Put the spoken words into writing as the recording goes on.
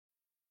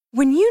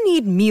When you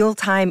need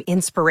mealtime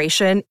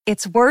inspiration,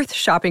 it's worth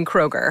shopping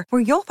Kroger,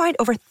 where you'll find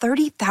over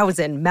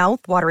 30,000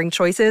 mouth-watering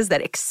choices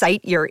that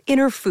excite your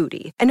inner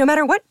foodie. And no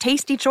matter what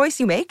tasty choice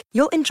you make,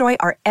 you'll enjoy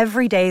our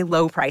everyday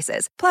low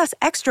prices, plus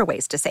extra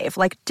ways to save,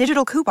 like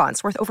digital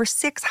coupons worth over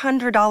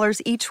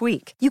 $600 each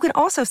week. You can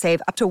also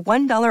save up to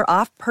 $1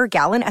 off per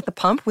gallon at the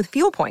pump with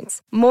fuel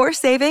points. More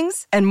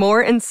savings and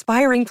more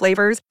inspiring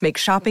flavors make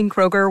shopping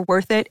Kroger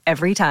worth it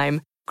every time.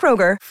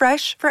 Kroger,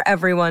 fresh for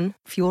everyone.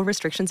 Fuel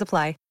restrictions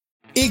apply.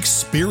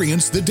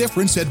 Experience the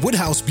difference at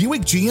Woodhouse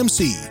Buick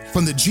GMC.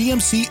 From the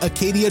GMC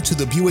Acadia to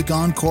the Buick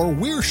Encore,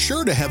 we're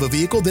sure to have a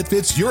vehicle that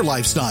fits your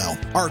lifestyle.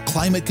 Our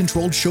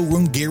climate-controlled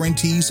showroom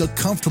guarantees a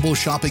comfortable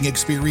shopping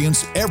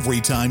experience every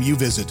time you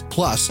visit.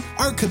 Plus,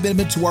 our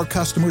commitment to our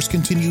customers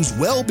continues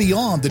well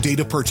beyond the date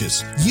of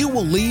purchase. You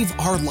will leave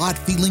our lot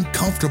feeling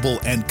comfortable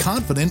and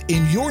confident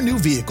in your new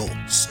vehicle.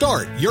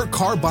 Start your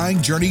car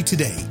buying journey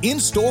today,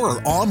 in-store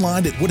or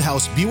online at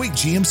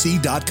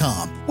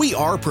WoodhouseBuickGMC.com. We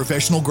are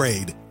professional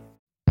grade.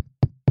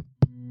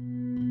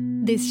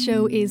 This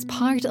show is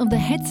part of the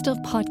Head Stuff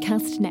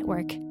Podcast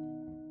Network.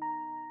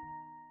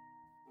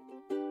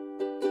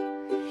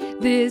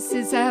 This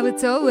is how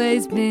it's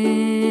always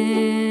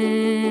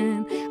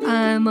been.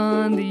 I'm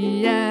on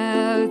the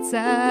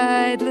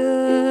outside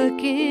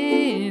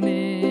looking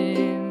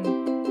in.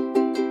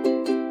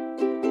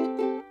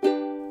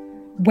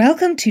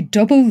 Welcome to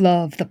Double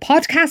Love, the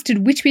podcast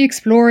in which we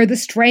explore the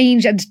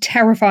strange and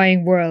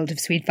terrifying world of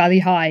Sweet Valley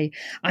High.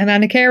 I'm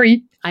Anna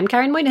Carey. I'm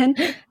Karen Moynihan.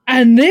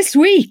 And this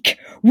week,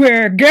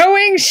 we're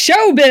going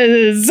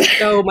showbiz.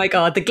 Oh my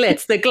God, the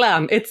glitz, the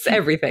glam, it's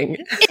everything.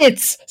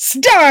 It's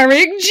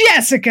starring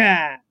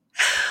Jessica.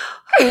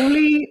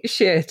 Holy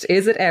shit,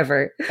 is it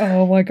ever?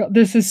 Oh my God,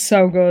 this is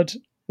so good.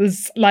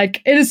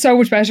 It is so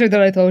much better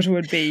than I thought it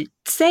would be.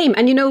 Same.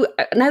 And you know,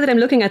 now that I'm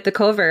looking at the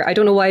cover, I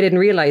don't know why I didn't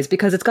realise,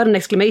 because it's got an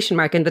exclamation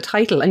mark in the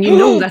title, and you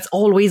know that's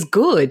always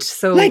good.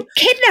 So, like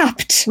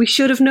kidnapped. We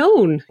should have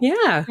known.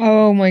 Yeah.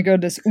 Oh my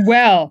goodness.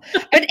 Well,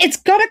 and it's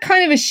got a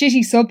kind of a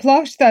shitty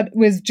subplot that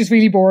was just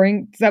really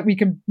boring that we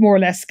could more or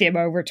less skim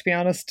over, to be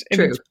honest.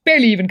 True. It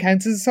barely even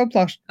counts as a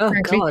subplot. Oh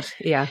frankly. God,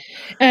 yeah.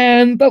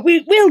 But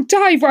we'll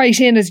dive right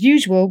in as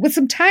usual with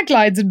some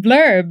taglines and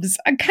blurbs.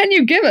 And can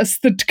you give us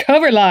the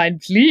cover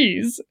line,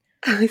 please?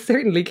 I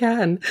certainly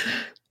can.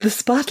 The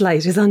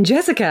spotlight is on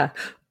Jessica.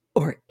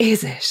 Or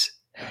is it?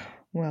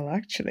 Well,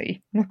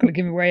 actually, I'm not going to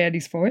give away any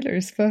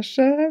spoilers, but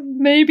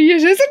maybe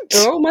it isn't.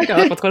 Oh my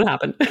God, what's going to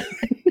happen?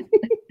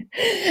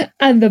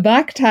 And the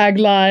back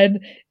tagline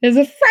is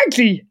a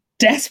frankly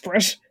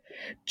desperate,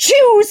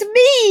 choose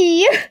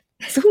me.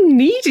 So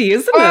needy,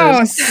 isn't it?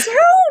 Oh, so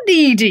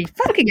needy.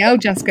 Fucking hell,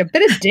 Jessica.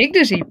 Bit of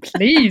dignity,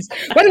 please.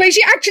 By the way,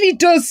 she actually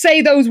does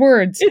say those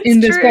words in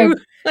this book.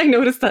 I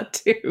noticed that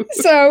too.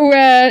 So,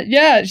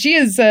 yeah, she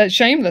is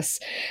shameless.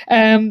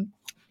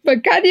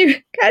 But can you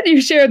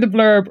share the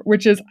blurb,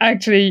 which is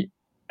actually,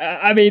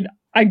 I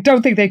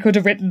don't think they could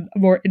have written a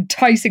more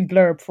enticing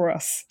blurb for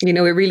us. You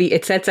know,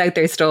 it sets out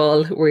their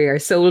stall. We are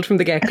sold from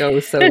the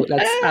get-go, so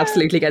let's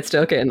absolutely get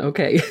stuck in,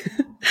 okay?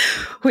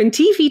 When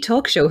TV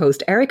talk show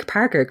host Eric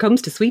Parker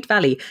comes to Sweet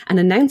Valley and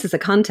announces a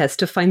contest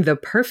to find the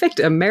perfect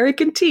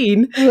American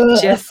teen,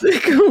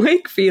 Jessica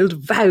Wakefield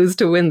vows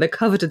to win the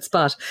coveted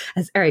spot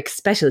as Eric's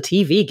special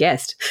TV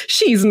guest.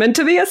 She's meant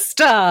to be a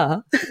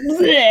star!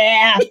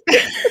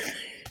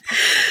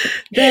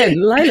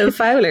 Then Lila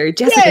Fowler,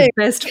 Jessica's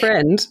best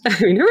friend,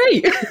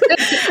 hooray,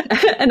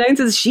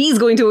 announces she's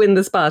going to win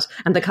the spot,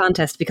 and the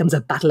contest becomes a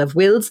battle of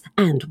wills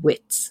and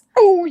wits.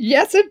 Oh,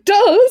 yes, it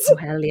does. Oh,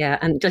 hell yeah.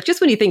 And just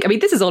when you think,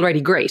 this is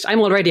already great. I'm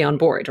already on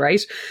board,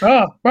 right?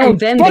 Oh, and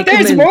then but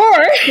there's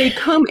more. They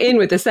come in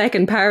with the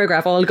second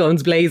paragraph, all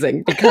guns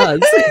blazing,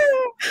 because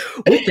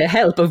with the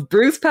help of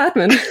Bruce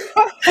Patman,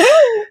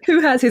 who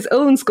has his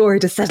own score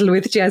to settle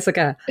with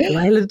Jessica,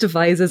 Lila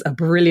devises a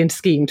brilliant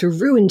scheme to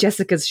ruin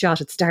Jessica's shot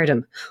at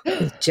stardom.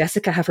 Will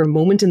Jessica have her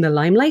moment in the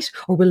limelight,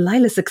 or will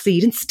Lila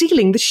succeed in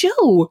stealing the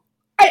show?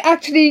 I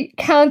actually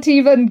can't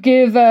even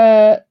give,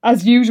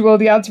 as usual,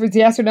 the answer is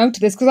yes or no to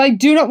this, because I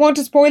do not want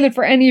to spoil it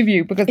for any of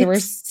you, because there were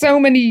so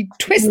many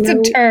twists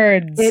and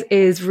turns. It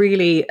is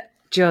really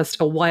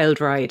just a wild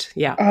ride.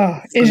 Yeah.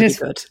 Oh, it is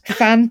good.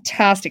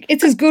 Fantastic.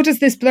 It's as good as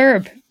this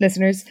blurb,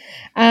 listeners.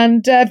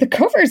 And the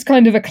cover is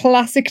kind of a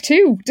classic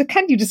too.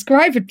 Can you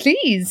describe it,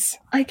 please?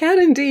 I can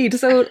indeed.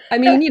 So,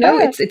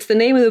 it's the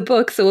name of the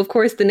book. So, of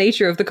course, the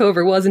nature of the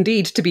cover was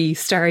indeed to be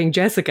starring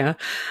Jessica.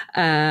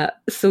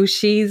 So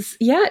she's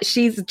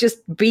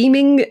just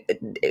beaming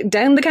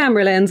down the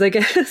camera lens, I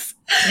guess.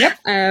 Yep.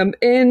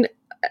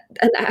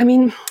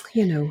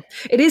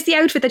 It is the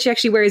outfit that she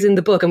actually wears in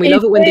the book, and we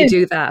love it when they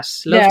do that.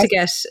 Love to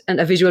get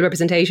a visual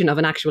representation of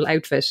an actual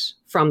outfit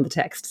from the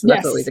text. So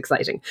that's always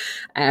exciting.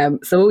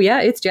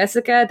 It's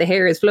Jessica. The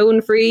hair is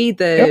flowing free.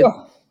 The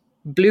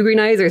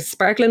blue-green eyes are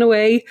sparkling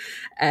away.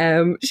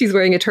 She's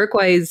wearing a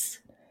turquoise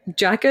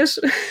jacket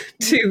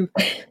to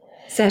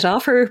set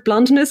off her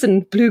blondness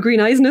and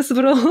blue-green eyesness of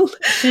it all.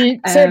 She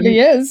certainly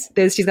is.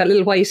 She's got a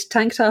little white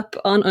tank top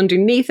on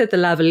underneath it. The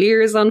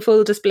lavalier is on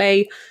full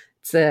display.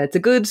 it's a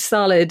good,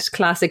 solid,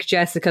 classic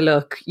Jessica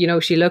look. You know,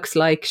 she looks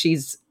like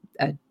she's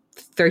a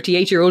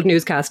 38-year-old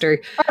newscaster.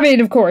 I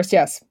mean, of course,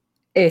 yes.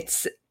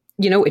 It's,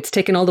 you know, it's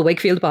ticking all the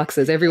Wakefield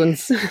boxes.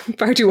 Everyone's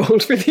far too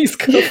old for these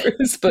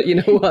covers, but you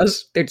know what?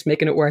 They're just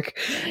making it work.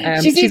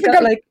 She's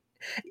got like,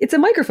 it's a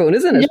microphone,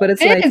 isn't it? Yeah, but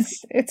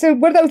it's it's a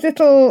one of those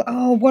little,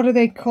 what are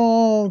they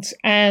called?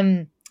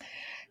 Wand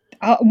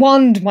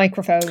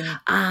microphone.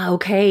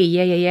 Okay.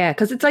 Yeah.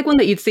 Because it's like one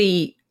that you'd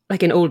see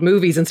like in old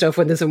movies and stuff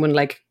when there's someone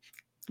like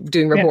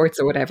doing reports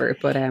or whatever.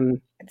 But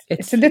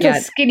it's a little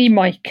skinny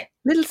mic.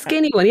 Little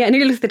skinny one, yeah. And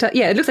it looks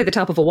like the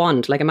top of a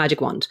wand, like a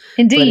magic wand.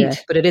 Indeed.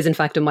 But it is in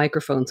fact a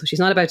microphone. So she's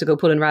not about to go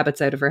pulling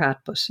rabbits out of her hat,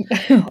 but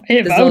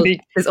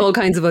there's all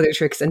kinds of other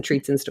tricks and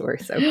treats in store.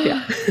 So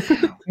yeah.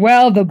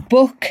 Well, the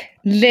book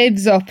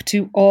lives up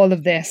to all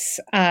of this.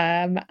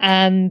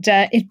 And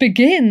it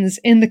begins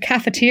in the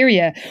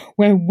cafeteria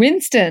where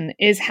Winston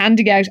is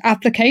handing out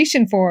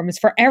application forms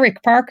for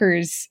Eric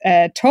Parker's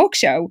talk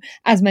show,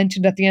 as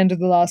mentioned at the end of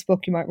the last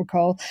book, you might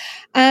recall.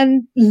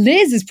 And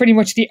Liz is pretty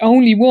much the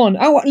only one.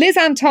 Oh, Liz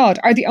and Todd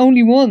are the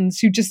only ones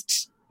who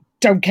just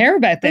don't care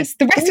about this.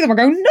 The rest of them are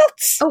going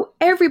nuts. Oh,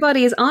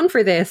 everybody is on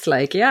for this.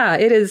 Like, yeah,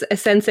 it is a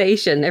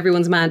sensation.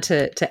 Everyone's mad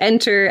to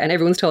enter and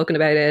everyone's talking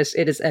about it.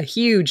 It is a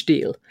huge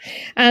deal.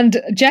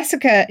 And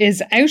Jessica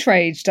is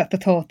outraged at the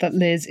thought that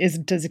Liz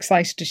isn't as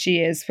excited as she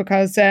is,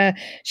 because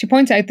she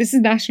points out this is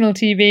national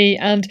TV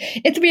and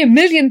it'll be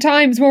 1,000,000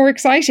 times more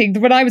exciting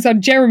than when I was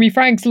on Jeremy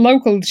Frank's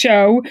local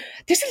show.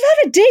 There's a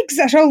lot of digs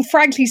at old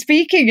Frankly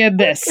Speaking in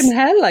this. What in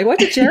hell? Like, what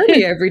did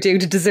Jeremy ever do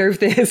to deserve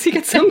this? He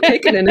gets some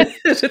kicking in it.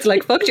 It's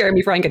like, fuck Jeremy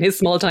Frank and his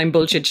small time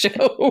bullshit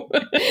show.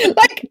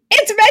 Like,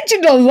 it's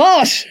mentioned a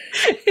lot.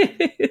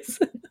 It is.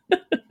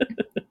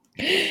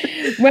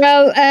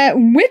 Well,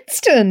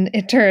 Winston,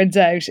 it turns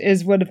out,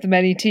 is one of the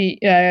many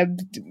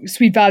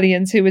Sweet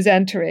Valiants who is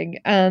entering.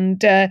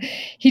 And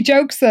he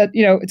jokes that,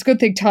 you know, it's a good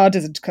thing Todd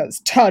isn't, because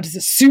Todd is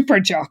a super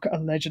jock,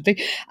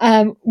 allegedly,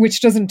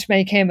 which doesn't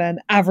make him an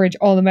average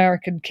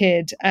all-American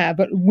kid.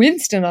 But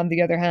Winston, on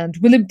the other hand,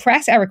 will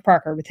impress Eric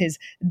Parker with his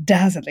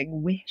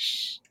dazzling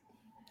wish.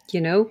 You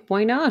know,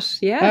 why not?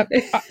 Yeah.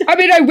 I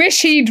mean, I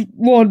wish he'd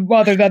won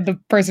rather than the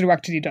person who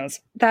actually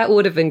does. That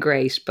would have been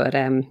great. But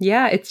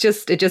yeah, it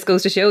just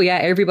goes to show, yeah,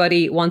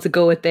 everybody wants a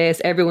go at this.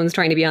 Everyone's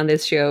trying to be on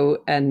this show.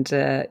 And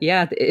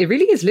yeah, it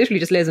really is literally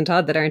just Liz and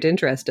Todd that aren't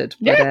interested.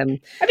 But, yeah.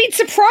 I mean,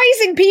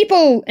 surprising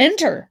people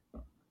enter.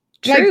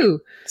 True.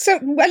 Like, so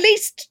at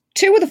least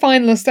 2 of the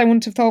finalists I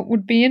wouldn't have thought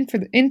would be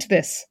into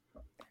this.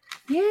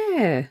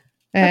 Yeah.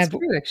 That's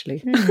true,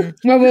 actually.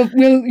 Well,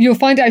 you'll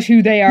find out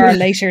who they are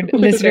later,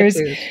 listeners.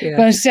 Yeah.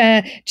 But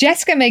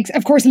Jessica makes,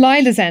 of course,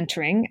 Lila's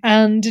entering,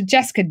 and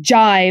Jessica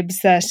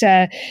jibes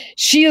that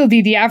she'll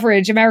be the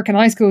average American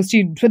high school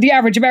student, but the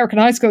average American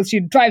high school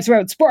student drives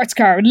around a sports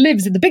car and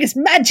lives in the biggest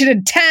mansion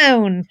in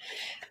town.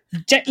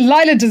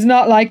 Lila does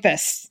not like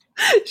this.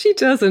 She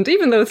doesn't,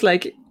 even though it's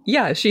like,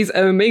 yeah, she's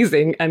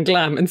amazing and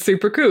glam and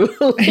super cool.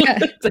 Yeah.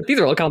 It's like, these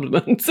are all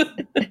compliments.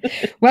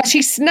 Well,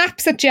 she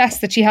snaps at Jess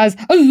that she has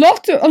a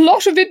lot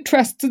of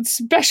interests and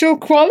special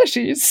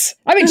qualities.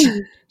 I mean,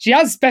 she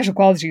has special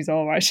qualities,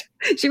 all right.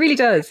 She really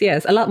does,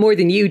 yes. A lot more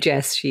than you,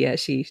 Jess,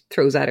 she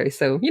throws at her.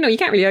 So, you know, you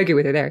can't really argue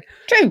with her there.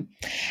 True.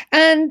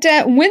 And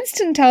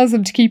Winston tells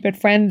them to keep it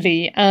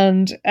friendly.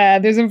 And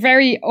there's a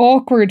very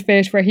awkward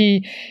bit where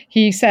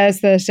he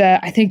says that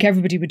I think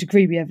everybody would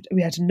agree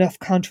we had enough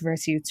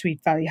controversy with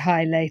Sweet Valley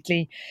High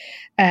lately.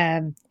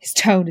 His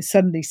tone is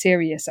suddenly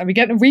serious. And we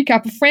get a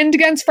recap of Friend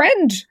Against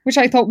Friend, which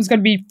I thought was going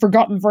to be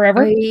forgotten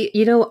forever.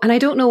 And I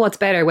don't know what's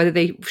better, whether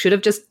they should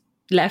have just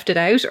left it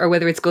out or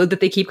whether it's good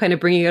that they keep kind of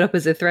bringing it up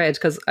as a thread,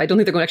 because I don't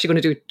think they're actually going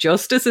to do it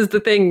justice is the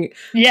thing.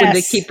 Yes. When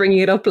they keep bringing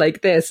it up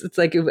like this, it's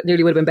like it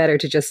nearly would have been better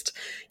to just,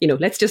 you know,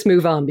 let's just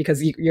move on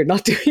because you're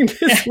not doing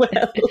this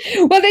well.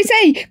 Well, they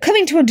say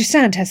coming to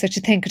understand how such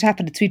a thing could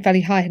happen at Sweet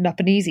Valley High had not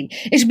been easy.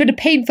 It had been a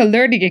painful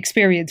learning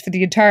experience for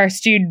the entire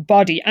student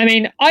body. I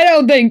mean, I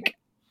don't think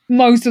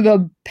most of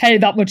them pay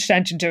that much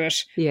attention to it.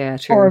 Yeah,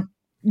 true. Or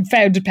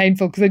found it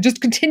painful because they just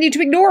continue to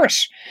ignore it.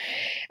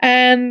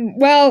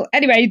 Well,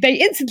 anyway, they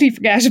instantly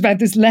forget about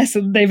this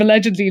lesson they've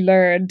allegedly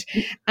learned.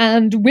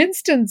 And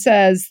Winston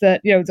says that,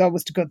 you know, it's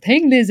almost a good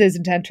thing Liz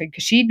isn't entering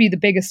because she'd be the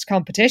biggest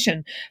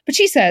competition. But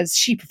she says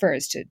she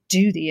prefers to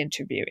do the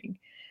interviewing.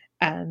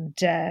 And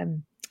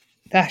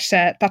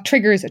that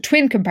triggers a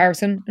twin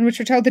comparison in which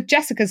we're told that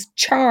Jessica's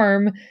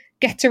charm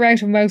gets her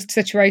out of most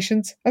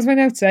situations. As my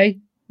notes say,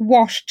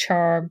 wash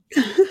charm.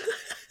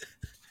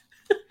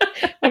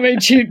 I mean,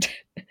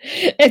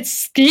 it's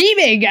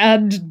scheming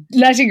and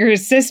letting her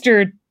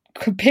sister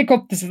pick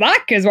up the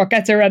slack is what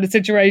gets her out of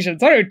situations.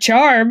 It's not her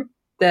charm.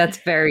 That's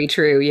very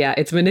true. Yeah,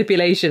 it's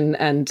manipulation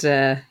and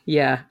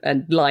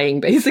and lying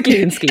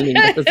basically and scheming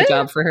that does the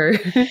job for her.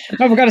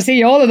 Well, we're going to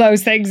see all of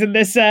those things in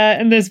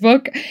this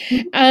book.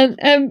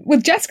 And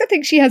with Jessica, I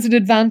think she has an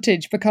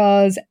advantage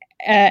because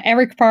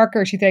Eric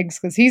Parker, she thinks,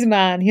 because he's a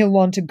man, he'll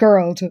want a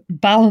girl to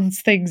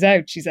balance things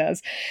out, she says,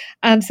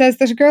 and says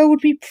that a girl would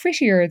be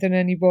prettier than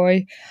any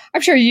boy. I'm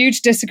sure you'd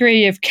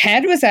disagree if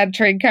Ken was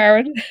entering,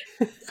 Karen.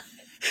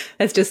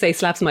 Let's just say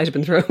slaps might have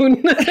been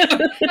thrown.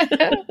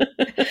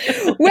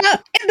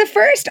 Well, in the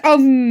first of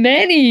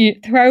many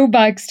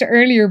throwbacks to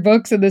earlier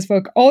books in this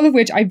book, all of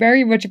which I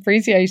very much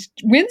appreciate,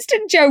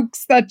 Winston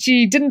jokes that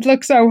she didn't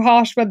look so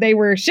hot when they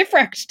were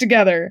shipwrecked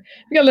together.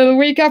 We got a little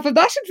recap of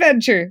that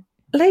adventure.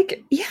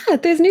 Like, yeah,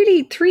 there's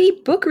nearly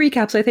 3 book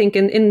recaps, I think,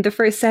 in the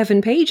first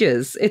 7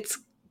 pages. It's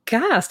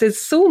gas. There's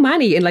so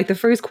many in like the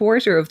first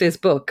quarter of this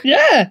book.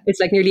 Yeah. It's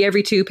like nearly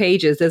every 2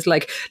 pages. There's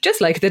like, just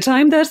like the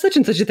time that such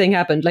and such a thing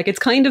happened. Like, it's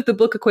kind of the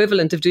book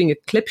equivalent of doing a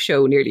clip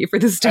show nearly for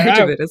the start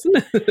of it,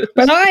 isn't it?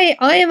 But I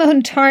am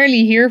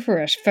entirely here for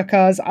it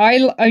because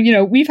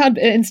we've had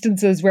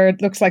instances where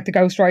it looks like the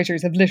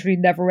ghostwriters have literally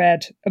never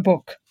read a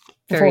book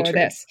before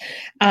this.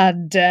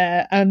 And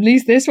at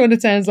least this one,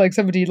 it sounds like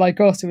somebody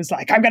like us who was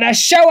like, I'm going to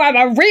show I'm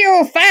a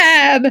real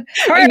fan.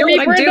 I know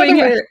what I'm doing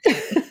here.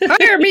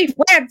 Hire me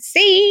for that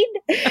scene.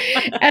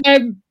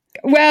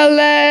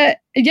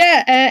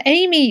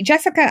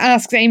 Jessica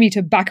asks Amy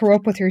to back her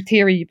up with her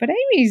theory, but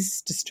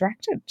Amy's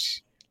distracted.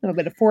 A little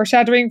bit of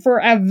foreshadowing for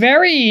a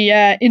very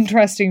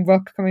interesting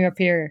book coming up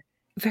here.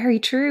 Very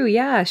true,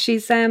 yeah.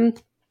 She's...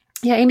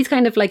 Amy's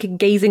kind of like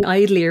gazing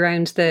idly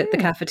around the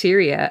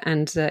cafeteria,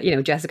 and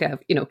Jessica,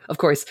 of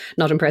course,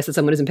 not impressed that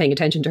someone isn't paying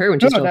attention to her when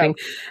she's talking,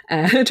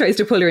 tries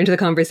to pull her into the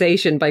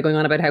conversation by going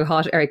on about how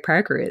hot Eric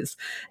Parker is,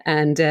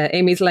 and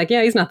Amy's like,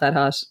 yeah, he's not that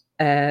hot.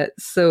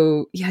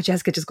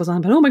 Jessica just goes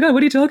on, but oh my God,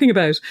 what are you talking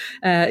about?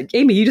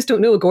 Amy, you just don't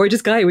know a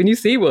gorgeous guy when you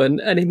see one.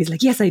 And Amy's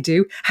like, yes, I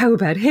do. How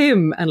about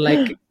him? And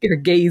like her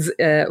gaze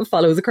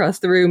follows across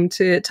the room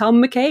to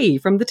Tom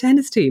McKay from the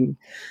tennis team.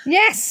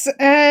 Yes. So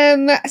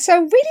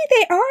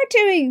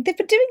really they've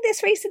been doing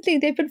this recently.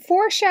 They've been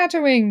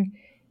foreshadowing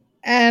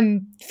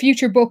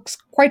future books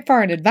quite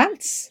far in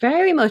advance.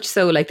 Very much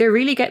so. Like, they're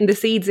really getting the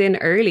seeds in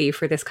early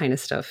for this kind of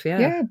stuff.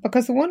 Yeah,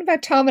 because the one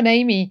about Tom and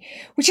Amy,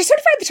 which is sort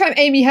of at the time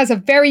Amy has a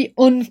very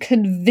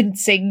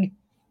unconvincing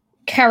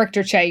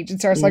character change and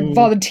starts like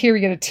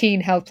volunteering at a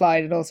teen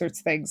helpline and all sorts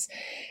of things.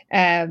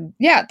 It's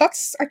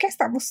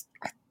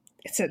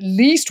at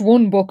least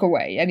one book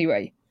away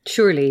anyway.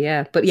 Surely,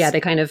 yeah. But yeah,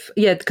 they kind of,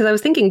 because I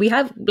was thinking we've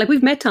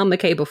met Tom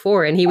McKay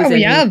before, and he was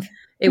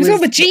It was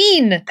over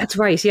Jean. That's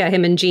right. Yeah,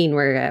 him and Jean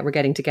were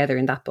getting together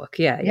in that book.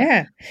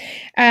 Yeah.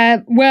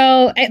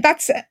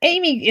 That's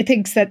Amy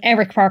thinks that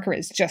Eric Parker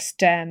is just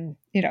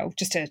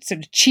just a sort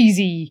of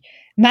cheesy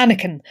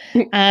mannequin,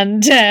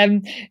 and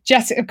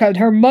Jessica,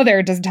 her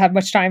mother, doesn't have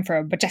much time for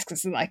him. But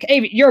Jessica's like,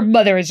 Amy, your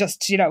mother is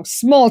just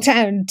small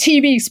town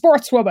TV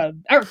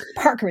sportswoman. Eric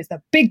Parker is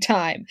the big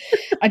time,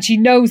 and she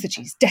knows that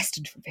she's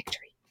destined for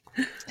victory.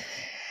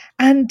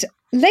 And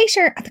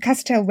later at the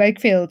Castel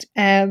Wakefield,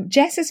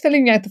 Jess is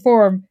filling out the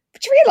form,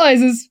 but she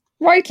realises,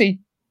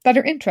 rightly, that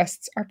her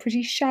interests are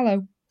pretty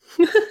shallow.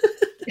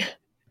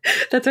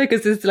 That's right,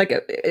 because it's like,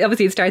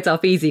 obviously it starts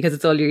off easy because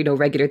it's all your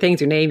regular things,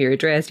 your name, your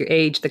address, your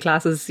age, the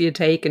classes you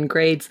take and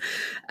grades.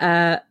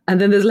 And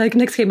then there's like,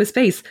 next came a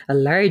space, a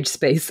large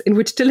space, in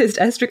which to list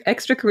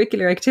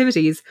extracurricular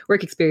activities,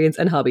 work experience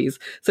and hobbies.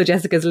 So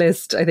Jessica's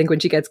list, I think when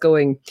she gets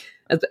going,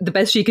 the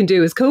best she can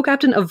do is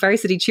co-captain of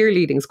varsity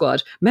cheerleading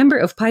squad, member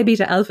of Pi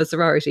Beta Alpha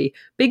sorority,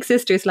 big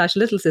sister /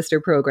 little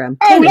sister program.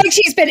 Oh, like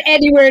she's been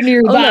anywhere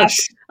near that.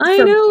 I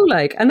know,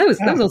 and that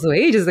was also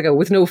ages ago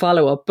with no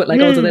follow-up, but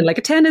also then like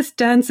a tennis,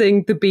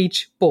 dancing, the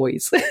beach,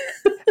 boys.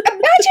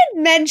 Imagine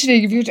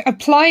mentioning, if you're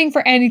applying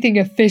for anything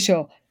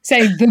official,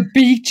 saying the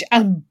beach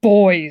and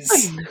boys.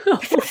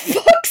 For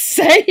fuck's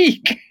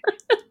sake.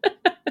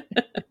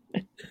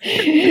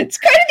 It's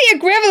kind of the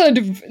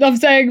equivalent of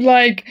saying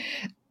like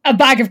a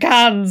bag of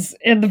cans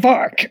in the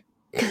park.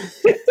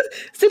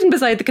 Sitting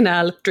beside the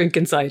canal,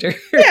 drinking cider.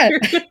 Yeah.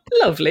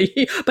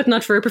 Lovely, but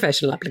not for a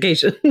professional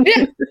application.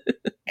 Yeah,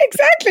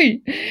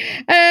 exactly.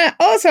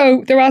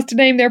 Also, they're asked to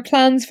name their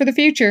plans for the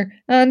future,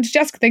 and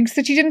Jessica thinks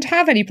that she didn't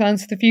have any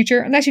plans for the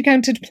future unless she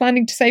counted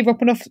planning to save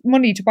up enough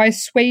money to buy a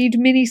suede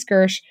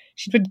miniskirt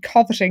she'd been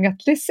coveting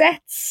at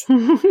Lisette's.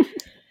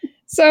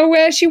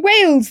 So she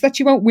wails that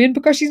she won't win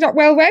because she's not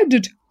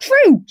well-rounded.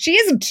 True, she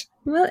isn't.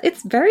 Well,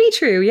 it's very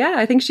true. Yeah,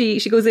 I think she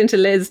goes into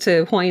Liz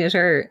to whine at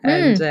her,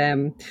 and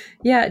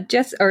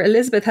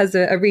Elizabeth has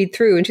a read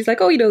through, and she's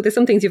like, "Oh, there's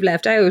some things you've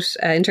left out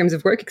in terms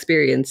of work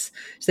experience."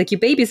 She's like, "You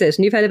babysit,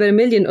 and you've had about 1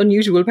 million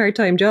unusual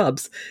part-time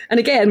jobs." And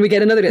again, we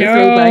get another little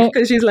throwback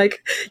because she's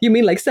like, "You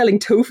mean like selling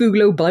tofu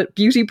glow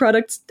beauty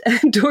products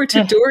door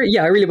to door?"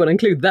 Yeah, I really want to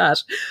include that.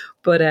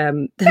 But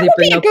then that would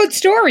be a good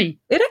story.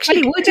 It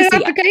actually would. An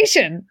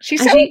application.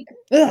 She's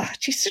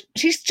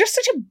she's just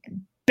such a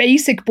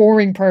basic,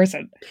 boring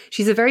person.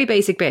 She's a very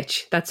basic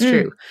bitch. That's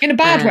true. In a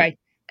bad way.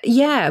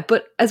 Yeah,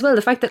 but as well,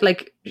 the fact that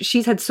like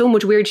she's had so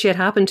much weird shit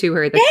happen to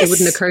her that it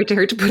wouldn't occur to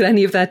her to put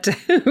any of that down.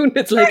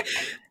 It's like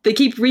they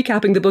keep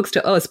recapping the books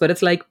to us, but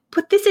it's like,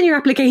 put this in your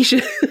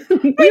application.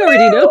 We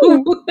already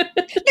know.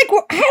 Like,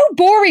 how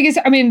boring is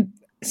it? I mean,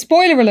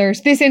 spoiler alert,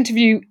 this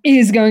interview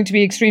is going to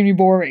be extremely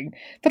boring.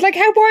 But like,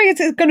 how boring is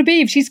it going to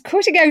be if she's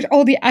cutting out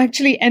all the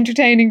actually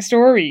entertaining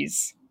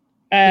stories?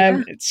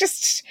 It's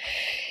just,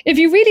 if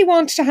you really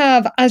want to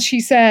have, as she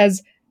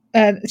says,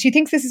 she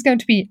thinks this is going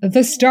to be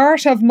the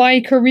start of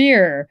my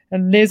career.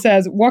 And Liz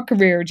says, what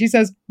career? And she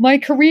says, my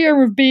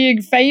career of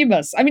being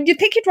famous. I mean, you'd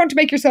think you'd want to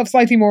make yourself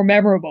slightly more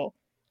memorable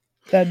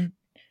than,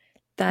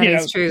 that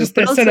is true. Just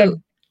this sort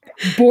of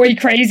boy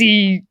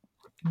crazy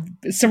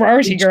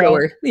sorority girl.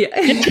 Yeah.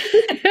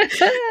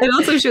 It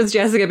also shows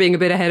Jessica being a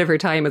bit ahead of her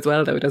time as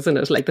well, though, doesn't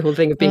it? Like the whole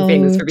thing of being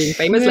famous for being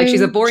famous. Like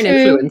she's a born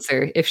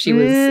influencer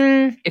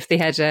if they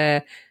had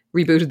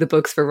rebooted the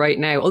books for right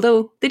now.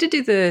 Although they did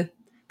do the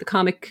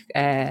comic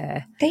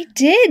they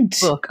did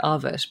book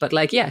of it, but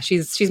like, yeah,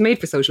 she's made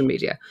for social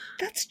media.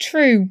 That's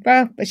true.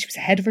 Well, but she was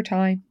ahead of her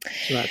time.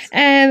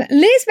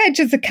 Liz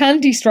mentions the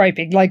candy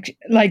striping, like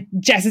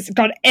Jess has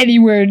got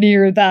anywhere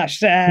near that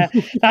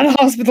that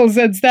hospital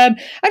since then.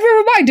 And we're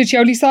reminded she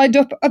only signed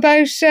up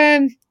about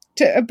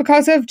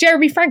because of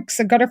Jeremy Franks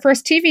and got her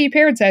first TV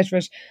appearance out of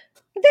it.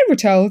 And then we're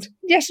told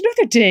yet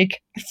another dig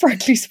at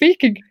Frankly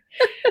Speaking.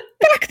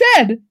 Back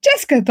then,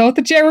 Jessica thought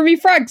that Jeremy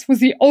Franks was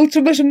the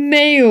ultimate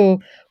male,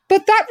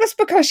 but that was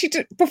because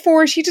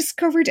before she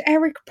discovered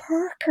Eric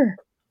Parker.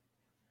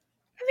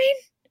 I mean,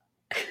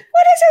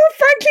 what has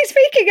Frankly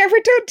Speaking ever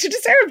done to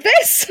deserve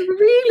this?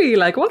 Really?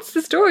 Like, what's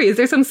the story? Is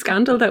there some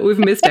scandal that we've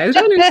missed out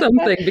on or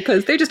something?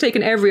 Because they're just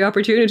taking every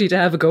opportunity to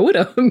have a go at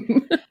him.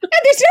 And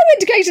there's no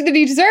indication that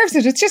he deserves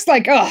it. It's just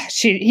like,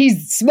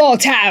 he's small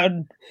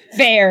town,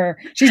 fair.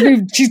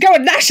 She's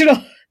going national.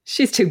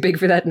 She's too big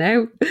for that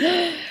now.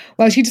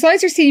 Well, she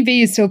decides her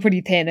CV is still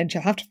pretty thin and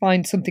she'll have to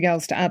find something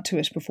else to add to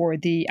it before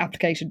the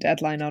application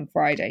deadline on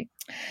Friday.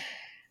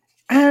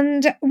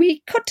 And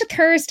we cut to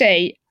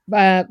Thursday,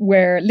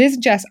 where Liz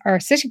and Jess are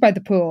sitting by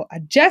the pool,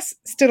 and Jess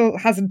still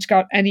hasn't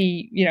got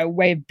any,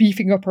 way of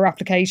beefing up her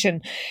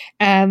application.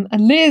 And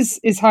Liz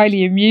is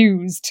highly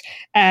amused,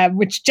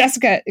 which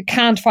Jessica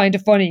can't find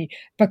it funny,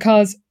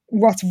 because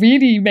what's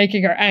really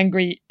making her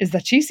angry is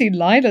that she's seen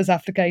Lila's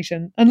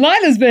application, and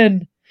Lila's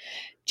been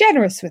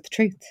generous with the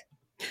truth.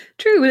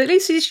 True, but at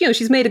least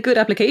she's made a good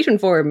application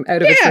form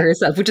out of it for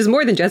herself, which is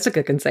more than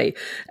Jessica can say.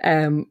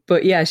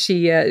 But yeah,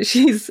 she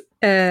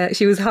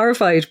was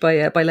horrified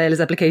by Lila's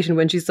application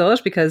when she saw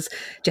it, because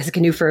Jessica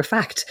knew for a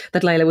fact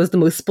that Lila was the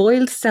most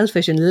spoiled,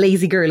 selfish and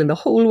lazy girl in the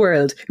whole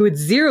world, who had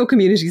zero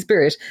community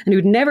spirit and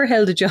who'd never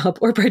held a job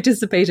or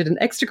participated in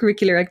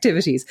extracurricular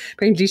activities.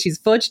 Apparently she's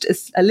fudged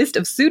a list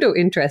of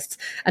pseudo-interests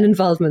and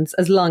involvements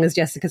as long as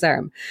Jessica's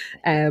arm.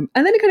 And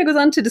then it kind of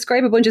goes on to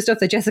describe a bunch of stuff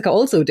that Jessica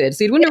also did.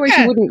 So you'd wonder why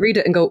she wouldn't read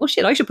it and go, oh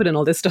shit, I should put in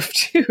all this stuff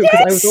too, because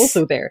I was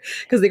also there.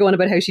 Because they go on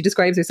about how she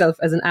describes herself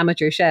as an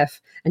amateur chef,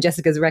 and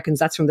Jessica reckons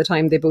that's from the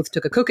time they both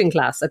took a cooking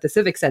class at the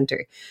Civic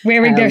Centre.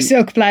 Wearing their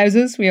silk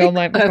blouses, we all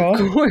might recall.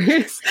 Of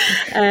course.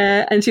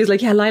 And she was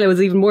like, yeah, Lila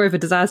was even more of a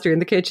disaster in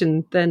the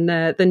kitchen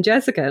than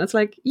Jessica. And it's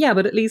like, yeah,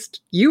 but at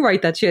least you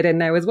write that shit in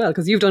now as well,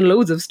 because you've done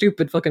loads of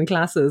stupid fucking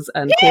classes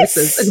and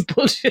courses and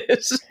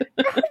bullshit.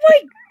 Oh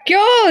my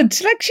God.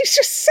 Like, she's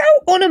just so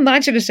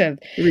unimaginative.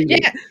 Really?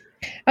 Yeah.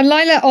 And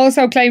Lila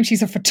also claims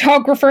she's a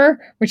photographer,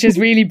 which is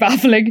really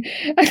baffling,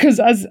 because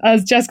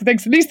as Jessica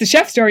thinks, at least the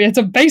chef story had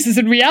some basis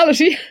in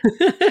reality.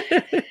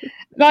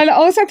 Lila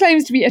also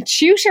claims to be a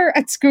tutor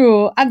at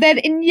school, and then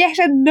in yet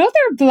another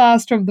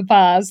blast from the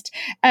past,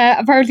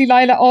 apparently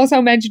Lila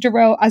also mentioned her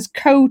role as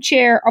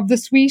co-chair of the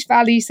Sweet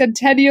Valley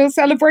Centennial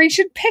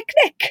Celebration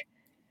Picnic.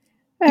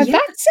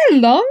 That's a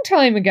long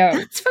time ago.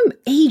 That's from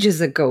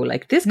ages ago.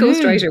 Like, this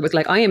ghostwriter was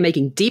like, I am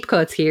making deep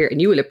cuts here and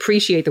you will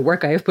appreciate the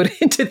work I have put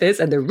into this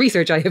and the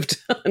research I have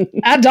done.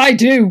 And I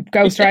do,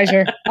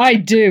 ghostwriter. I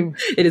do.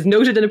 It is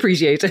noted and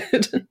appreciated.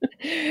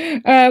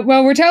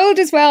 Well, we're told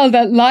as well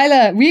that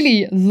Lila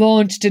really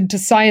launched into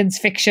science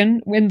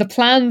fiction in the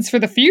plans for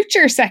the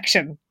future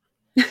section.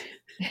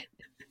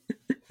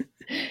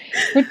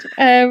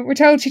 We're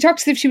told she talked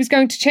as if she was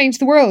going to change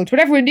the world.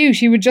 Whatever we knew,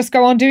 she would just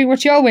go on doing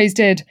what she always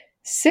did.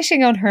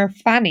 Sitting on her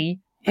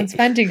fanny and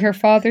spending her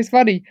father's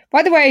money.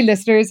 By the way,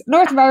 listeners,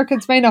 North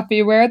Americans may not be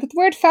aware that the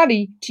word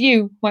fanny to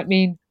you might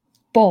mean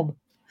bum.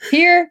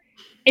 Here,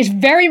 it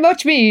very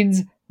much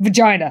means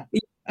vagina.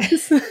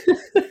 Yes.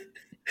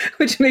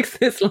 Which makes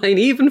this line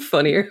even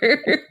funnier.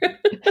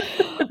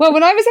 Well,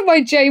 when I was at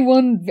my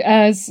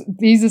J1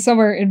 visa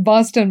summer in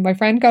Boston, my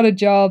friend got a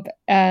job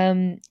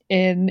in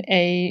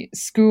a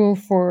school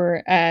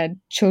for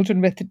children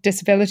with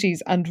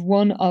disabilities, and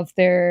one of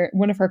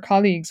her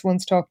colleagues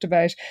once talked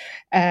about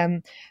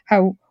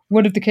how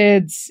one of the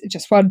kids,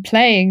 just while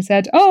playing,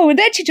 said, "Oh, and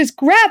then she just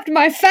grabbed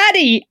my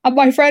fanny," and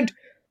my friend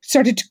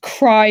started to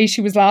cry.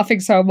 She was laughing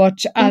so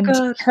much, and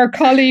her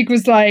colleague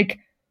was like,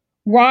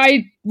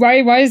 Why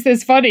is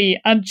this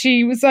funny? And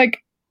she was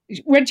like,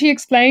 when she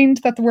explained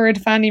that the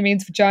word fanny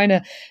means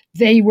vagina,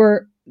 they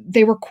were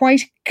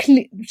quite,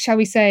 shall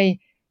we say,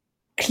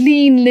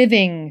 clean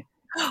living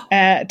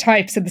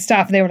types in the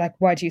staff. And they were like,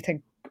 why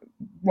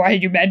are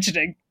you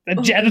mentioning the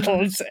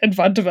genitals in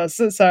front of us?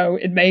 So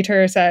it made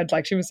her sound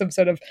like she was some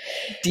sort of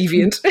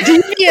deviant,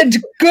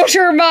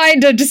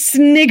 gutter-minded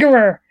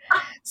sniggerer.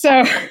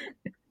 So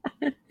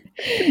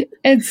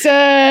it's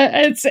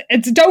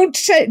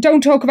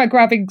don't talk about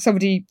grabbing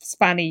somebody's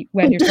fanny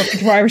when you're talking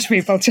to Irish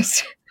people.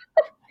 Just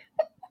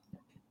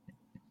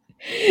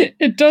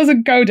It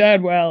doesn't go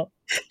down well.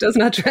 Does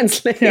not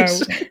translate. No.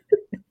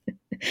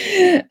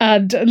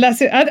 And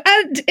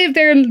if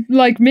they're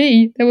like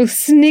me, they will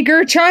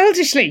snigger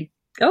childishly.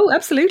 Oh,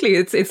 absolutely.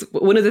 It's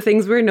one of the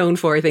things we're known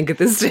for, I think, at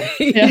this stage.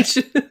 Yeah.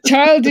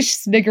 Childish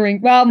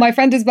sniggering. Well, my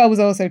friend Isabel was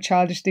also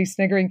childishly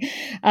sniggering,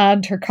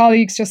 and her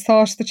colleagues just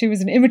thought that she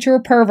was an immature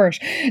pervert.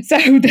 So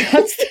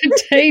that's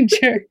the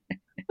danger.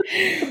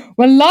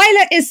 Well,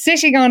 Lila is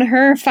sitting on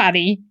her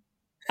fanny,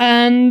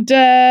 and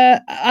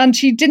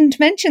she didn't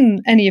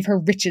mention any of her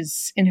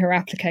riches in her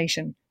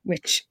application,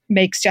 which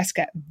makes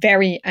Jessica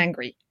very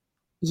angry.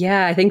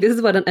 Yeah, I think this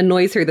is what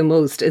annoys her the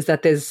most, is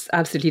that there's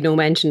absolutely no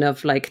mention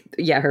of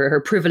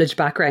her privileged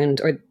background,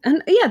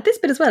 this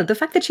bit as well. The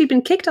fact that she'd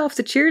been kicked off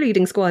the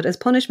cheerleading squad as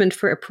punishment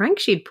for a prank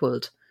she'd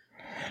pulled.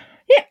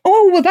 Yeah.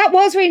 Oh, well, that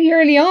was really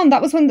early on.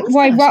 That was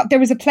there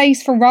was a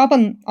place for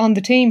Robin on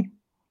the team.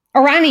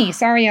 Or Annie,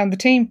 sorry, on the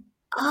team.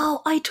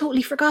 Oh, I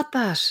totally forgot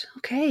that.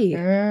 Okay.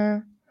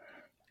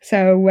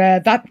 So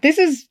this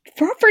is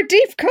proper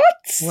deep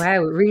cuts.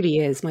 Wow, it really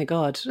is. My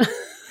God.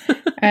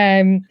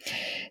 Yes,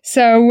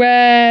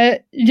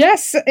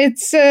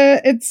 it's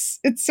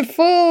a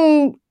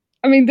full.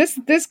 I mean, this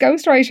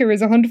ghostwriter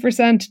is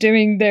 100%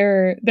 doing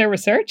their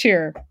research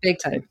here. Big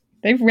time.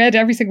 They've read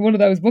every single one of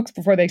those books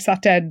before they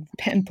sat down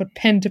and put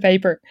pen to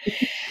paper.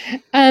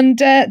 And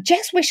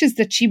Jess wishes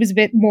that she was a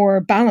bit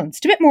more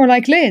balanced, a bit more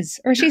like Liz,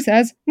 or she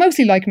says,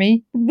 mostly like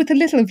me, with a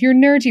little of your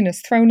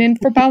nerdiness thrown in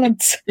for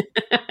balance.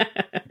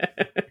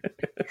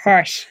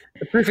 Harsh.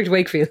 The perfect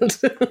Wakefield.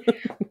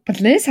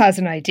 But Liz has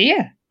an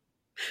idea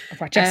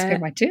of what Jessica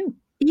might do.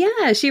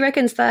 Yeah, she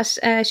reckons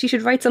that she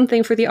should write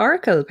something for the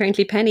Oracle.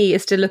 Apparently Penny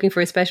is still looking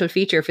for a special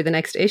feature for the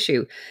next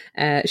issue.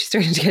 She's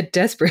starting to get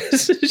desperate.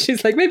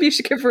 She's like, maybe you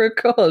should give her a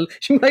call.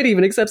 She might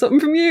even accept something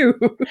from you.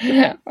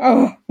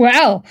 Oh,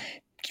 well,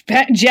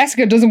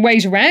 Jessica doesn't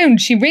wait around.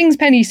 She rings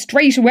Penny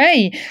straight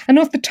away, and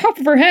off the top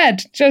of her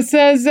head just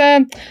says,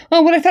 I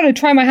thought I'd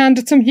try my hand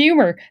at some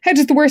humour. How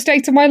does the worst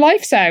dates of my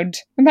life sound?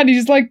 And Penny's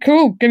just like,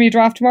 cool, give me a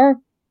draft tomorrow.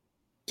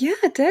 Yeah,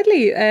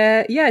 deadly.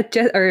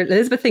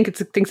 Elizabeth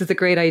thinks it's a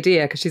great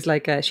idea, because she's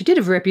like, she did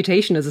have a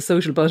reputation as a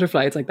social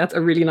butterfly. It's like, that's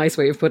a really nice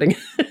way of putting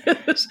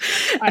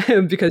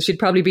it. Because she'd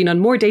probably been on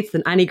more dates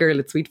than any girl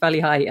at Sweet Valley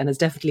High, and has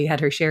definitely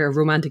had her share of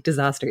romantic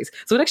disasters.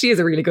 So it actually is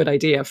a really good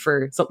idea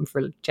for something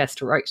for Jess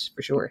to write,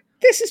 for sure.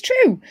 This is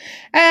true.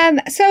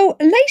 So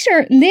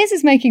later, Liz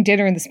is making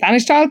dinner in the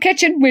Spanish tile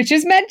kitchen, which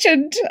is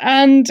mentioned.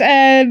 And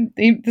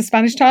the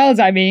Spanish tiles,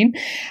 again,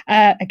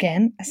 a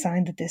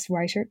sign that this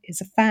writer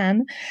is a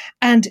fan.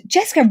 And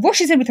Jessica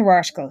rushes in with her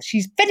article.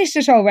 She's finished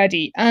it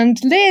already. And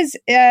Liz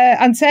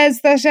and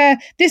says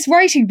that this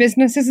writing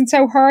business isn't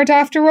so hard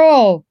after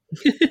all.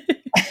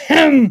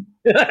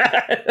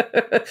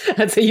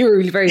 I'd say you were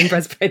really very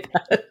impressed by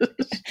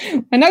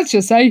that. My notes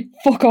just say,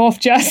 fuck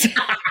off, Jess.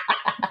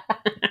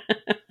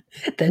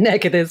 The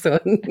neck of this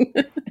one.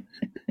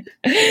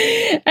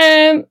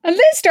 And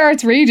Liz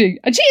starts reading,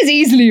 and she is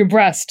easily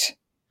impressed.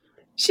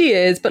 She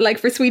is, but like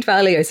for Sweet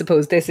Valley, I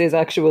suppose this is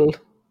actual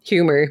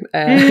humour.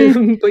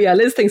 But yeah,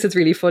 Liz thinks it's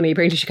really funny.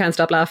 Apparently she can't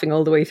stop laughing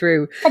all the way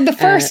through. From the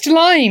first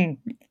line,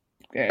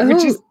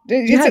 which is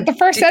the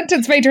first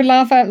sentence made her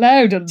laugh out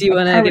loud. Do you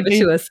want to give it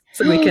to us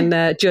so we can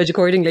judge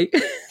accordingly?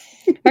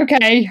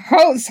 Okay,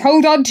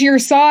 hold on to your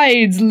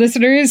sides,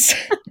 listeners.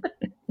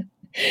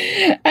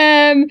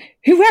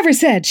 Whoever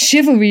said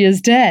chivalry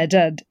is dead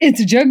and it's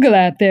a jungle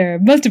out there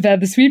must have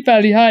had the Sweet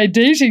Valley High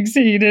dating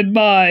scene in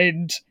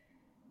mind.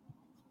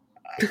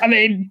 I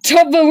mean,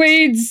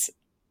 tumbleweeds.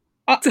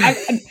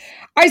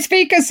 I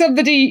speak as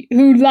somebody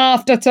who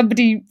laughed at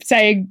somebody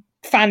saying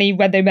fanny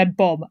when they meant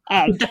bum,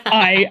 and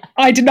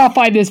I did not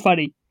find this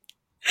funny.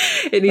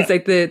 It needs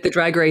like the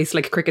drag race,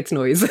 like cricket's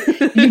noise.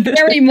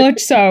 Very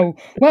much so.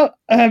 Well,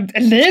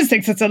 Liz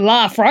thinks it's a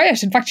laugh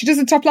riot. In fact, she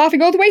doesn't stop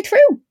laughing all the way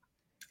through.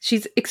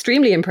 She's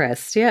extremely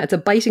impressed. Yeah, it's a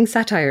biting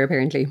satire,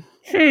 apparently.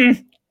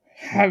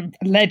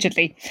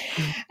 Allegedly.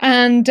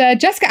 And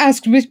Jessica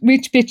asks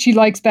which bit she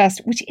likes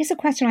best, which is a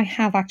question I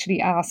have actually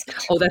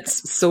asked. Oh,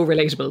 that's so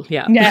relatable.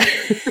 Yeah. Yeah.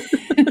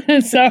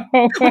 So,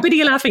 what bit are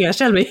you laughing at?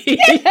 Tell me.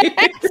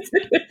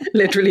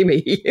 Literally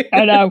me.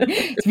 I know.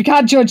 So we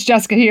can't judge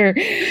Jessica here.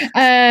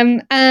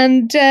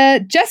 And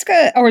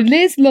Jessica, or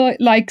Liz,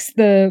 likes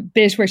the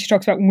bit where she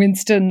talks about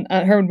Winston,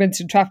 her and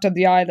Winston trapped on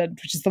the island,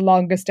 which is the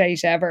longest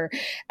date ever.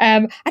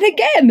 And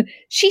again,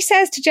 she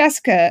says to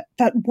Jessica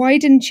that why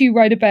didn't you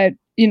write about,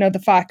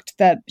 the fact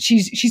that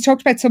she's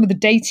talked about some of the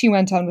dates she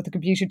went on with the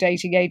computer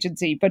dating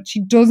agency, but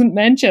she doesn't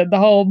mention the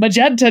whole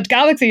magenta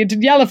galaxy and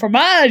yellow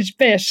fromage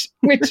bit,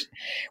 which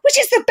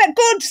is the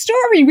good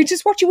story, which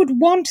is what you would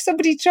want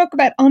somebody to talk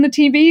about on a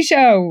TV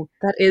show.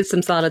 That is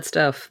some solid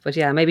stuff. But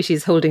yeah, maybe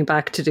she's holding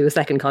back to do a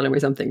second column or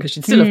something, because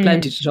she'd still have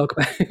plenty to talk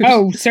about.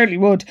 Oh, certainly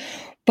would.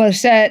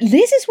 But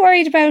Liz is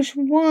worried about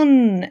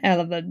one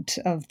element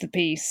of the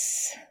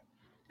piece.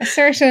 A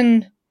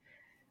certain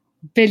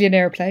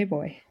billionaire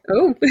playboy.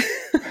 Oh.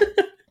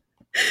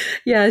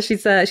 Yeah,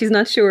 she's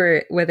not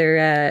sure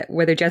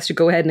whether Jess should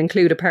go ahead and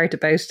include a part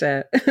about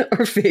our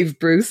fave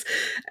Bruce.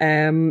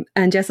 And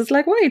Jess is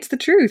like, why? It's the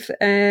truth.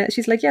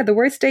 She's like, yeah, the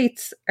worst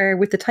dates are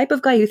with the type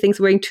of guy who thinks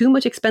wearing too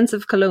much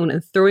expensive cologne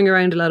and throwing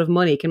around a lot of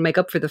money can make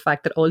up for the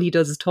fact that all he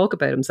does is talk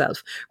about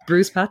himself.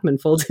 Bruce Patman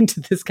falls into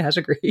this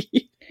category.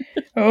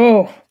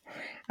 Oh.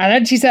 And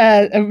then she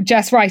said,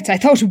 Jess writes, I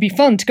thought it would be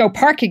fun to go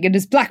parking in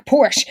his black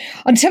Porsche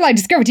until I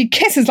discovered he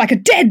kisses like a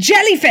dead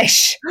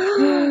jellyfish.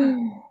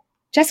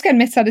 Jessica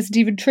admits that isn't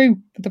even true,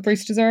 but the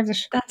Bruce deserves it.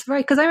 That's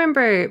right, because I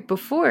remember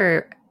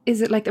before,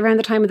 is it like around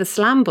the time of the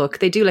Slam book,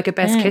 they do like a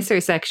best kisser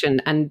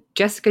section, and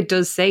Jessica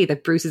does say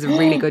that Bruce is a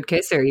really good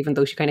kisser, even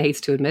though she kind of hates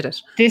to admit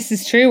it. This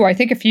is true. I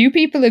think a few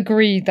people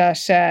agree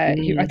that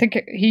I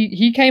think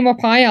he came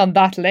up high on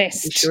that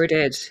list. He sure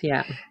did,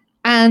 yeah.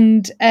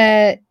 And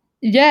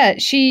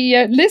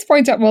Liz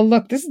points out, well,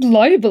 look, this is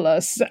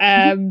libelous. You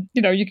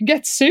can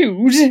get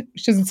sued. She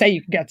doesn't say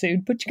you can get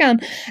sued, but you can.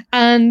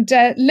 And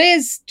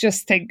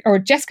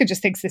Jessica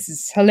just thinks this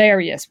is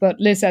hilarious. But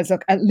Liz says,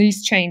 look, at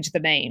least change the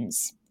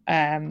names.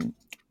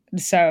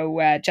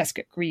 So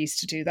Jessica agrees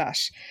to do that.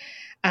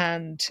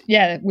 And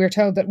we're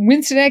told that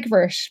Winston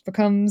Egbert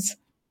becomes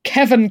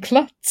Kevin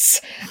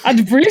Klutz.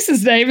 And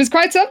Bruce's name is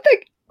quite something.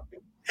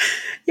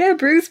 Yeah,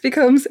 Bruce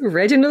becomes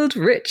Reginald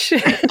Rich.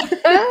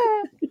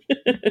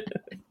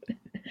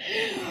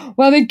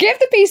 Well, they give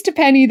the piece to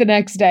Penny the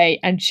next day,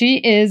 and she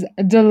is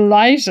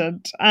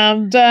delighted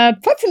and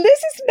puts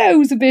Liz's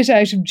nose a bit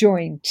out of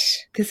joint.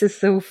 This is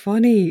so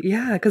funny.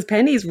 Yeah, because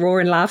Penny's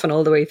roaring laughing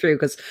all the way through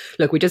because,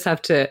 look, we just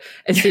have to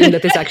assume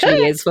that this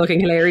actually is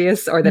fucking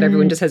hilarious or that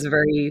everyone just has a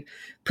very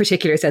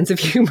particular sense of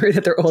humour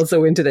that they're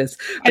also into this.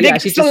 But I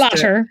think it's the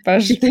latter.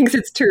 But she thinks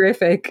it's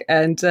terrific,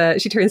 and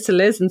she turns to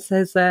Liz and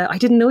says, I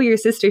didn't know your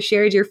sister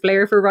shared your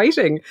flair for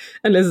writing.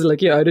 And Liz is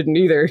like, yeah, I didn't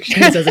either. She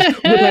says it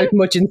without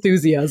much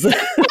enthusiasm.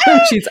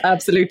 She's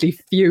absolutely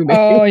fuming.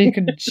 Oh, you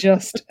can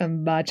just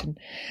imagine.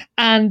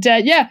 And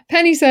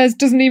Penny says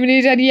doesn't even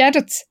need any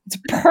edits. It's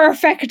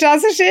perfect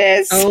as it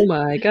is. Oh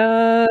my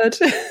God.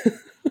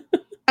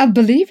 And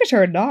believe it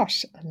or not,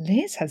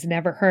 Liz has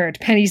never heard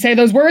Penny say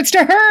those words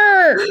to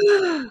her.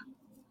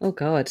 Oh,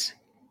 God.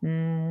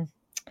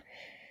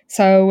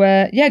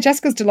 So,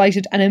 Jessica's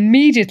delighted and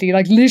immediately,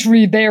 like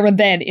literally there and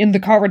then in the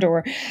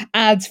corridor,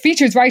 adds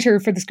features writer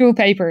for the school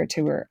paper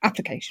to her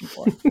application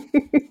form.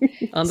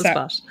 On the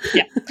spot.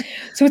 Yeah.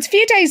 So it's a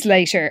few days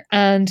later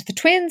and the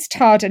twins,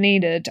 Todd and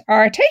Enid,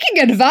 are taking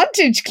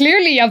advantage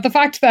clearly of the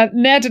fact that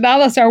Ned and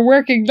Alice are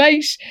working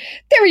late.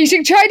 They're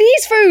eating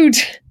Chinese food.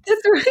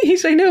 That's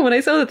right. I know. When I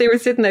saw that they were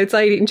sitting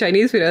outside eating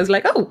Chinese food, I was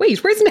like, oh,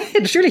 wait, where's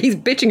Ned? Surely he's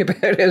bitching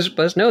about it.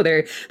 But no,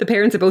 the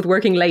parents are both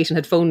working late and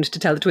had phoned to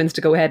tell the twins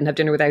to go ahead and have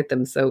dinner without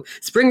them. So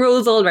spring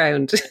rolls all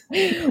round.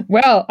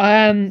 Well,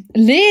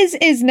 Liz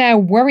is now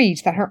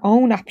worried that her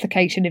own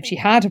application, if she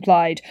had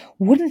applied,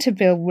 wouldn't have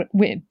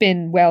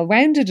been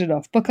well-rounded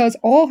enough because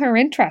all her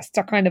interests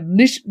are kind of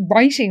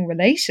writing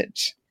related.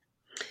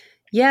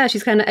 Yeah,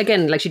 she's kind of,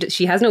 again, like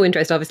she has no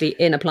interest obviously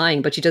in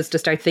applying, but she does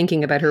just start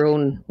thinking about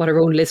what her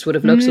own list would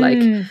have looked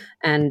like.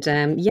 And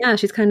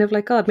she's kind of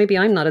like, God, maybe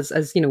I'm not as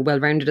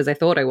well-rounded as I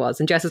thought I was.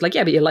 And Jess is like,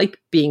 yeah, but you like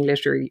being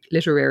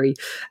literary.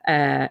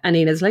 And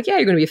Nina's like, yeah,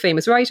 you're going to be a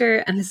famous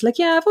writer. And it's like,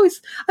 yeah, I've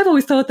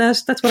always thought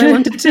that's what I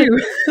wanted to do.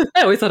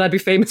 I always thought I'd be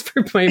famous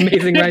for my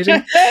amazing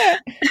writing.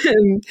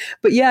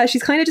 But yeah,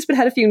 she's kind of just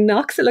had a few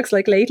knocks, it looks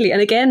like, lately.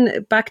 And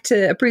again, back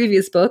to a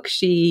previous book,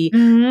 she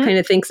kind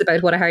of thinks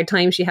about what a hard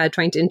time she had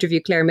trying to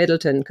interview Claire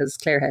Middleton, because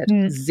Claire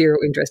had zero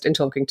interest in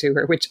talking to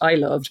her, which I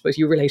loved, but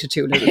you related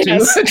to a little too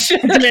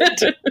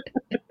much.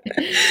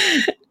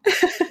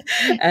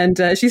 And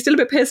she's still a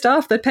bit pissed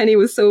off that Penny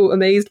was so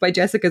amazed by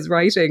Jessica's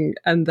writing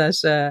and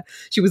that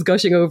she was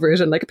gushing over it,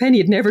 and like Penny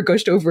had never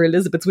gushed over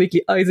Elizabeth's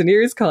weekly Eyes and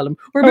Ears column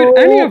or about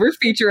any of her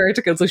feature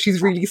articles, so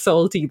she's really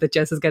salty that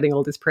Jess is getting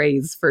all this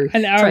praise for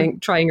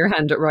trying her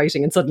hand at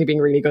writing and suddenly being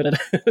really good at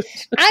it.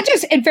 And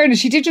just, in fairness,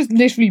 she did just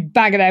literally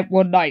bang it out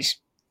one night.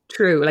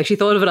 True, like she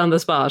thought of it on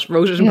the spot,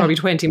 wrote it in probably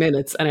 20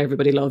 minutes and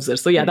everybody loves it.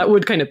 So yeah, that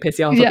would kind of piss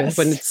you off a bit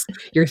when it's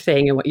your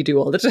thing and what you do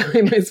all the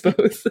time, I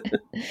suppose.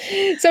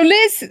 So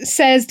Liz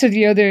says to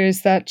the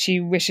others that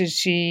she wishes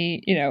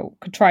she,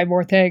 could try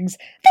more things.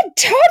 Then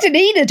Todd and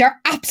Enid are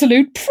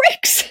absolute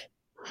pricks.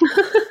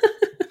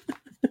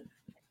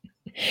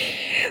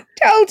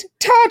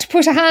 Todd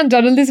put a hand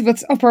on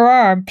Elizabeth's upper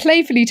arm,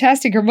 playfully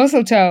testing her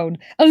muscle tone.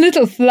 A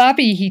little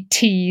flabby, he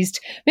teased.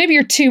 Maybe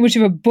you're too much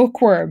of a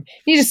bookworm.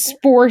 You need a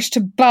sport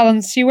to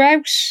balance you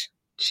out.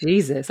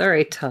 Jesus, all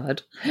right,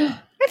 Todd. And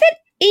then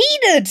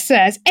Enid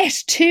says,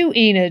 to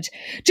Enid,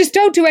 just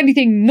don't do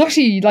anything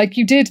nutty like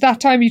you did that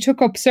time you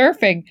took up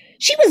surfing.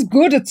 She was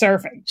good at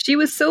surfing. She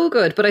was so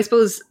good, but I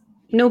suppose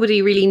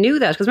nobody really knew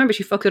that, because remember,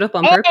 she fucked it up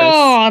on purpose.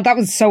 Oh, that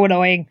was so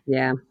annoying.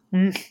 Yeah.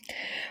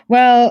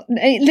 Well,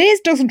 Liz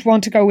doesn't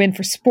want to go in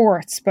for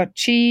sports, but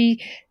she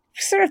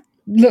sort of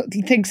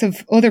thinks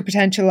of other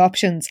potential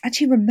options, and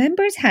she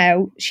remembers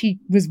how she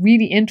was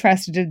really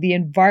interested in the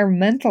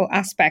environmental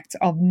aspects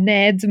of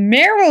Ned's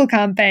mayoral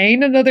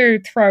campaign, another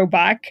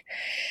throwback,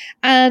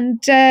 and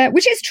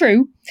which is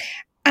true.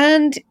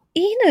 And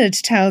Enid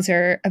tells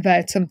her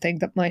about something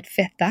that might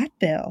fit that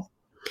bill.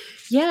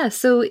 Yeah,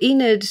 so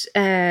Enid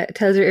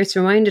tells her, it's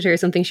reminded her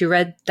something she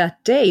read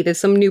that day. There's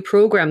some new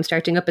program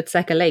starting up at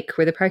Seca Lake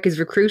where the park is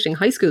recruiting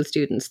high school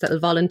students that will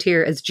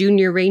volunteer as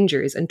junior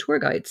rangers and tour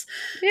guides.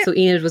 Yeah. So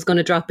Enid was going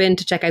to drop in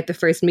to check out the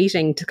first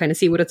meeting to kind of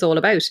see what it's all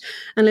about.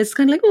 And Liz is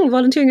kind of like,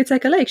 volunteering at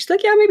Seca Lake. She's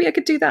like, yeah, maybe I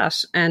could do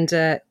that.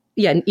 And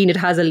and Enid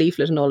has a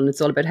leaflet and all, and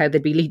it's all about how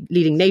they'd be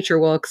leading nature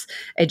walks,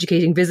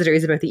 educating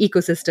visitors about the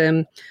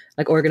ecosystem,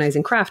 like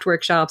organising craft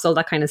workshops, all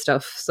that kind of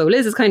stuff. So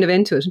Liz is kind of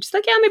into it, and she's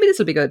like, yeah, maybe this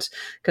will be good.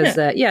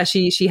 Because,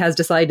 she has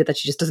decided that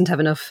she just doesn't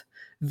have enough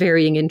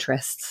varying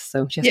interests,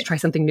 so she has to try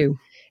something new.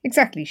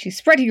 Exactly, she's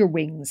spreading her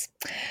wings.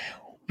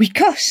 We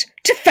cut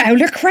to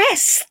Fowler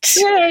Crest.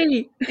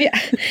 Yay!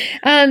 Yeah.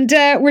 And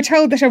we're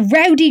told that a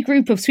rowdy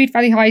group of Sweet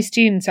Valley High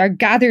students are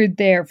gathered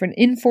there for an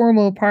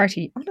informal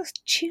party on a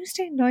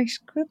Tuesday night,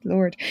 good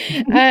Lord,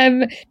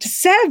 to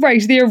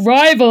celebrate the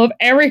arrival of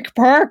Eric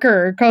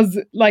Parker, because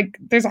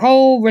there's a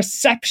whole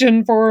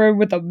reception for him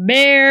with the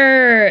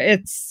mayor.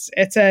 It's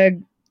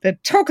the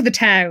talk of the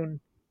town.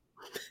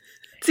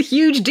 It's a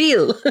huge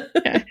deal.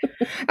 Yeah.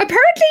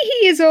 Apparently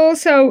he is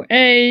also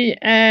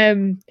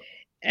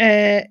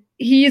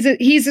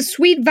he's a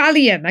Sweet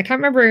Valleyan. I can't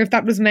remember if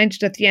that was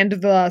mentioned at the end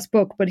of the last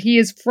book, but he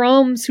is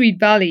from Sweet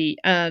Valley,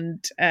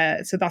 and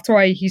so that's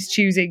why he's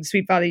choosing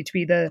Sweet Valley to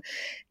be the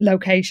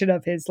location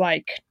of his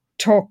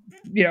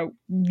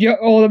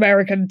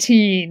all-American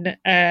teen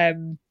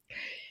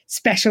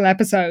special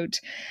episode.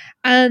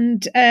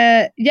 And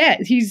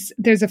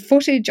there's a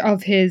footage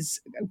of he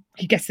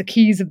gets the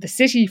keys of the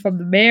city from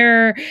the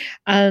mayor,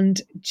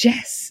 and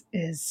Jess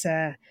is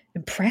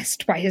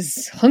impressed by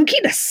his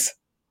hunkiness.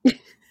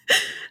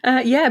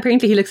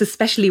 Apparently he looks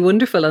especially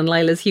wonderful on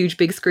Lila's huge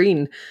big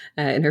screen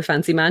in her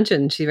fancy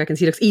mansion. She reckons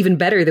he looks even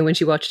better than when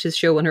she watched his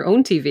show on her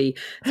own TV.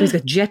 So he's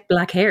got jet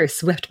black hair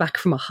swept back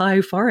from a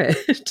high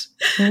forehead,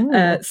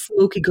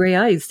 smoky grey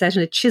eyes set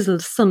in a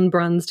chiseled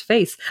sun-bronzed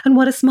face. And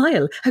what a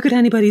smile! How could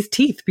anybody's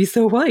teeth be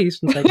so white?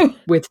 And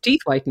with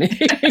teeth whitening.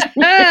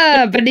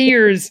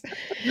 Veneers.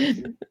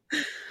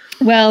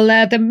 Well,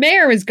 the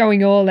mayor is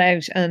going all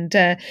out, and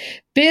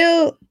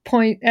Bill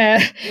points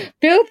out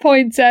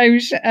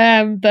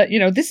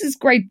that this is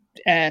great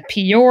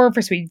PR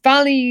for Sweet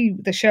Valley.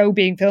 The show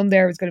being filmed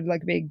there is going to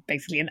be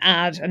basically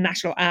a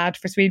national ad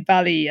for Sweet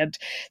Valley, and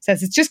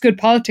says it's just good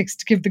politics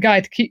to give the guy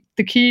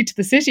the key to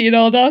the city and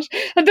all that.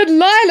 And then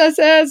Lila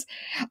says,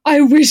 "I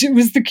wish it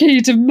was the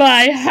key to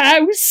my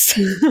house."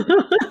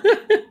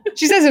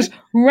 She says it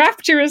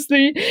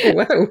rapturously.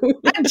 Wow.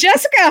 And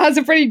Jessica has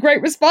a pretty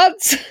great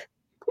response.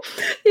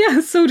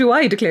 Yeah, so do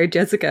I, declared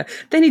Jessica.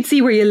 Then he'd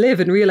see where you live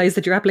and realise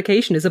that your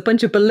application is a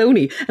bunch of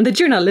baloney and that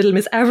you're not Little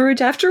Miss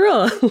Average after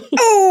all.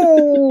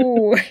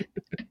 Oh!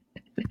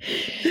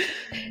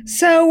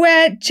 So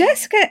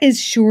Jessica is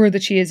sure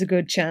that she has a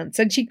good chance,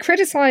 and she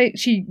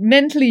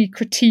mentally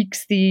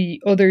critiques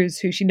the others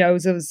who she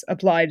knows has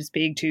applied as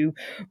being too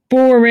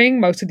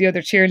boring, most of the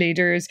other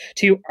cheerleaders,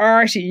 too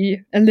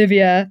arty,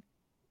 Olivia,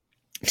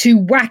 too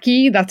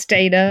wacky, that's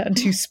Dana, and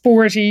too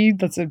sporty,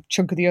 that's a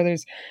chunk of the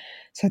others.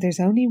 So there's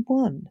only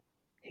one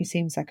who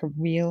seems like a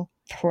real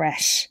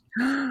threat.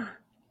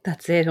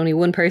 That's it. Only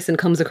one person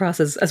comes across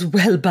as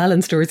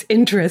well-balanced or as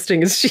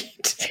interesting as she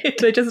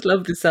did. I just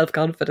love the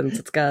self-confidence.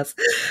 It's gas.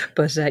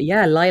 But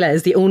Lila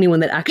is the only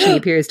one that actually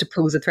appears to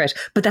pose a threat.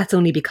 But that's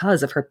only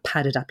because of her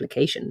padded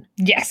application.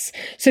 Yes.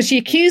 So she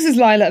accuses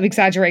Lila of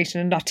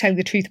exaggeration and not telling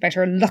the truth about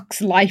her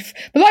Lux life.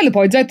 But Lila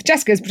points out that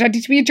Jessica is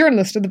pretending to be a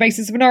journalist on the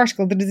basis of an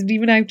article that isn't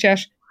even out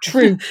yet.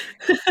 True.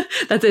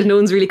 That's it. No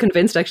one's really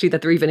convinced actually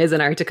that there even is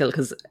an article,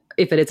 because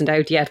if it isn't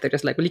out yet, they're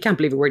just like, well, you can't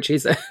believe a word she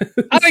says.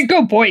 I mean,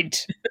 good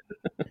point.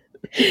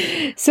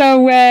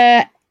 So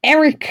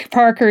Eric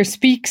Parker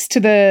speaks to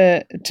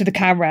the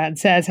camera and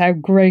says how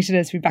great it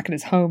is to be back in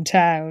his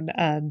hometown,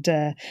 and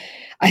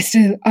I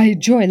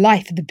enjoy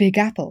life in the Big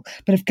Apple,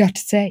 but I've got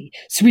to say,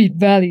 Sweet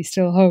Valley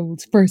still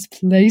holds first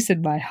place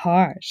in my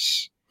heart.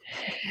 So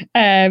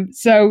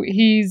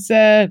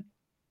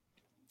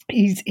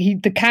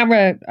the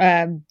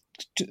camera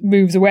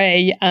moves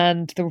away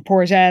and the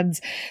report ends,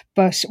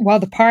 but while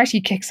the party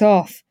kicks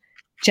off,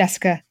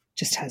 Jessica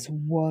just has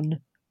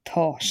one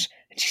thought,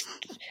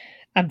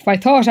 and by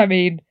thought I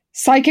mean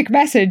psychic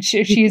message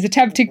she is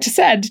attempting to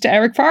send to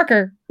Eric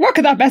Parker. What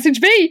could that message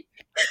be?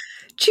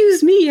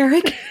 Choose me,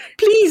 Eric.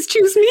 Please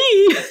choose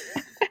me.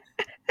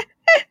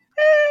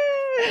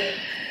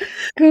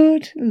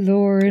 Good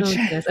Lord. Oh,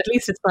 yes. At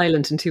least it's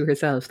silent and to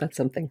herself. That's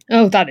something.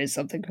 Oh, that is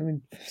something. I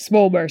mean,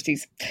 small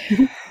mercies.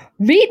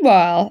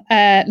 Meanwhile,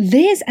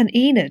 Liz and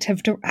Enid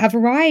have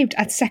arrived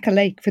at Seca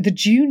Lake for the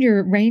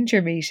Junior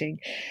Ranger meeting.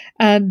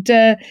 And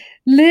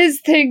Liz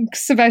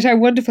thinks about how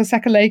wonderful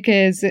Seca Lake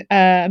is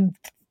and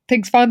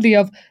thinks fondly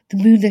of the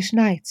moonlit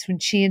nights when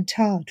she and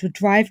Todd would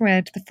drive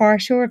around to the far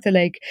shore of the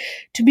lake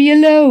to be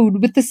alone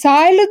with the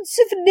silence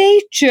of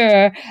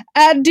nature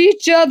and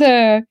each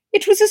other.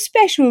 It was a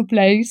special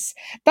place.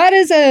 That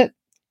is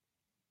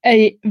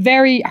a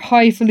very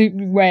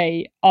highfalutin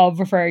way of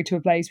referring to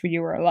a place where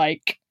you were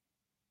like,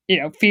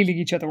 feeling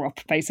each other up,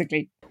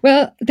 basically.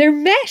 Well, they're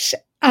met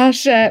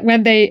at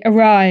when they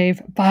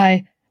arrive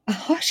by a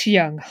hot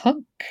young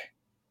hunk.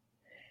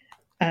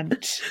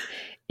 And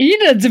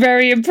Enid's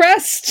very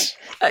impressed.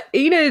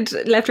 Enid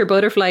left her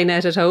butterfly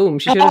net at home.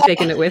 She should have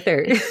taken it with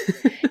her.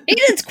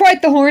 Enid's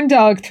quite the horn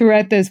dog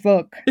throughout this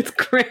book. It's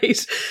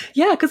great.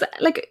 Yeah, because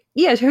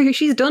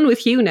she's done with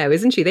Hugh now,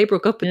 isn't she? They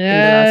broke up in the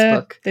last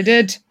book. They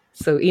did.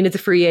 So Enid's a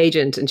free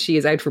agent and she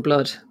is out for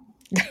blood.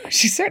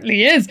 She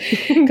certainly is,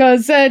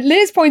 because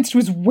Liz points to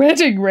his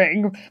wedding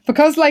ring,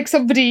 because like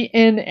somebody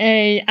in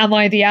a Am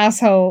I the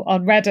Asshole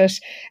on Reddit,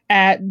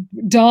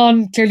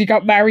 Don clearly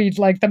got married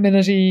like the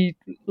minute he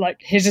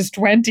hit his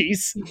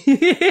 20s.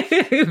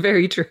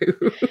 Very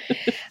true.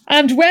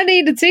 And when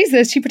Enid sees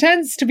this, she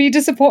pretends to be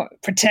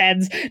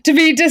disappointed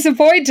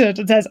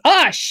and says,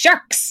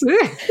 shucks.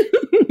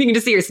 You can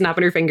just see her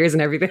snapping her fingers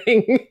and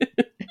everything.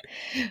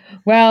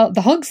 Well,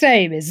 the hunk's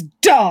name is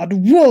Dodd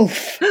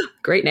Wolf.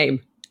 Great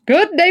name.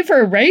 Good name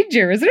for a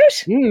ranger, isn't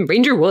it?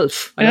 Ranger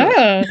Wolf.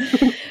 Yeah.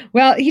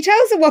 Well, he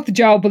tells them what the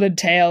job will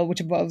entail, which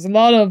involves a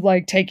lot of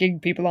taking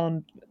people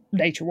on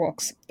nature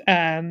walks.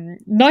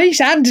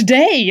 Night and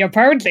day,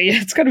 apparently.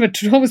 It's kind of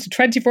almost a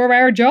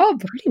 24-hour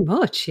job. Pretty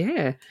much,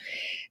 yeah.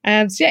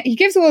 So yeah, he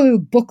gives them a little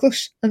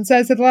booklet and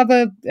says that they'll have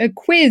a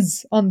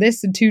quiz on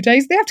this in 2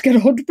 days. They have to get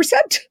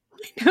 100%.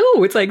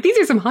 No, it's these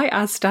are some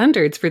high-ass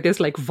standards for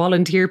this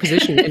volunteer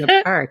position in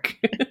a park.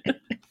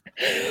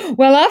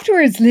 Well,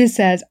 afterwards, Liz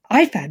says,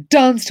 I found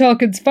Don's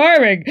talk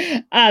inspiring.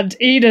 And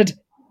Enid,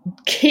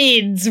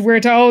 kids, we're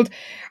told,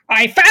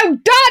 I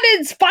found Don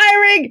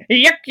inspiring.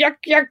 Yuck, yuck,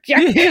 yuck,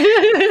 yuck.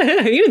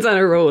 Enid's on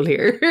a roll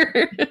here.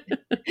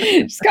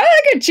 She's kind of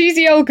like a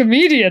cheesy old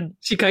comedian.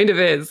 She kind of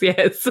is,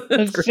 yes.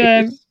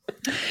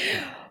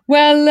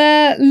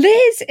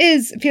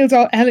 Liz feels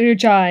all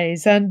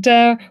energized, and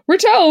we're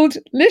told,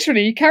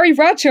 literally, Carrie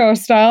Bradshaw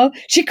style,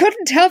 she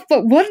couldn't help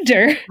but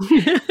wonder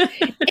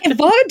if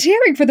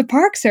volunteering for the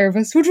park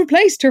service would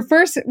replace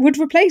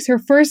her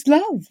first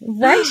love,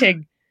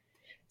 writing.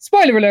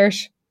 Spoiler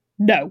alert: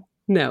 no.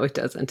 No, it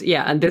doesn't.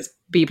 Yeah, and this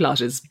B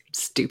plot is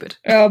stupid.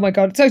 Oh my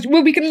god! So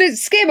we can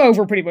skim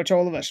over pretty much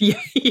all of it.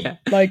 Yeah.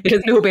 It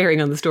has no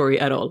bearing on the story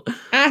at all.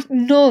 At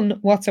none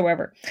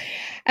whatsoever.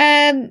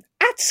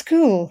 At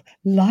school,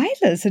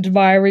 Lila's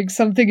admiring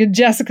something in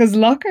Jessica's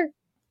locker.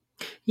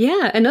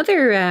 Yeah,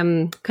 another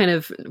kind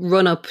of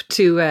run up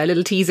to a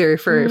little teaser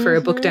for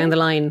a book down the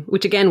line,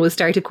 which again was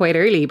started quite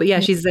early. But yeah,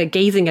 she's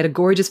gazing at a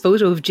gorgeous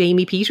photo of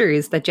Jamie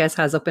Peters that Jess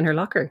has up in her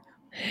locker.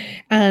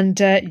 And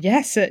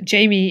yes,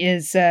 Jamie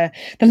is the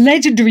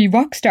legendary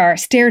rock star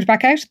stared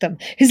back out at them,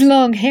 his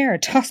long hair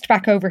tossed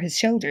back over his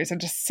shoulders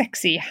and a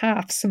sexy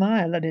half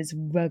smile on his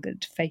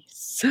rugged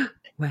face.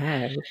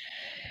 Wow.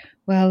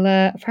 Well,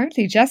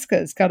 apparently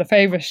Jessica's got a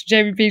favourite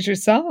Jamie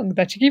Peters song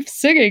that she keeps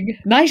singing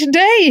night and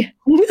day.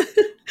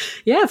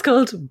 Yeah, it's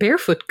called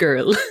Barefoot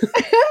Girl.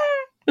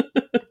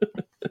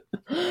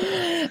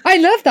 I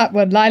love that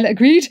one, Lila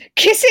agreed,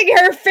 kissing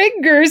her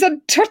fingers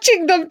and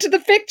touching them to the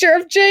picture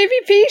of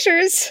Jamie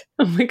Peters.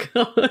 Oh my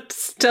god,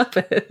 stop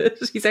it.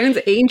 He sounds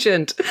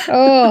ancient.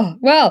 Oh,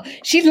 well,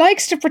 she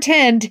likes to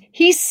pretend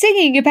he's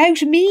singing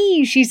about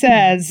me, she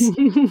says.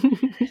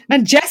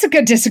 And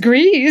Jessica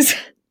disagrees.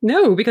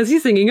 No, because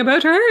he's singing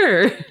about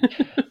her.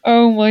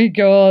 Oh my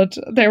god,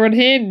 they're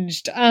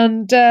unhinged.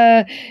 And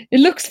it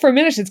looks for a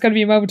minute it's going to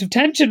be a moment of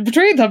tension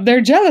between them.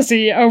 Their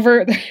jealousy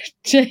over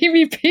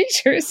Jamie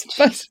Peters.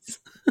 But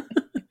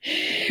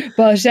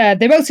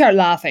they both start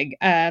laughing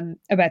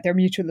about their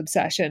mutual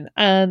obsession.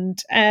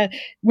 And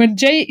when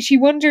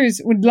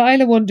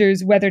Lila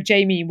wonders whether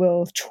Jamie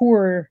will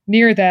tour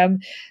near them,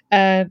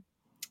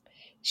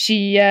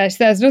 she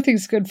says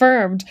nothing's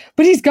confirmed,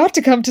 but he's got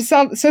to come to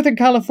Southern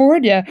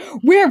California.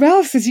 Where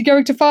else is he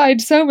going to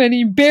find so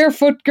many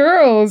barefoot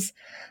girls?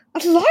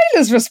 And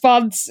Lila's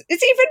response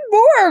is even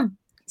more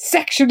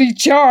sexually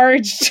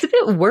charged. It's a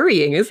bit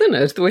worrying, isn't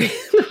it? The way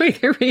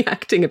they're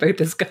reacting about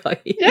this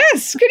guy.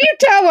 Yes, can you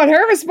tell what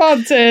her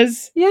response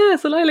is? Yeah,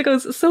 so Lila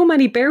goes, so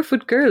many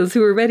barefoot girls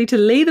who are ready to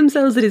lay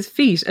themselves at his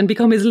feet and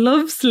become his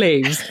love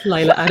slaves.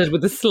 Lila added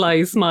with a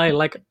sly smile,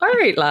 like, all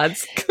right,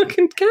 lads, calm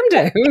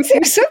down.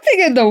 There's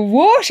something in the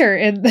water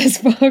in this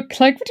book,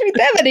 between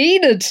them and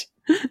Enid.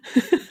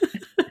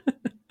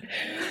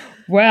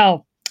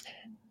 Well,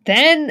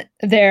 then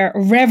their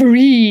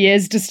reverie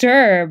is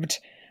disturbed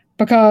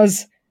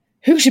because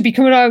who should be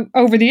coming out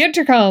over the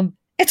intercom?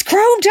 It's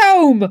Chrome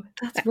Tome!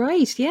 That's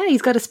right, yeah.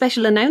 He's got a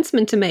special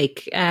announcement to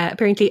make.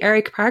 Apparently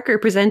Eric Parker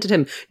presented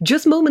him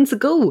just moments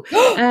ago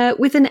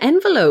with an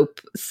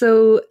envelope.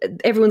 So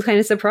everyone's kind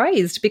of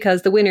surprised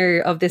because the winner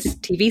of this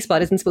TV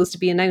spot isn't supposed to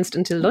be announced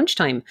until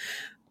lunchtime.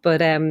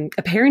 But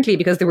apparently,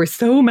 because there were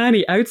so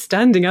many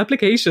outstanding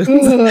applications for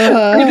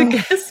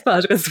the guest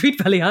spot, because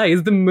Sweet Valley High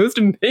is the most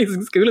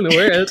amazing school in the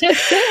world,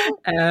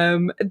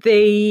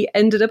 they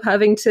ended up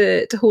having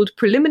to hold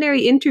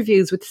preliminary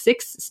interviews with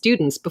 6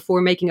 students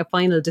before making a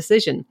final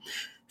decision.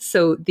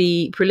 So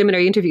the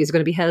preliminary interviews are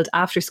going to be held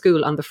after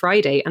school on the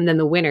Friday, and then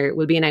the winner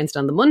will be announced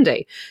on the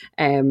Monday.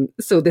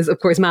 So there's,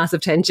 of course,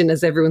 massive tension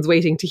as everyone's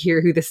waiting to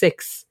hear who the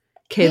 6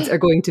 kids are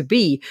going to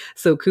be.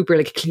 So Cooper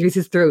like clears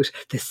his throat.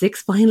 The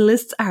 6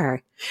 finalists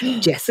are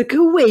Jessica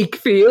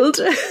Wakefield.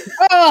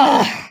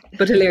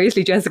 But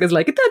hilariously, Jessica's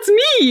like, that's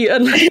me,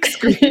 and like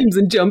screams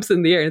and jumps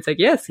in the air. And it's like,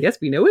 yes,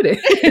 we know it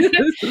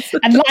is.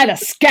 And Lila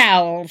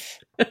scowls.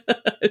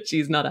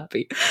 She's not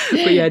happy.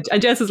 But yeah,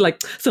 and Jess is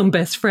like, some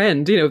best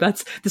friend, you know,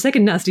 that's the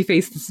second nasty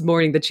face this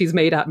morning that she's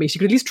made at me. She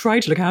could at least try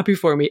to look happy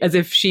for me, as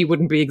if she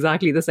wouldn't be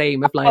exactly the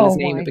same if Lila's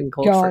name had been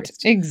called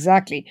first.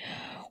 Exactly.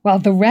 Well,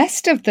 the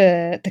rest of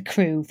the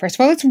crew, first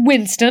of all, it's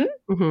Winston.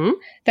 Mm-hmm.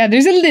 Then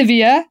there's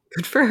Olivia.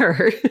 Good for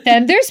her.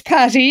 Then there's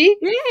Patty.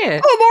 Yeah.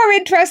 Oh, more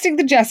interesting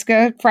than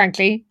Jessica,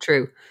 frankly.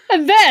 True.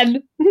 And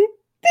then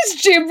there's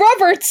Jim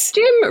Roberts.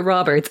 Jim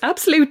Roberts.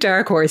 Absolute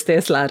dark horse,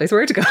 this lad, I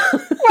swear to God.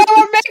 Well,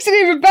 what makes it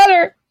even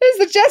better is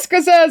that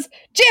Jessica says,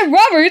 Jim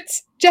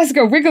Roberts?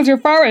 Jessica wriggled her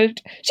forehead.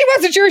 She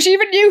wasn't sure she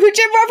even knew who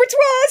Jim Roberts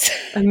was.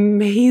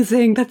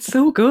 Amazing. That's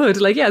so good.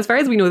 Like, yeah, as far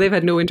as we know, they've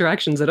had no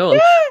interactions at all.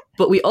 Yeah.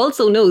 But we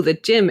also know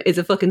that Jim is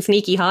a fucking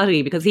sneaky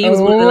hottie, because he was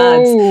one of the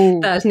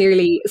lads that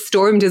nearly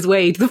stormed his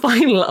way to the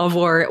final of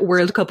our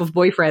World Cup of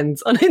Boyfriends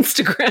on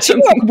Instagram. To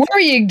a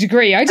worrying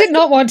degree. I did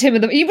not want him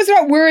in he was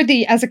not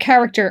worthy as a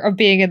character of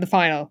being in the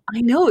final.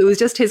 I know. It was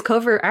just his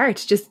cover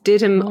art just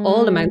did him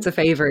all amounts of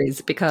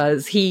favours,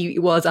 because he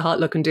was a hot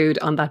looking dude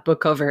on that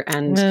book cover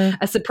and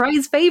a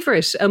surprise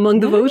favourite among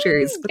the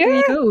voters. But there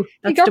you go.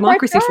 That's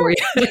democracy for you.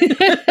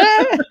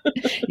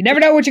 You never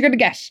know what you're going to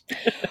get.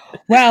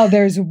 Well,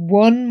 there's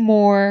one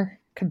more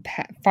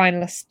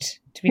finalist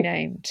to be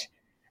named.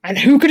 And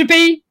who could it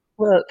be?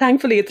 Well,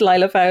 thankfully it's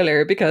Lila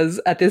Fowler, because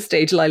at this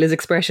stage Lila's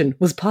expression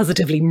was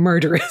positively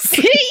murderous.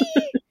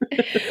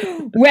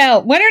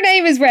 Well, when her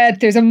name is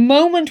read, there's a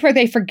moment where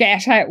they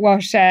forget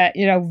what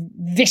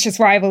vicious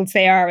rivals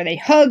they are, and they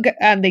hug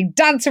and they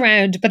dance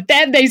around, but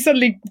then they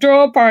suddenly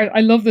draw apart.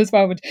 I love this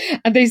moment.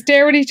 And they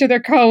stare at each other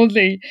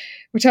coldly,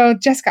 which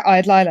Jessica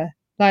eyed Lila.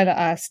 Lila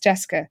asked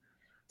Jessica,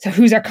 so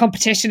who's our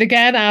competition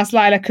again? Asked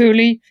Lila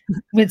coolly.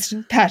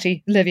 Winston,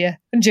 Patty, Olivia,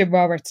 and Jim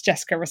Roberts,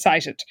 Jessica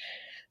recited.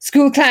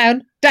 School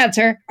clown,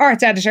 dancer,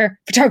 arts editor,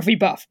 photography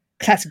buff.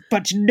 Classic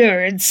bunch of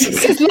nerds,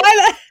 says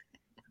Lila.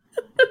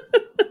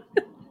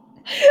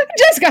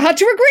 Jessica had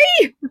to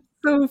agree.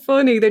 So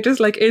funny. They're just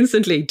like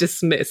instantly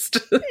dismissed.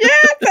 Yeah,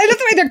 I love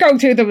the way they're going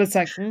through them. It's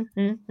like,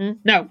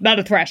 no, not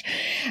a threat.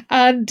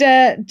 And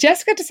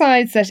Jessica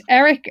decides that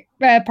Eric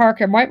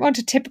Parker might want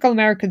a typical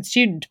American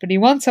student, but he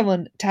wants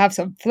someone to have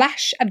some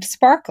flash and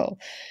sparkle.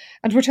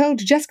 And we're told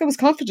Jessica was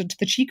confident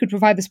that she could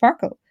provide the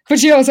sparkle, but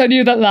she also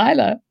knew that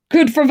Lila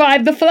could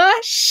provide the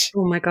flash.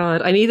 Oh my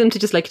God. I need them to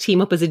just like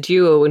team up as a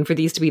duo and for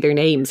these to be their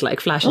names,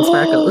 like Flash and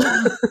Sparkle.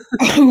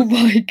 Oh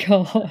my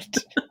God.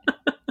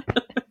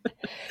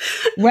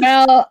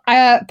 Well,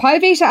 Pi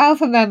Beta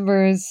Alpha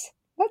members,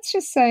 let's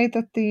just say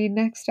that the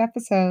next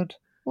episode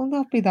will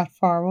not be that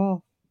far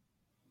off.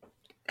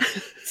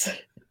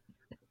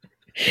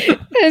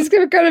 There's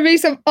going to be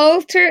some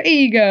alter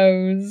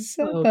egos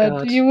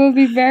that you will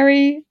be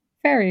very,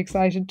 very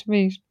excited to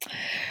meet.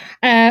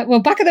 Well,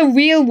 back in the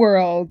real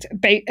world,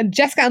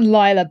 Jessica and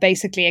Lila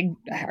basically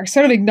are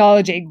sort of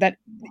acknowledging that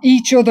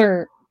each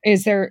other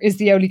is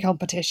the only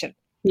competition.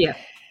 Yeah.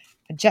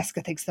 And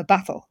Jessica thinks the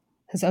battle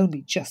has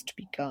only just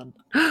begun.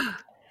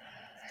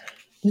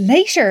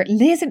 Later,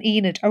 Liz and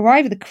Enid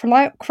arrive at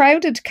the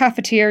crowded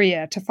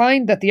cafeteria to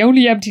find that the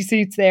only empty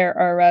seats there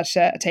are at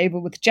a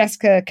table with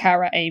Jessica,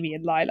 Cara, Amy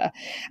and Lila.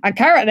 And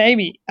Cara and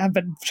Amy have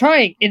been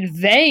trying in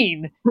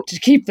vain to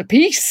keep the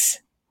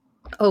peace.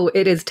 Oh,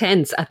 it is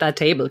tense at that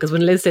table, because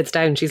when Liz sits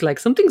down, she's like,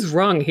 something's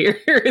wrong here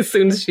as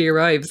soon as she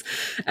arrives.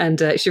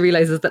 And she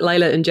realizes that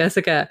Lila and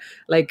Jessica,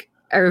 like,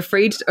 are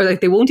afraid, or like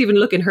they won't even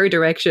look in her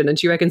direction, and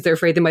she reckons they're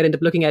afraid they might end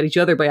up looking at each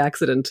other by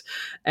accident,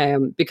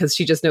 because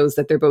she just knows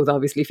that they're both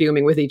obviously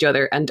fuming with each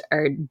other and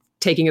are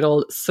taking it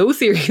all so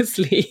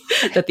seriously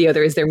that the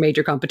other is their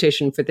major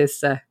competition for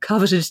this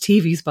coveted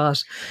TV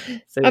spot.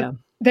 So yeah.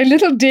 Their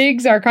little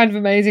digs are kind of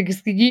amazing,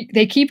 because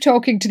they keep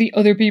talking to the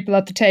other people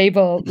at the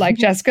table, like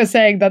Jessica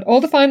saying that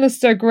all the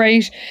finalists are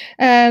great,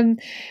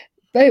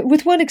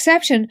 with one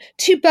exception.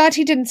 Too bad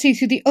he didn't see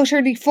through the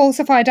utterly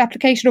falsified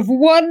application of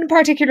one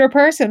particular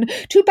person.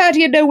 Too bad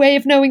he had no way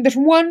of knowing that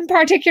one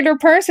particular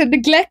person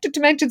neglected to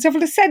mention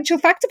several essential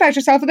facts about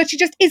herself and that she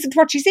just isn't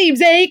what she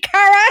seems, eh,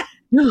 Cara?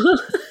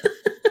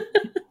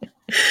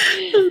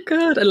 Oh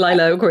God. And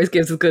Lila, of course,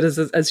 gives as good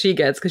as she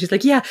gets, because she's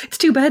like, yeah, it's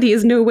too bad he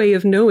has no way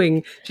of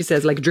knowing, she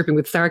says, like dripping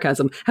with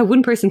sarcasm, how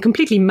one person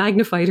completely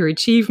magnified her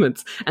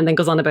achievements, and then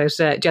goes on about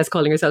Jess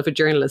calling herself a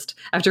journalist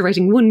after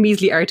writing one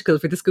measly article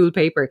for the school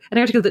paper, an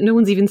article that no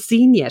one's even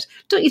seen yet.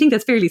 Don't you think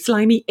that's fairly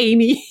slimy,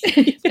 Amy?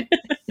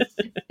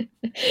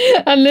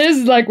 And Liz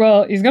is like,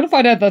 well, he's going to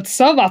find out that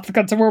some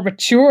applicants are more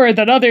mature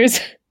than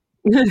others.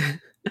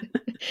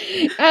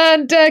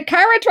 And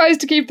Cara tries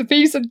to keep the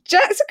peace, and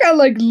Jessica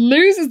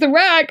loses the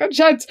rag and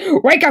shouts,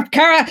 "Wake up,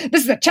 Cara!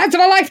 This is the chance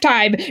of a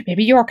lifetime.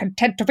 Maybe you're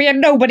content to be a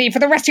nobody for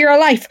the rest of your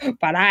life,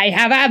 but I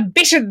have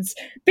ambitions.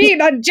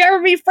 Being on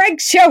Jeremy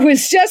Frank's show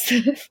is just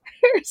the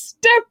first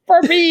step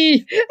for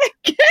me."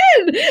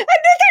 Again,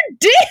 another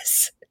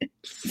diss.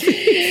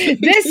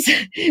 This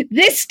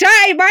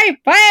time I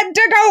plan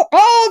to go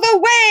all the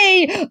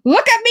way.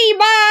 Look at me,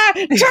 Ma,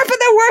 top of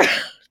the world.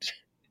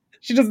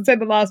 She doesn't say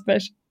the last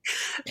bit.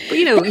 But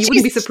you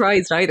wouldn't be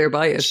surprised either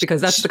by it,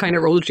 because that's the kind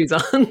of role she's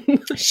on.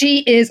 She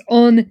is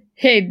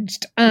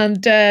unhinged.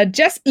 And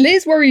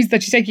Liz worries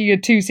that she's taking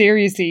it too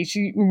seriously.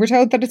 We're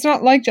told that it's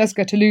not like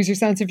Jessica to lose her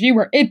sense of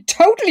humour. It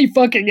totally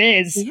fucking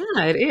is.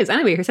 Yeah, it is.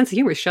 Anyway, her sense of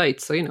humour is shite,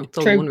 so it's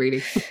all one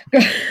really.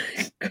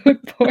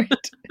 Good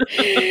point.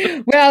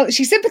 Well,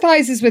 Liz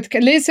sympathises with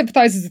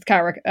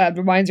Cara and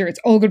reminds her it's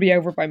all going to be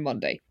over by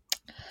Monday.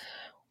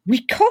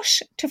 We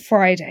cut to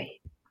Friday,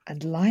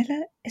 and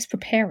Lila is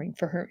preparing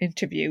for her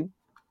interview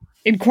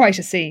in quite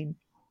a scene.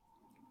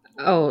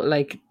 Oh,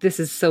 this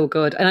is so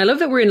good. And I love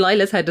that we're in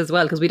Lila's head as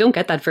well, because we don't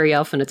get that very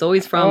often. It's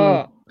always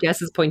from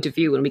Jess's point of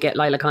view when we get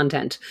Lila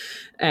content.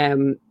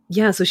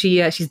 So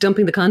she's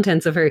dumping the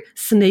contents of her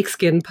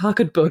snakeskin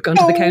pocketbook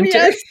onto the counter.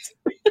 Yes.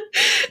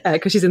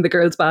 Because she's in the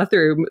girls'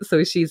 bathroom.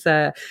 So she's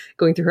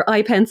going through her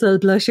eye pencil,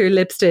 blusher,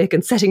 lipstick,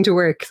 and setting to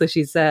work. So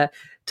she's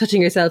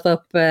touching herself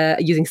up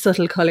using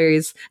subtle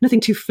colours, nothing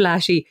too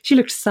flashy. She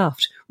looked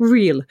soft,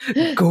 real,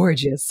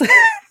 gorgeous.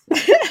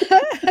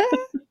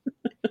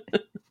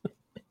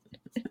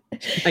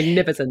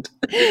 Magnificent.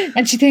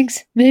 And she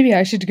thinks, maybe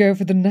I should go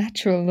for the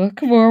natural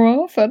look more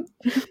often.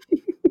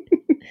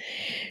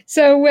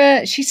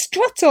 So she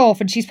struts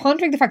off, and she's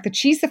pondering the fact that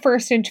she's the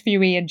first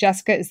interviewee and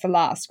Jessica is the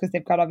last, because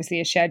they've got obviously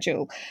a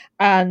schedule.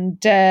 And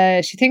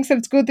she thinks that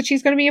it's good that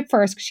she's going to be up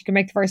first because she can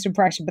make the first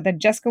impression. But then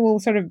Jessica will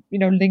sort of,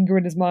 linger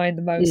in his mind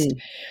the most.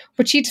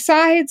 But she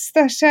decides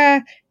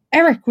that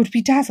Eric would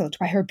be dazzled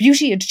by her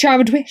beauty and charm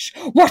and wit.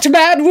 What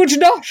man would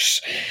not?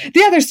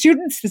 The other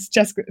students,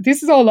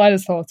 this is all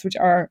Lila's thoughts, which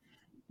are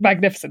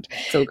magnificent.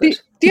 So good.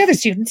 The other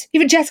students,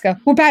 even Jessica,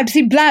 were bound to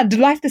seem bland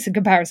and lifeless in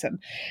comparison.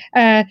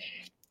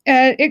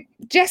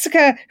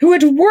 Jessica, who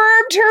had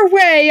wormed her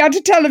way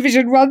onto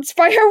television once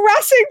by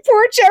harassing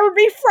poor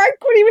Jeremy Frank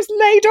when he was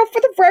laid up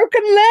with a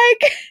broken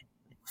leg.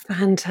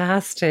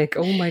 Fantastic.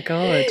 Oh my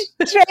God.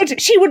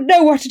 She would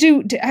know what to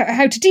do,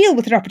 how to deal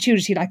with an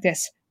opportunity like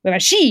this.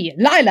 Whereas she,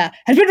 Lila,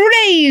 had been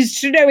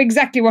raised to know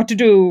exactly what to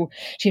do.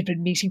 She had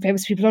been meeting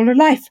famous people all her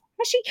life.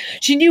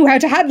 She knew how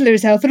to handle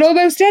herself in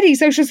almost any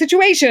social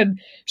situation.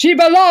 She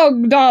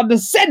belonged on the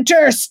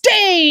centre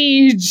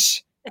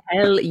stage.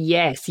 Hell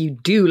yes, you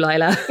do,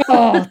 Lila.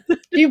 Oh,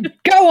 you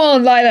go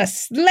on, Lila.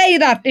 Slay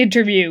that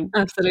interview.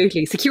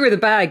 Absolutely. Secure the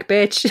bag,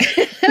 bitch.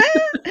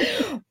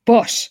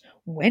 But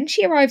when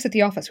she arrives at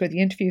the office where the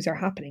interviews are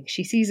happening,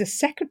 she sees a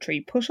secretary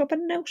put up a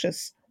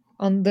notice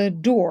on the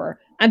door.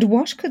 And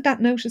what could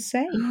that notice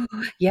say?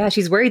 Yeah,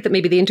 she's worried that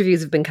maybe the interviews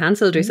have been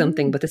cancelled or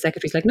something, but the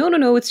secretary's like,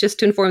 no, it's just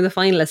to inform the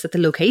finalists that the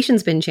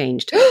location's been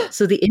changed.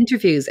 So the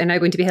interviews are now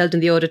going to be held in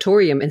the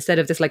auditorium instead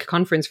of this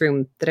conference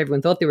room that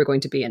everyone thought they were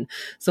going to be in.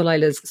 So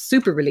Lila's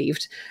super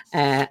relieved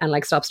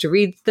and stops to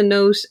read the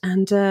note.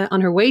 And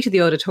on her way to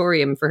the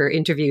auditorium for her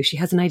interview, she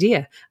has an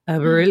idea, a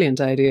brilliant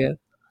idea.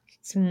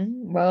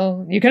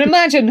 Well, you can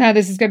imagine how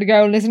this is going to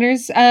go,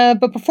 listeners.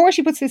 But before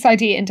she puts this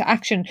idea into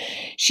action,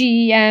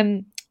 she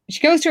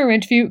goes to her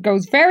interview. It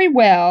goes very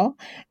well,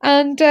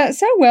 and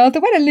so well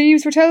that when it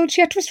leaves, we're told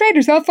she had to restrain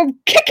herself from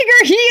kicking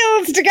her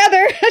heels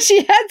together as she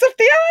heads up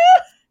the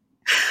aisle.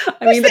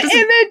 I mean,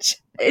 the image.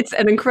 It's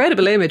an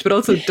incredible image, but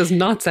also does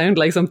not sound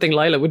like something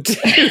Lila would do.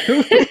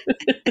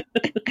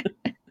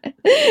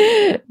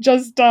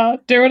 Just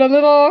doing a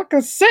little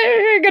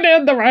singing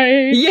in the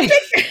rain. Yeah.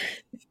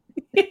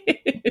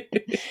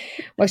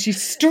 Well, she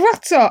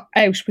struts out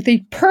with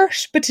a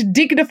pert but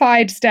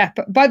dignified step.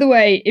 By the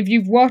way, if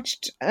you've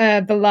watched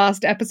the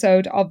last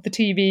episode of the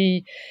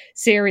TV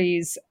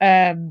series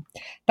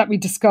that we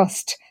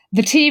discussed,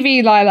 the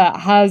TV Lila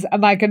has a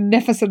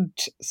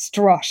magnificent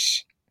strut.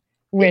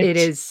 It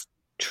is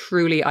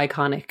truly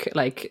iconic.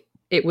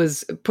 It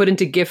was put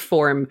into GIF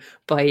form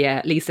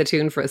by Lisa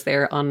Toon for us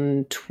there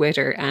on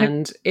Twitter,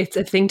 and it's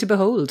a thing to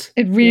behold.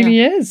 It really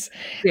is.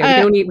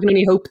 Yeah, we can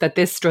only hope that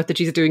this strut that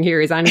she's doing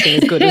here is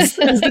anything as good as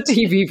the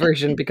TV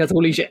version, because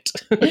holy shit.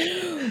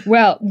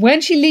 Well,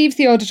 when she leaves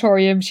the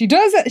auditorium, she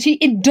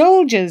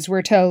indulges,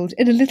 we're told,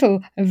 in a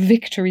little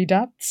victory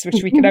dance,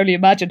 which we can only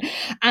imagine.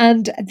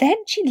 And then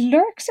she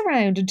lurks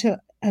around until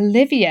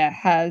Olivia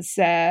has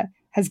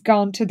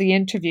gone to the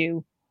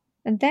interview.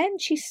 And then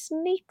she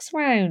sneaks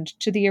round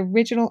to the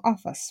original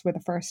office where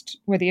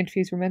the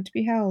interviews were meant to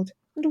be held.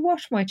 And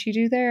what might she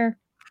do there?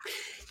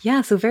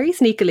 Yeah, so very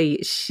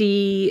sneakily,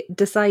 she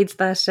decides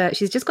that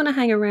she's just going to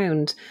hang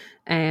around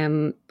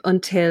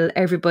until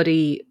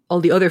everybody, all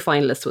the other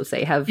finalists, will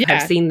say, have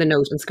seen the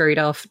note and scurried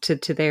off to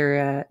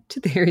their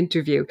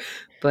interview.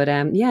 But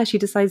she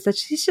decides that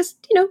she's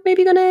just,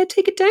 maybe going to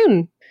take it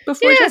down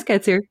before Jess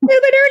gets here. A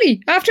little bit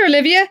early. After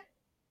Olivia,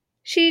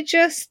 she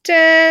just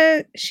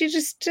takes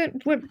it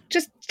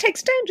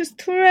down,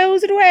 just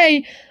throws it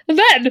away. And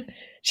then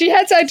she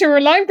heads out to her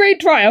Lime Green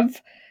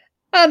Triumph,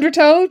 and we're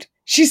told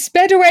she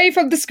sped away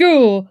from the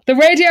school, the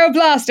radio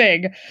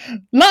blasting.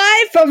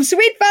 Live from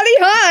Sweet Valley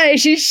High,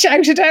 she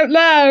shouted out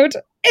loud,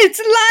 "It's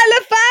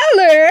Lila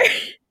Fowler!"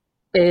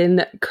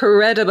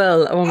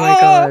 Incredible. Oh my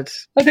God.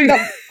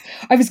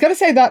 I was going to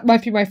say that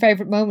might be my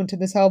favourite moment in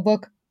this whole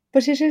book,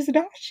 but it is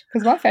not,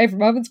 because my favourite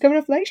moment's coming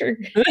up later.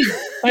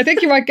 I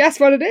think you might guess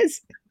what it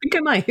is. I think I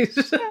might.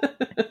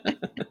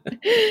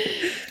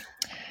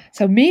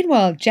 So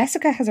meanwhile,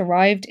 Jessica has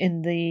arrived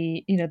in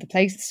the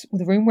place,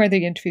 the room where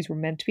the interviews were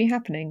meant to be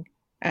happening.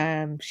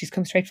 She's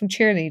come straight from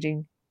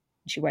cheerleading.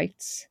 She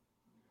waits.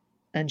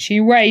 And she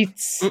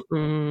waits.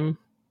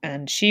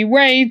 And she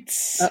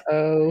waits.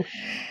 Uh-oh.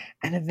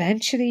 And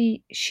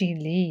eventually she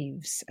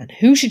leaves. And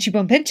who should she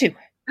bump into?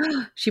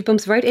 She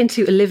bumps right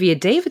into Olivia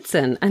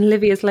Davidson, and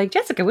Olivia's like,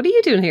 "Jessica, what are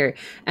you doing here?"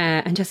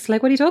 And Jessica's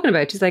like, "What are you talking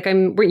about?" She's like,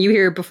 "Weren't you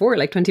here before,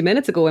 like 20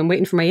 minutes ago? I'm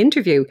waiting for my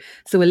interview."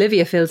 So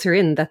Olivia fills her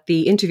in that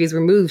the interviews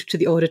were moved to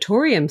the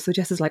auditorium. So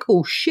Jess is like,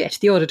 "Oh shit,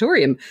 the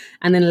auditorium."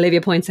 And then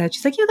Olivia points out,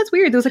 she's like, "Yeah, that's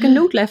weird. There was like a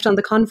note left on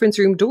the conference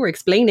room door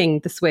explaining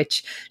the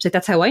switch." She's like,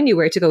 "That's how I knew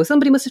where to go.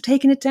 Somebody must have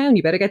taken it down.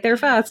 You better get there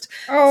fast."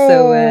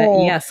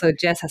 So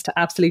Jess has to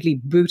absolutely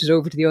boot it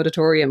over to the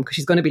auditorium because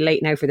she's going to be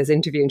late now for this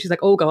interview. And she's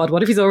like, "Oh God,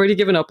 what if he's already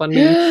given up on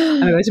me?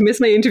 I'm about to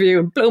miss my interview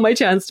and blow my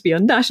chance to be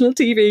on national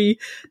TV."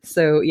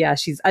 So yeah,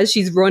 as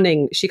she's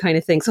running, she kind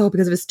of thinks,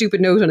 because of a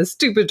stupid note on a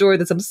stupid door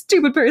that some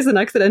stupid person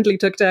accidentally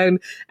took down,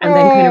 and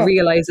then kind of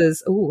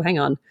realizes, hang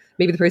on,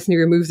 maybe the person who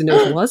removes the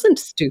note wasn't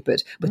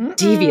stupid, but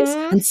devious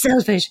and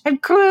selfish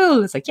and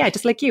cruel. It's like, yeah,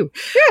 just like you.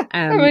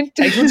 Yeah,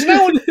 take what's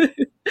known.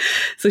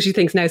 So she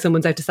thinks now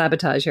someone's out to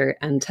sabotage her,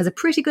 and has a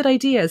pretty good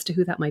idea as to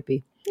who that might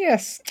be.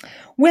 Yes.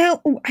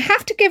 Well, I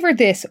have to give her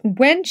this.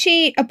 When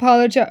she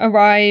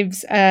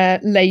arrives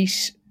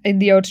late in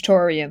the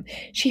auditorium,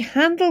 she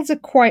handles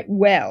it quite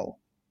well.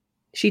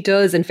 She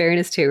does, in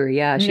fairness to her,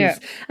 yeah.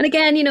 And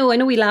again, I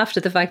know we laughed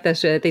at the fact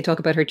that they talk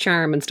about her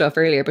charm and stuff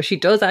earlier, but she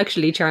does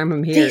actually charm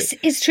him here. This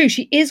is true.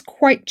 She is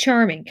quite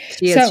charming.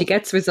 She is. She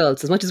gets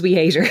results. As much as we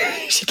hate her,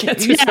 she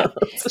gets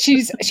results.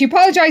 She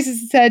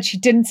apologises and said she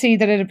didn't see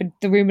that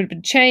the room had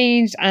been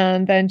changed,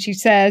 and then she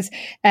says,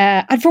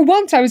 "And for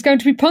once I was going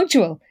to be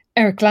punctual."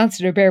 Eric glanced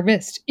at her bare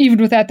wrist.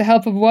 "Even without the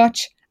help of a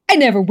watch, I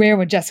never wear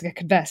one," Jessica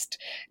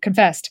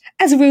confessed.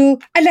 "As a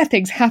rule, I let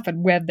things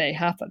happen when they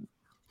happen."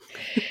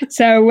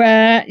 So,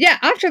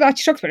 after that,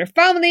 she talks about her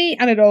family,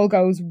 and it all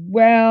goes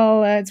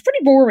well. It's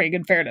pretty boring,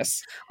 in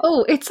fairness.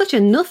 Oh, it's such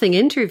a nothing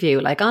interview.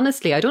 Like,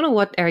 honestly, I don't know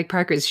what Eric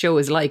Parker's show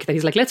is like, that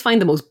he's like, let's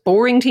find the most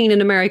boring teen in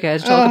America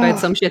to talk about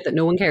some shit that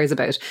no one cares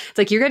about. It's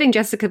like, you're getting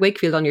Jessica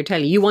Wakefield on your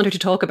telly. You want her to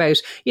talk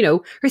about,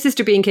 her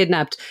sister being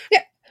kidnapped.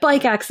 Yeah.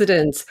 Bike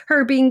accidents,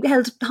 her being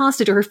held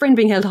hostage, or her friend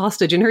being held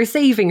hostage, and her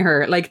saving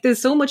her. Like,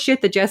 there's so much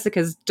shit that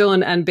Jessica's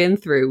done and been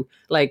through.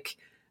 Like,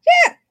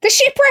 yeah, the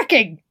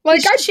shipwrecking. Like,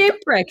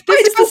 shipwreck.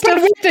 This is the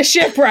stuff with the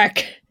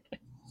shipwreck.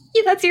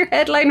 Yeah, that's your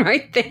headline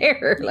right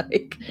there.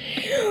 Like,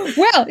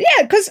 well,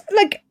 yeah, because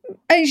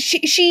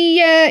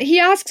he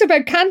asks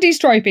about candy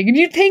striping, and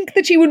you'd think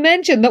that she would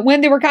mention that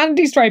when they were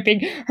candy striping,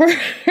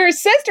 her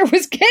sister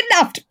was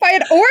kidnapped by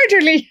an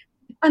orderly.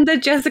 And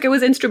that Jessica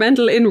was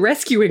instrumental in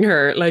rescuing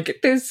her. Like,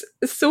 there's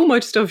so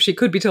much stuff she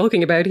could be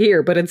talking about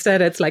here, but instead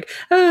it's like,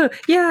 I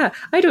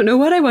don't know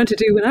what I want to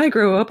do when I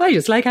grow up. I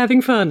just like having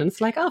fun. And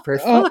it's like, for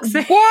fuck's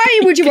sake. Why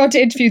would you want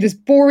to interview this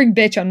boring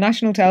bitch on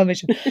national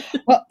television?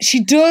 Well,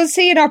 she does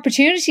see an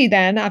opportunity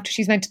then, after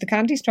she's went to the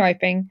candy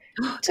striping,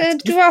 to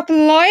drop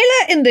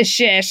Lila in the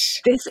shit.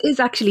 This is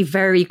actually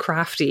very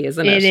crafty,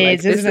 isn't it? It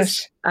is, isn't it?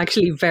 Is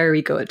actually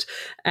very good.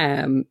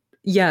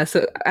 Yeah,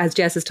 so as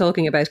Jess is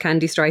talking about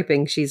candy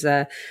striping,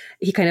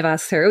 he kind of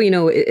asks her,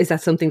 is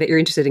that something that you're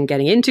interested in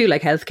getting into,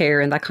 like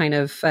healthcare and that kind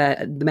of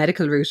the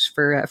medical route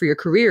for your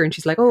career? And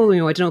she's like, I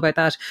don't know about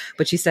that.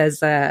 But she says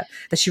that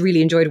she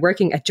really enjoyed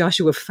working at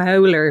Joshua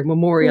Fowler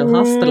Memorial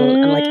Hospital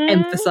and like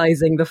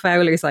emphasizing the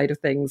Fowler side of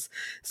things.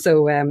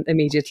 So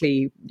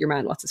immediately your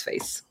man, what's his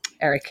face,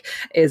 Eric,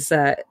 is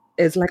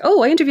like,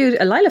 I interviewed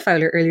Lila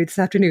Fowler earlier this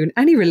afternoon.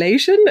 Any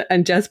relation?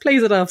 And Jess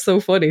plays it off so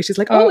funny. She's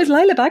like, is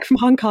Lila back from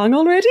Hong Kong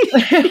already?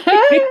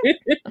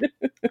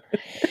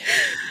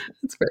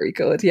 It's very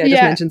good. Yeah,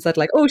 just mentions that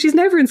like, oh, she's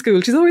never in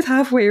school. She's always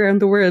halfway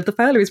around the world. The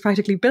Fowlers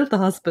practically built the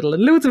hospital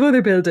and loads of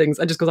other buildings,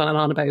 and just goes on and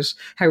on about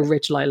how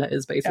rich Lila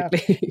is,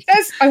 basically. Yeah.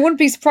 Yes, I wouldn't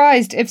be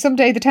surprised if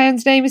someday the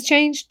town's name is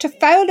changed to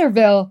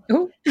Fowlerville.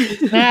 Oh.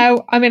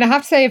 Now, I mean, I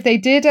have to say, if they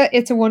did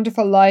It's a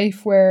Wonderful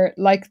Life, where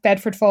like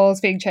Bedford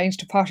Falls being changed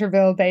to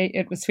Potterville,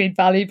 it was Sweet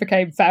Valley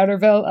became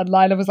Fowlerville, and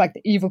Lila was like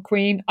the evil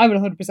queen, I would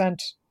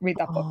 100% read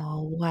that book.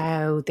 Oh,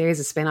 wow. There's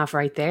a spin-off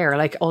right there,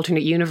 like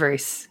alternate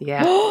universe.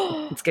 Yeah,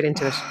 let's get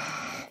into it.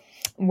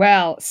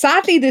 Well,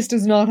 sadly, this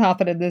does not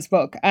happen in this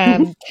book.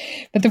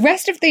 But the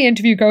rest of the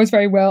interview goes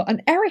very well.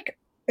 And Eric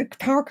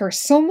Parker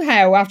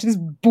somehow, after this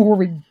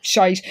boring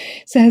shite,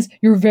 says,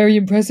 "You're a very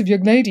impressive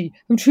young lady.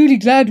 I'm truly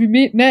glad we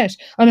met,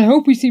 and I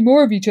hope we see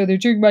more of each other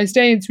during my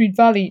stay in Sweet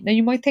Valley." Now,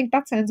 you might think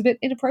that sounds a bit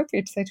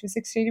inappropriate to say to a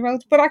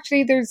 16-year-old, but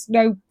actually there's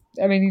no,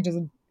 I mean, he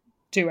doesn't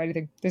do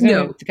anything. There's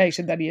no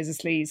indication that he is a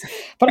sleaze.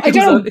 But I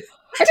don't know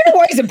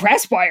why he's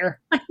impressed by her.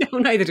 I know,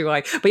 neither do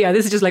I. But yeah,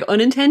 this is just like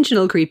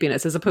unintentional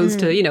creepiness as opposed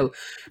to, you know,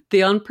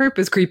 the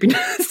on-purpose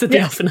creepiness that they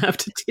often have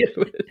to deal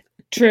with.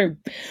 True.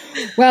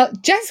 Well,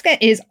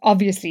 Jessica is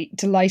obviously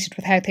delighted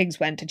with how things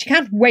went, and she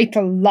can't wait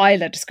till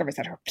Lila discovers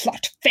that her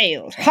plot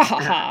failed. Ha ha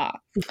ha.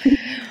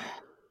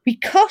 We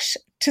cut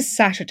to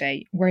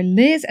Saturday, where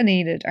Liz and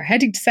Enid are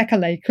heading to Secca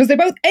Lake because they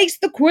both aced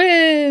the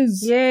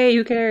quiz. Yay,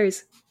 who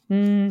cares?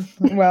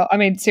 Well, I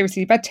mean,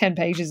 seriously, about 10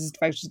 pages is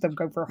devoted to them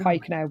going for a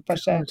hike now. But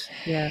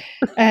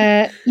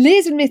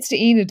Liz admits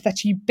to Enid that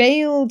she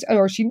bailed,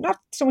 or she not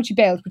so much she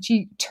bailed, but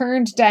she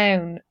turned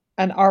down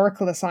an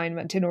Oracle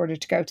assignment in order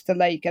to go to the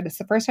lake. And it's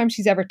the first time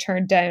she's ever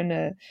turned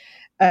down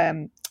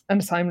an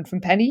assignment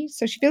from Penny.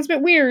 So she feels a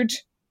bit weird.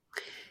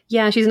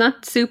 Yeah, she's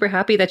not super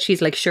happy that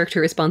she's like shirked her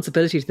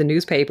responsibility to the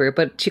newspaper,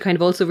 but she kind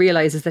of also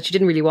realizes that she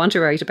didn't really want to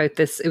write about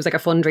this. It was like a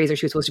fundraiser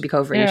she was supposed to be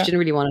covering. And she didn't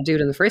really want to do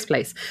it in the first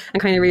place,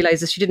 and kind of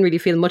realizes she didn't really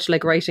feel much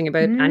like writing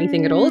about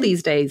anything at all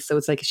these days. So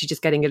it's like she's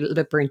just getting a little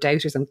bit burnt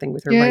out or something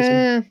with her writing.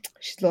 Yeah,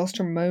 she's lost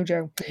her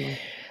mojo. Yeah.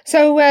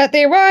 So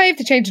they arrive,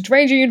 they change into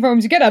ranger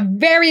uniforms. You get a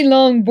very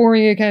long,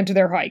 boring account of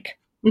their hike.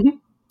 Mm-hmm.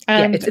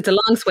 And it's a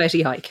long,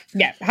 sweaty hike.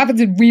 Yeah, it happens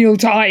in real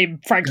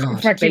time,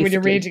 frankly, when you're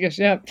reading it.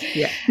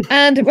 Yeah.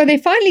 And when they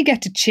finally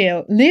get to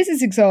chill, Liz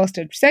is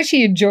exhausted. She says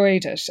she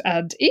enjoyed it.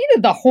 And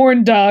Enid, the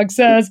horn dog,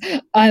 says,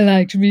 "I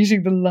liked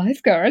meeting the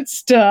lifeguard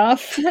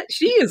staff."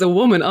 She is a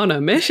woman on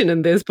a mission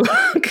in this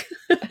book.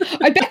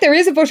 I bet there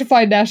is a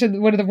butterfly net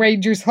in one of the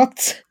rangers'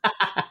 huts.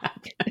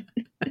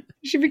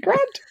 Should be grand.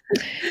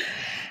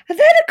 And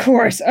then, of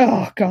course,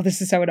 oh God,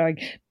 this is so annoying.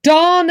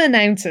 Don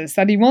announces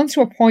that he wants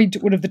to appoint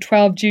one of the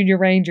 12 junior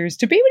rangers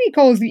to be what he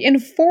calls the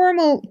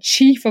informal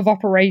chief of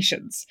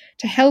operations,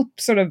 to help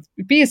sort of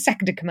be a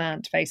second in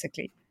command,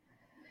 basically.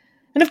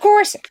 And of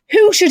course,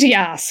 who should he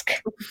ask?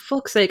 Oh, for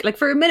fuck's sake. Like,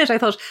 for a minute I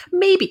thought,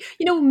 maybe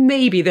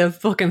they'll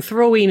fucking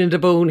throw Enid a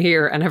bone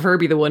here and have her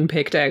be the one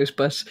picked out.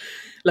 But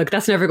look,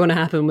 that's never going to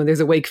happen when there's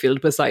a Wakefield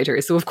beside her.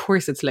 So of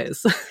course it's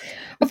Liz.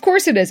 Of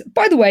course it is.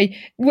 By the way,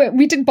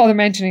 we didn't bother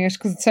mentioning it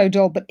because it's so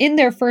dull, but in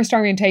their first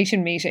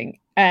orientation meeting,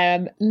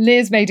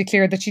 Liz made it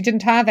clear that she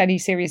didn't have any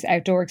serious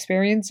outdoor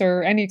experience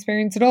or any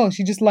experience at all.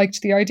 She just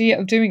liked the idea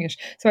of doing it.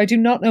 So I do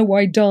not know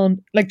why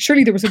Dawn, like,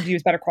 surely there was somebody who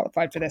was better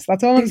qualified for this.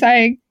 That's all I'm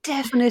saying.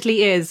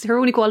 Definitely is. Her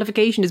only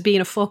qualification is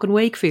being a fucking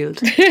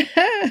Wakefield.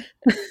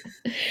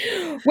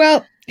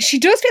 Well, she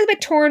does feel a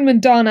bit torn when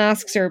Dawn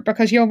asks her,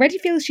 because she already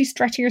feels she's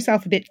stretching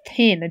herself a bit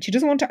thin and she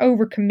doesn't want to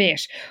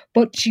overcommit.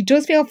 But she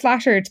does feel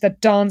flattered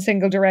that Dawn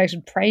singled her out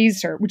and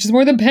praised her, which is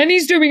more than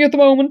Penny's doing at the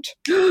moment.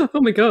 Oh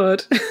my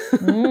God.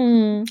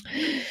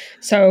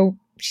 So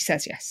she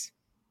says yes.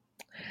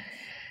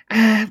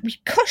 We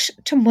cut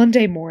to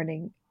Monday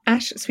morning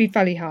at Sweet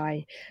Valley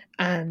High,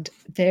 and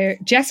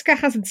Jessica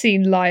hasn't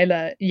seen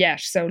Lila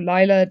yet, so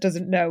Lila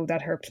doesn't know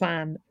that her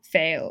plan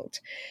failed.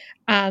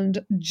 And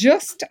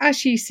just as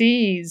she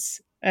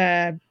sees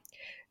Lila,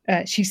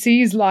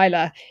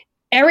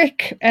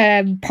 Eric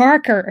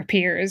Parker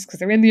appears, because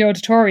they're in the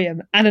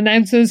auditorium, and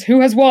announces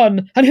who has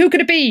won. And who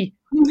could it be?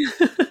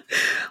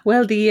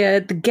 Well,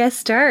 the guest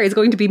star is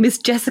going to be Miss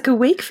Jessica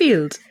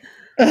Wakefield.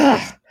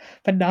 Ugh,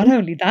 but not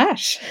only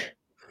that.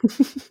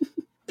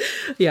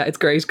 Yeah, it's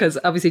great because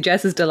obviously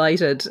Jess is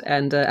delighted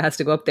and has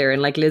to go up there,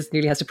 and like Liz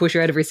nearly has to push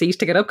her out of her seat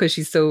to get up because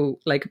she's so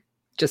like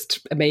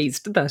just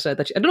amazed that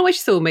she, I don't know why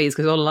she's so amazed,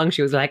 because all along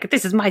she was like,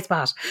 "This is my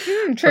spot."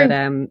 True.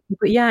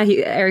 But yeah,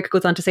 Eric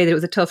goes on to say that it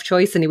was a tough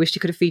choice and he wished he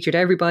could have featured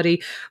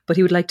everybody, but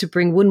he would like to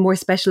bring one more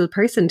special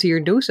person to your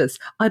notice.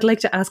 I'd like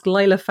to ask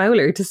Lila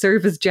Fowler to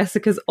serve as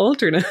Jessica's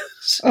alternate.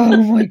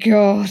 Oh my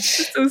God.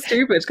 So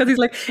stupid, because he's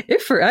like,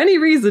 if for any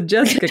reason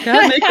Jessica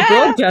can't make the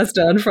broadcast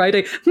on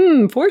Friday,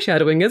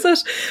 foreshadowing, is it?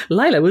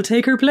 Lila will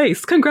take her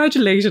place.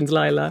 Congratulations,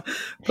 Lila.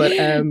 But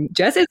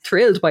Jess is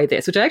thrilled by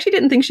this, which I actually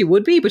didn't think she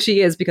would be, but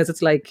she is, because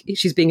it's like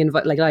she's being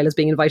Lila's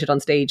being invited on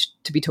stage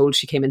to be told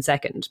she came in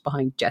second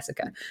behind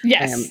Jessica.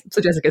 Yes.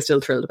 So Jessica's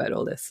still thrilled about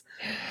all this.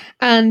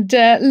 And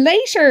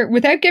later,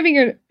 without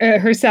giving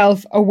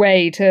herself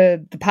away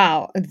to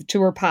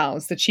her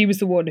pals, that she was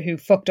the one who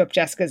fucked up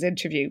Jessica's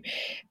interview,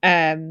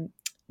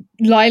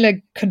 Lila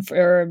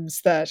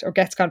confirms that, or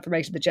gets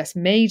confirmation that Jess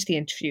made the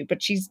interview,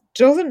 but she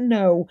doesn't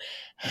know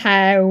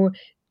how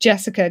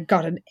Jessica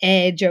got an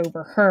edge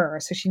over her.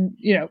 So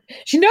I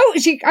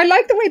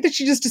like the way that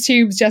she just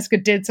assumes Jessica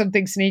did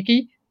something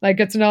sneaky. Like,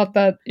 it's not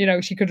that,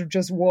 she could have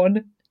just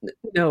won.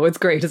 No, it's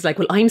great. It's like,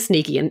 well, I'm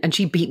sneaky and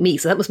she beat me,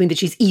 so that must mean that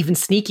she's even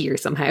sneakier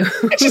somehow.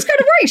 And she's kind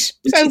of right.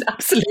 So, she's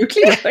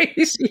absolutely right.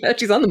 Yeah,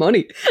 she's on the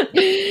money.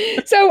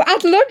 So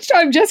at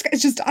lunchtime, Jessica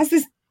just has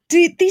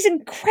these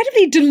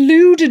incredibly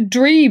deluded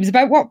dreams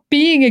about what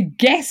being a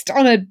guest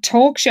on a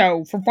talk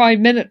show for 5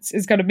 minutes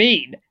is going to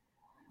mean.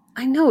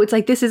 I know, it's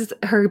like this is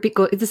her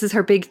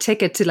big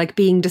ticket to like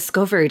being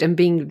discovered and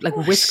being like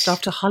whisked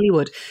off to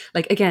Hollywood.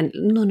 Like, again,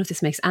 none of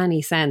this makes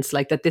any sense.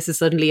 Like, that this is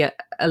suddenly a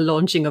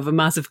launching of a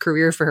massive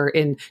career for her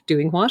in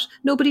doing what?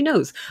 Nobody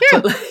knows.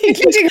 Yeah, but, like,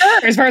 including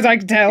her, as far as I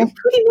can tell.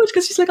 Pretty much,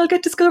 because she's like, I'll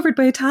get discovered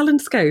by a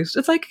talent scout.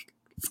 It's like,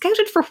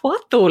 scouted for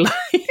what though? Like,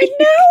 I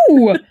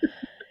know.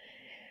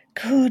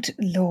 Good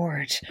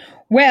Lord.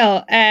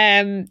 Well,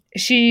 Lila's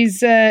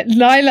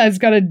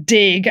got a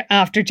dig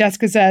after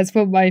Jessica says,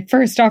 well, my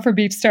first offer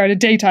be to start a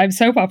daytime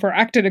soap opera,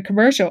 act in a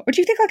commercial. Or do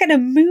you think I'll get a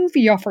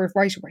movie offer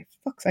right away?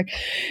 Fuck's sake.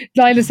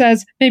 Lila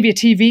says, maybe a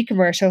TV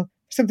commercial,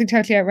 something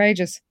totally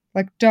outrageous,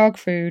 like dog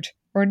food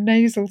or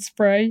nasal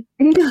spray.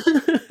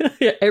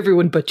 Yeah,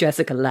 everyone but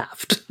Jessica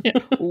laughed. Yeah.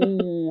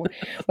 Ooh.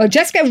 Well,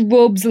 Jessica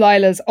rubs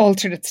Lila's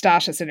alternate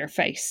status in her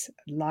face.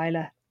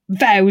 Lila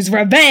vows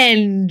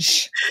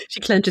revenge. She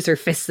clenches her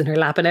fists in her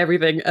lap and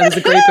everything. And there's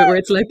a great bit where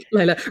it's like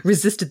Lila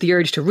resisted the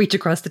urge to reach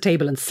across the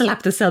table and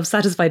slap the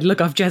self-satisfied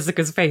look off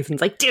Jessica's face. And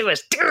it's like, do it.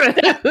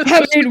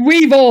 I mean,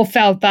 we've all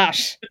felt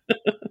that.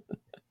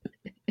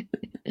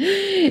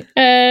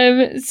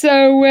 The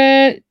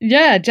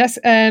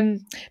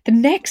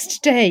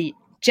next day,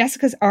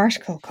 Jessica's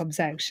article comes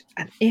out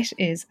and it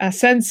is a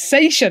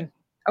sensation.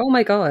 Oh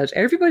my God.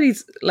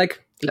 Everybody's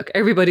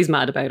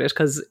mad about it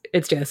because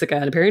it's Jessica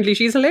and apparently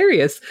she's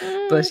hilarious.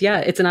 But yeah,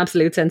 it's an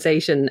absolute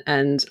sensation.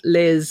 And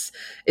Liz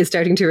is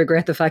starting to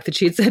regret the fact that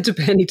she had said to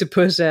Penny to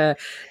put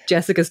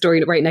Jessica's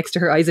story right next to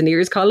her eyes and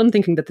ears column,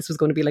 thinking that this was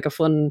going to be like a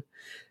fun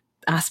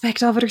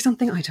aspect of it or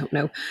something. I don't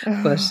know.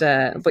 But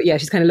yeah,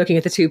 she's kind of looking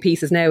at the two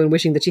pieces now and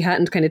wishing that she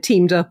hadn't kind of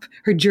teamed up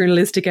her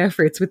journalistic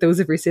efforts with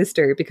those of her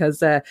sister,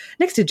 because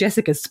next to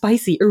Jessica's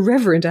spicy,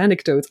 irreverent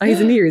anecdotes,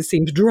 eyes and ears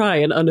seemed dry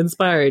and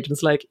uninspired. And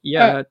it's like,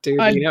 yeah, dude,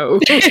 we know.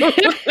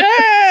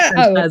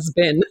 And has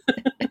been.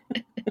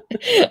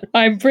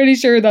 I'm pretty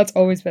sure that's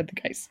always been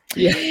the case.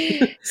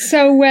 Yeah.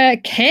 So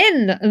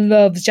Ken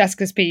loves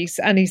Jessica's piece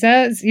and he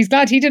says he's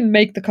glad he didn't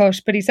make the cut,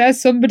 but he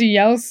says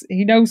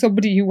he knows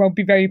somebody who won't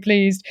be very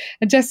pleased.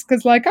 And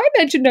Jessica's like, I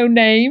mentioned no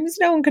names,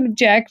 no one can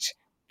object.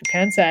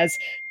 Ken says,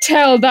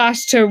 tell that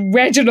to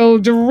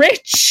Reginald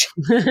Rich.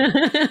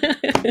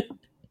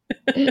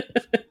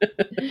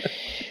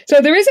 So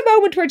there is a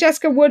moment where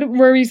Jessica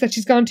worries that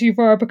she's gone too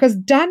far because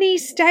Danny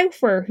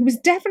Stauffer, who has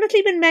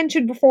definitely been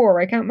mentioned before,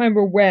 I can't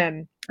remember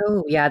when.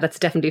 Oh yeah, that's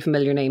definitely a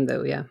familiar name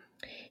though, yeah.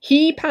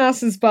 He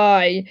passes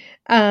by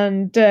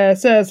and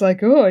says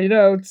like, oh,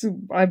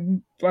 I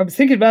was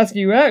thinking of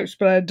asking you out,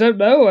 but I don't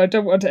know. I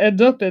don't want to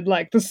end up in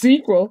like the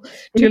sequel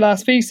to your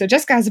last piece. So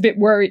Jessica is a bit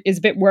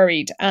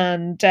worried.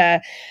 And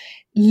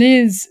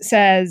Liz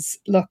says,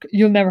 look,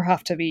 you'll never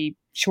have to be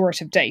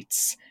short of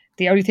dates.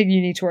 The only thing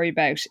you need to worry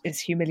about is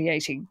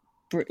humiliating,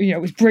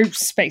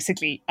 Bruce,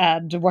 basically,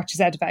 and what you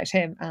said about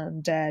him.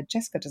 And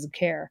Jessica doesn't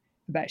care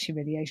about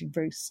humiliating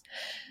Bruce.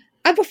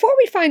 And before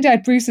we find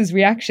out Bruce's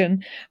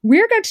reaction,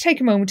 we're going to take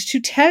a moment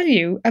to tell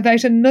you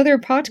about another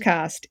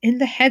podcast in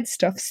the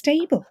Headstuff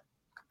stable.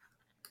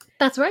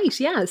 That's right,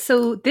 yeah.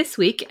 So this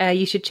week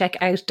you should check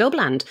out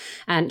Dubland,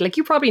 and like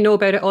you probably know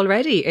about it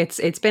already.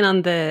 It's been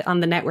on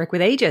the network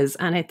with ages,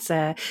 and it's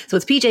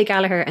PJ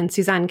Gallagher and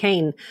Suzanne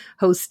Kane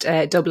host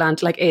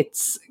Dubland. Like,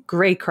 it's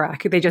great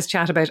crack. They just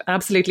chat about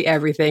absolutely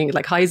everything,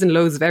 like highs and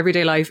lows of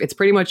everyday life. It's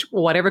pretty much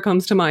whatever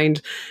comes to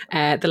mind.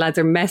 The lads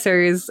are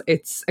messers.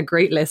 It's a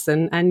great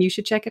listen, and you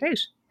should check it out.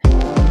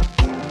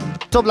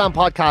 Dubland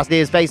podcast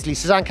is basically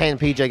Suzanne Kane and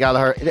PJ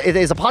Gallagher. It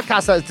is a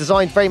podcast that is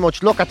designed very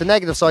much look at the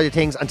negative side of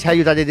things and tell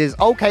you that it is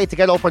okay to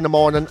get up in the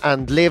morning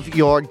and live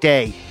your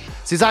day.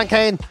 Suzanne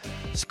Kane,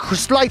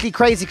 slightly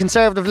crazy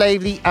conservative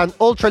lady, and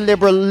ultra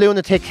liberal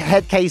lunatic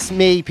head case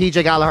me,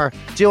 PJ Gallagher,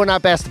 doing our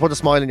best to put a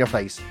smile on your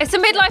face. It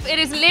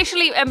is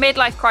literally a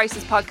midlife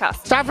crisis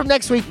podcast. Start from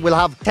next week, we'll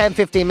have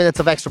 10-15 minutes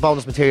of extra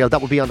bonus material that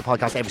will be on the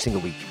podcast every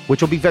single week, which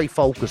will be very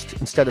focused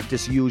instead of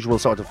this usual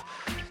sort of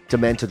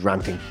demented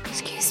ranting.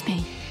 Excuse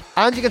me.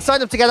 And you can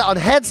sign up to get it on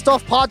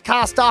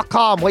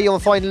headstuffpodcast.com, where you will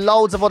find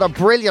loads of other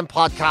brilliant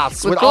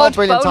podcasts with all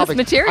brilliant topics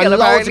material, and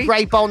loads of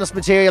great bonus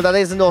material that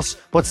isn't us,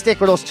 but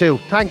stick with us too.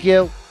 Thank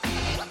you.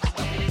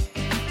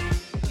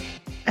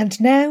 And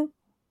now,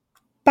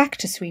 back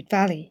to Sweet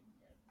Valley,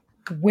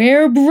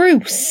 where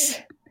Bruce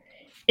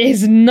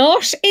is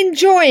not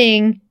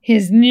enjoying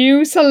his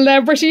new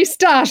celebrity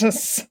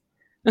status.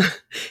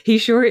 He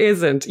sure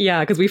isn't.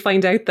 Yeah, because we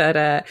find out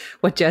that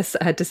what Jess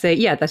had to say,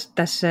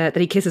 that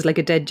he kisses like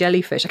a dead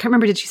jellyfish. I can't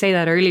remember, did she say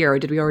that earlier or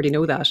did we already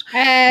know that?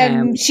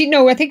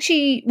 I think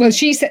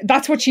she said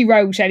that's what she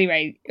wrote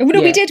anyway.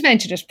 No, we did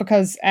mention it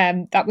because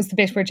that was the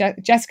bit where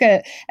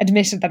Jessica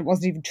admitted that it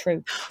wasn't even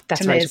true.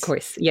 That's right, of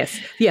course. Yes.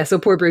 Yeah, so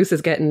poor Bruce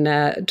is getting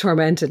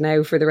tormented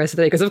now for the rest of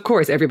the day because of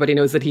course everybody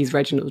knows that he's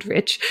Reginald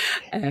Rich.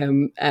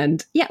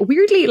 And yeah,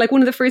 weirdly, like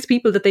one of the first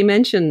people that they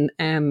mention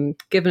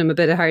giving him a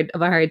bit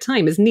of a hard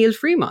time is Neil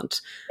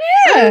Fremont.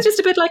 Yeah. It's just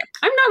a bit like,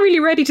 I'm not really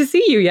ready to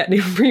see you yet,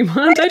 Neil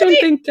Fremont. I don't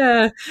think...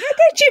 I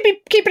thought you'd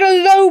be keeping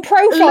a low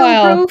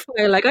profile.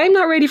 Like, I'm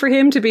not ready for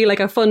him to be like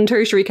a fun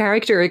tertiary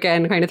character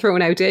again, kind of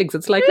throwing out digs.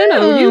 It's like,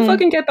 no, you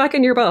fucking get back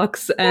in your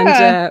box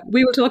and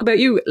we will talk about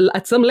you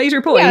at some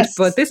later point,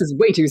 but this is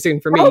way too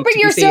soon for me. Oh, but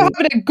you're still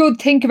having a good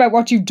think about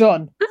what you've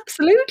done.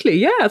 Absolutely,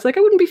 yeah. It's like,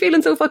 I wouldn't be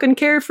feeling so fucking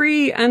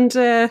carefree and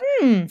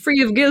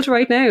free of guilt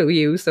right now,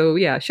 you. So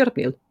yeah, shut up,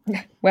 Neil.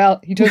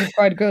 Well, he took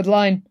quite a good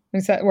line.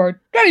 Or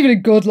not even a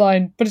good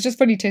line, but it's just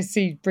funny to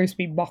see Bruce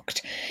be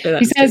mocked. Yeah,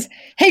 he says,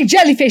 "Hey,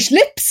 jellyfish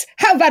lips,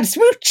 how about a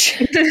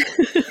smooch?"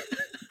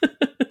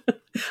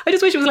 I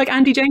just wish it was like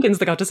Andy Jenkins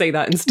that got to say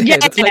that instead. Yeah,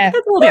 it's like,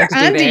 that's all they have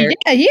to do there.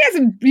 Yeah, he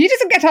doesn't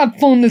get to have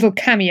fun little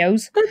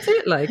cameos. That's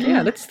it, like,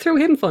 let's throw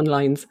him fun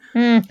lines.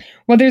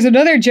 Well, there's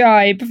another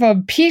jibe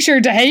from Peter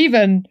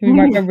DeHaven, who you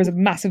might remember was a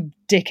massive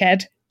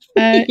dickhead.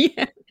 And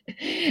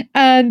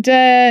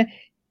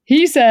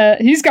he's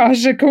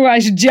got a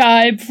quite a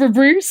jibe for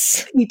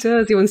Bruce. He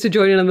does. He wants to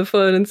join in on the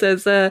fun and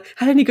says, had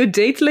any good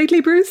dates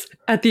lately, Bruce?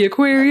 At the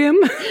aquarium?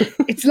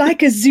 It's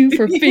like a zoo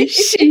for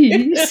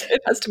fishies.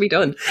 It has to be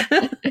done.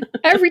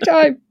 Every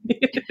time.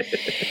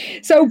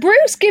 So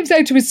Bruce gives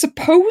out to his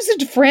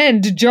supposed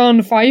friend,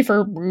 John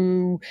Pfeiffer,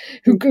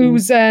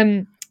 who's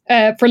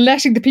for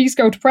letting the piece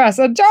go to press.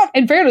 And John,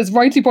 in fairness,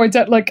 rightly points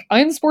out, like,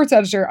 I'm the sports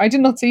editor. I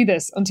did not see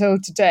this until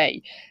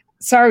today.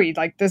 Sorry,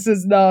 like, this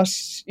is not,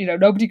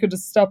 nobody could have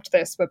stopped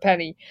this but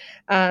Penny.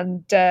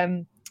 And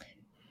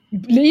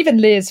even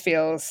Liz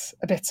feels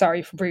a bit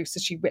sorry for Bruce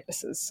as she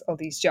witnesses all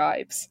these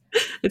jibes.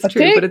 It's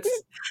true, but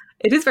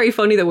it is very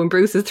funny though when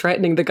Bruce is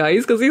threatening the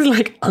guys because he's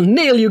like, I'll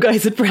nail you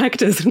guys at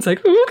practice. And it's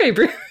like, okay,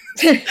 Bruce.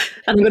 And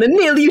I'm going to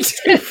nail you too.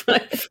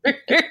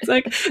 It's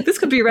like, this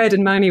could be read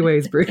in many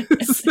ways, Bruce.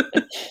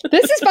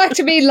 This is back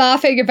to me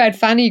laughing about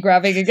fanny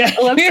grabbing again.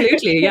 Oh,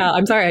 absolutely. Yeah,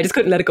 I'm sorry. I just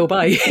couldn't let it go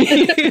by.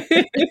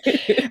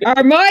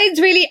 Our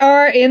minds really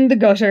are in the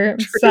gutter.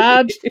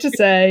 Sad to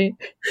say.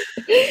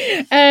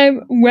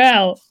 There's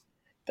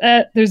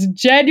a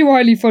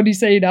genuinely funny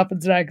scene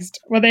happens next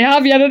when they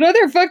have yet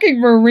another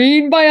fucking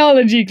marine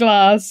biology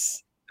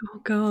class. Oh,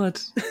 God.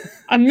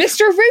 And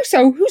Mr.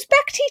 Russo, who's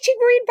back teaching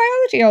marine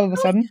biology all of a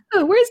sudden.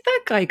 Oh, where's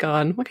that guy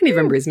gone? I can't even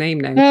remember his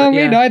name now. No,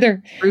 me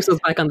neither. Russo's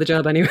back on the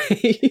job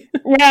anyway.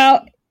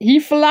 Well,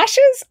 he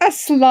flashes a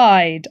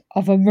slide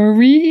of a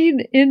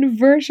marine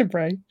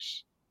invertebrate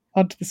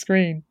onto the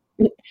screen.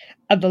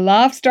 And the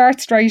laugh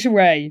starts straight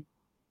away.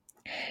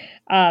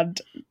 And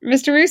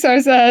Mr. Russo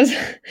says,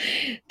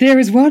 there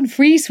is one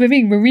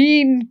free-swimming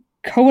marine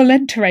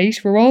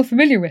coelenterate we're all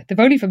familiar with. They've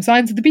only from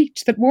signs of the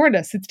beach that warn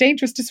us it's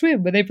dangerous to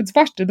swim when they've been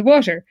spotted in the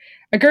water.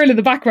 A girl in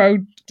the back row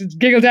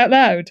giggled out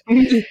loud.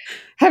 And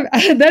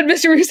then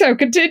Mr. Russo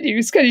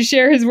continues. Can you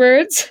share his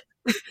words?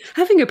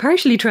 Having a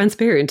partially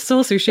transparent,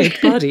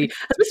 saucer-shaped body,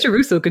 as Mr.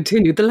 Russo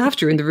continued, the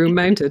laughter in the room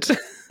mounted.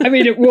 I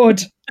mean, it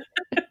would.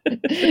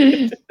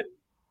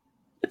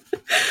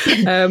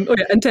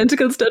 And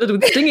tentacles studded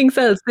with stinging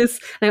cells.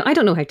 Now, I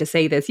don't know how to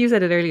say this. You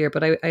said it earlier,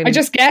 but I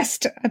just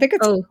guessed. I think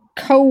it's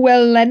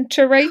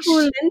coelenterate.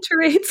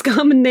 Coelenterate's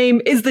common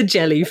name is the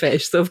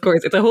jellyfish. So, of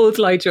course, it's a whole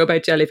slideshow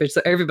about jellyfish.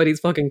 So everybody's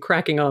fucking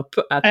cracking up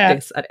at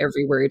this, at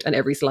every word and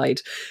every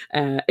slide,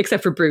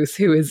 except for Bruce,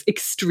 who is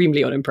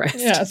extremely unimpressed.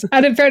 Yes,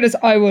 and in fairness,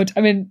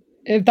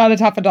 if that had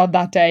happened on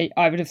that day,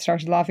 I would have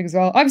started laughing as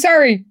well. I'm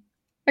sorry,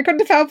 I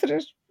couldn't have helped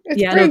it.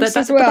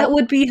 That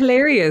would be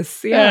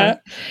hilarious. Yeah.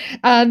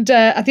 And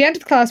at the end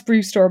of the class,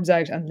 Bruce storms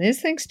out, and Liz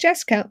thinks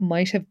Jessica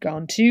might have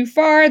gone too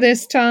far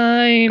this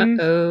time.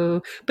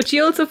 But she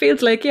also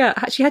feels like,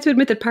 she had to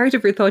admit that part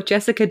of her thought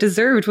Jessica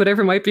deserved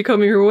whatever might be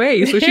coming her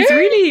way. So she's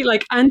really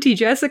like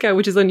anti-Jessica,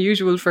 which is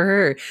unusual for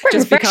her,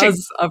 just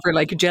because of her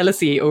like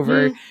jealousy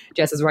over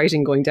Jess's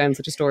writing going down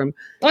such a storm.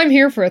 I'm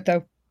here for it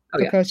though,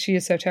 because she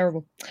is so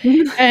terrible.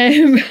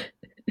 But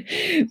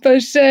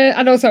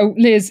and also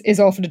Liz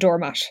is often a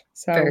doormat.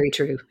 So very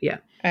true. Yeah.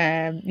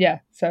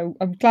 So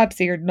I'm glad to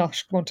see her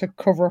not want to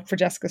cover up for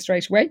Jessica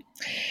straight away.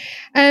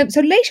 So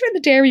later in the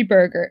Dairy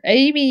Burger,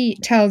 Amy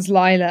tells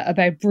Lila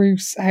about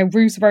Bruce, how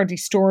Bruce apparently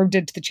stormed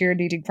into the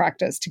cheerleading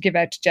practice to give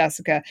out to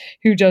Jessica,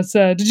 who just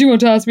said, "Did you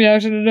want to ask me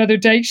out on another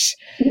date?"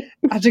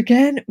 And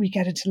again, we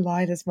get into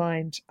Lila's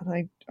mind,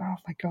 and oh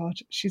my God,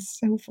 she's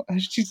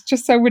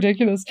just so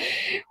ridiculous.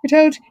 We're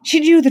told she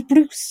knew that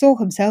Bruce saw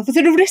himself as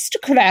an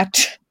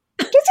aristocrat.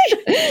 Does he?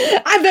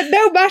 And that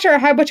no matter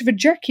how much of a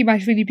jerk he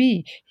might really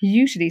be, he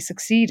usually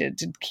succeeded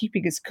in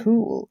keeping his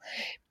cool.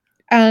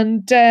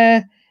 And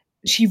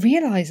she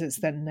realises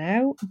that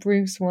now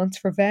Bruce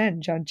wants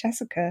revenge on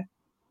Jessica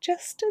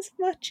just as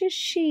much as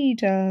she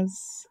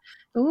does.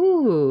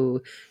 Oh,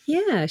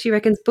 yeah. She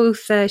reckons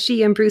both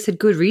she and Bruce had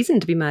good reason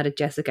to be mad at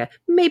Jessica.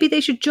 Maybe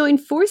they should join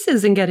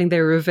forces in getting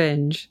their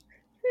revenge.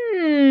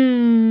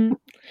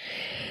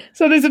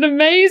 So there's an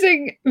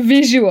amazing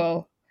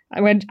visual.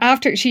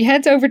 After she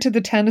heads over to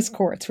the tennis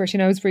courts where she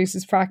knows Bruce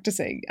is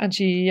practicing, and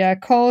she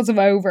calls him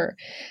over,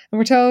 and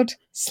we're told,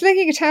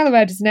 slinging a towel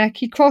about his neck,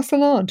 he crossed the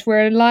lawn to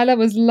where Lila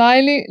was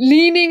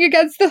leaning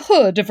against the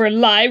hood of her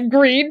lime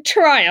green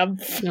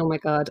Triumph. Oh my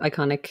God,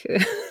 iconic.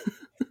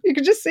 You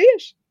can just see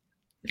it.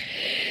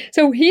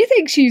 So he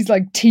thinks she's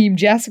like Team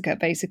Jessica,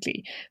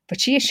 basically,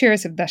 but she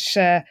assures him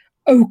that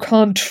au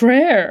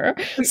contraire,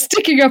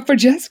 sticking up for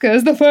Jessica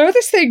is the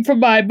furthest thing from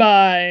my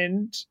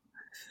mind.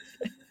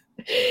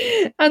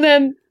 And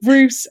then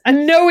Bruce, a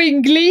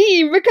knowing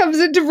gleam comes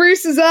into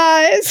Bruce's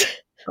eyes.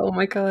 Oh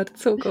my God,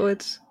 so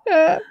good.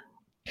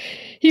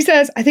 He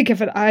says, I think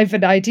I've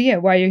an idea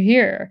why you're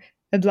here.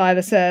 And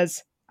Lila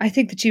says, I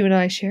think that you and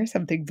I share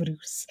something,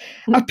 Bruce.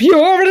 A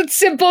pure and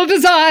simple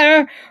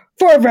desire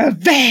for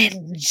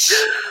revenge.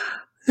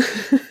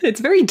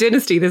 It's very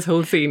Dynasty, this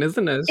whole scene,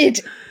 isn't it? It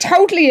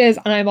totally is,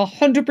 and I'm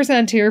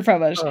 100% here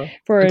from it. Oh,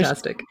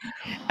 fantastic.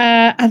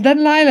 And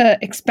then Lila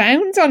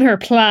expounds on her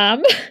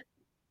plan.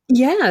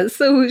 Yeah,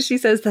 so she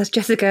says that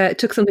Jessica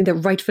took something that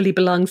rightfully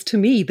belongs to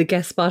me, the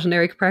guest spot on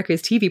Eric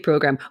Parker's TV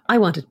programme. I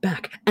want it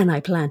back, and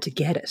I plan to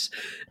get it.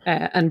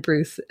 And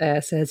Bruce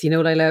says,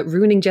 Lila,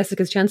 ruining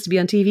Jessica's chance to be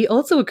on TV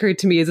also occurred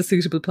to me as a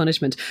suitable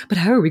punishment. But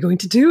how are we going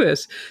to do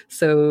it?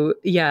 So,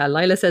 yeah,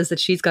 Lila says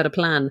that she's got a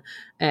plan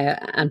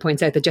and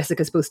points out that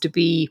Jessica's supposed to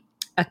be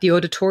at the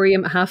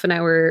auditorium half an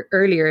hour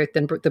earlier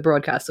than the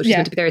broadcast. So she's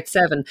meant to be there at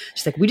 7.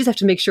 She's like, we just have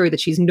to make sure that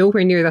she's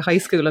nowhere near the high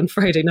school on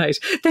Friday night.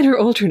 Then her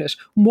alternate,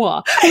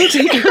 moi, will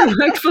take her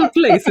rightful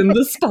place in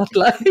the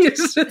spotlight.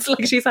 It's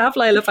like she's half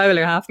Lila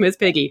Fowler, half Miss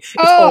Piggy. It's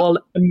all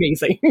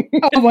amazing.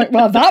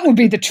 Well, that would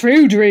be the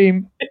true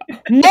dream.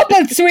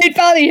 Muppet Sweet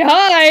Valley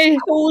High.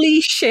 Holy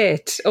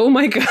shit. Oh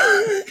my God.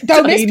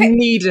 Though I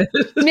need it.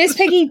 Miss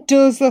Piggy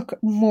does look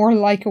more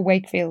like a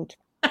Wakefield.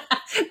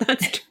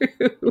 That's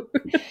true.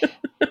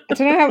 I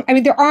don't know how. I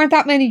mean, there aren't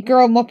that many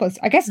girl Muppets.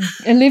 I guess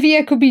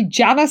Olivia could be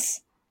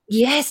Janice.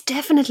 Yes,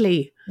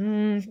 definitely.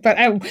 But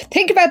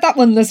think about that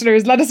one,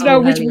 listeners. Let us know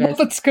which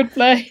Muppets could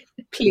play.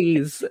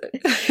 Please.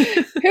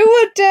 Who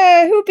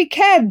would be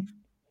Ken?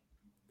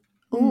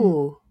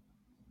 Oh,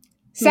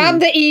 Sam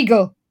the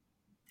Eagle.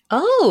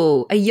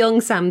 Oh, a young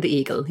Sam the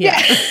Eagle.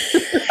 Yeah.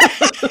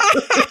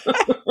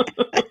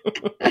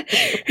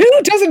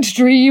 Who doesn't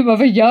dream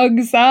of a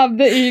young Sam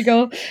the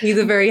Eagle? He's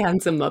a very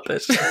handsome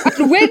Muppet.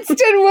 And Winston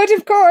would,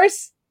 of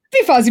course,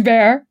 be Fozzie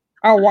Bear.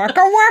 A waka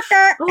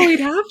waka. Oh, he'd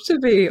have to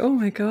be. Oh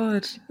my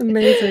God.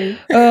 Amazing.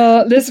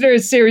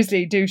 Listeners,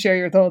 seriously, do share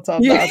your thoughts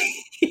on that.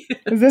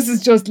 This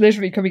is just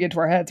literally coming into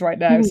our heads right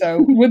now.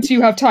 So once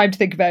you have time to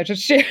think about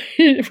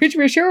it, which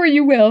we're sure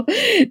you will,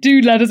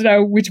 do let us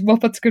know which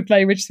Muppets could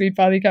play which Sweet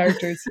Valley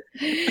characters.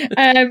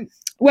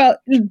 Well,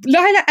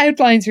 Lila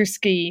outlines her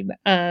scheme,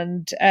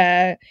 and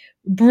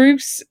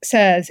Bruce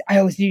says, I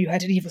always knew you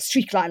had an evil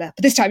streak, Lila,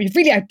 but this time you've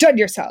really outdone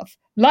yourself.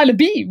 Lila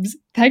beams.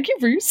 Thank you,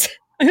 Bruce.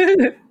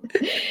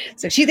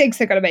 So she thinks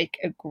they're going to make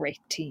a great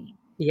team.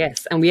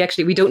 Yes, and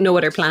we don't know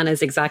what her plan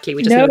is exactly.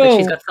 We just know that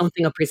she's got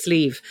something up her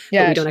sleeve,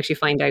 but we don't actually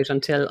find out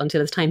until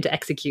it's time to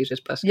execute it.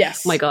 But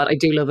yes, oh my God, I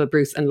do love a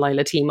Bruce and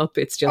Lila team up.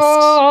 It's just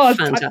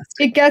fantastic.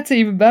 It gets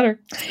even better.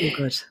 So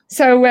good.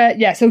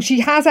 So so she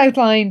has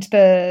outlined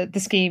the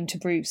scheme to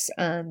Bruce,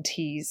 and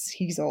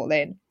he's all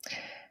in.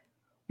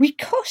 We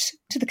cut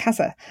to the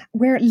casa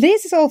where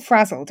Liz is all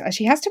frazzled as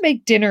she has to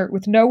make dinner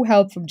with no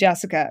help from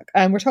Jessica.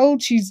 And we're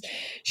told she's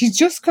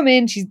just come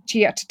in.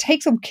 She had to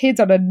take some kids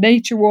on a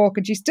nature walk,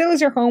 and she still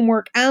has her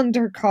homework and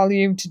her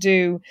column to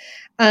do.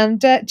 And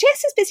Jess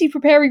is busy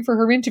preparing for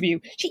her interview.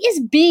 She is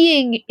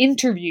being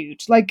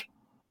interviewed. Like,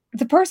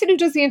 the person who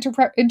does the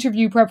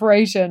interview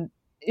preparation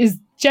is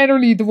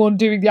generally the one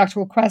doing the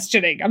actual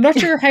questioning. I'm not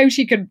sure how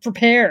she can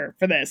prepare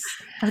for this.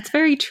 That's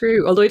very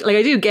true. Although, like,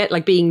 I do get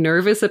like being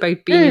nervous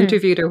about being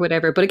interviewed or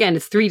whatever. But again,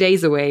 it's 3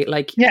 days away.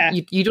 Like,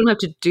 you don't have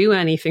to do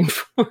anything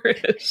for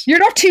it. You're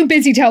not too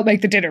busy to help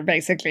make the dinner,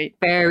 basically.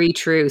 Very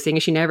true. Seeing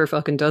as she never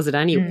fucking does it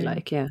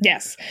anyway.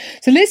 Yes.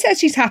 So Liz says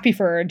she's happy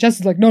for her, and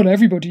Jess is like, not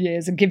everybody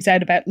is, and gives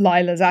out about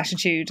Lila's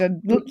attitude.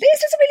 And Liz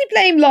doesn't really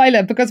blame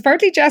Lila, because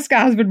apparently Jessica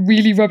has been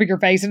really rubbing her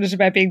face in it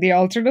about being the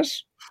alternate.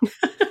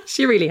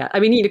 She really has. I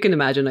mean, you can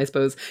imagine, I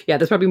suppose. Yeah,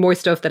 there's probably more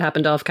stuff that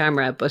happened off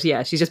camera, but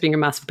yeah, she's just being a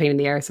massive pain in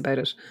the arse about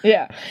it.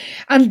 Yeah.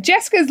 And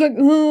Jessica's like,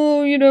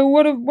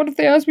 what if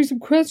they ask me some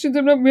questions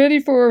I'm not ready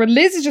for? And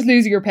Liz is just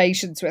losing her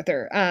patience with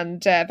her,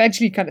 and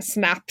eventually kind of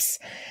snaps.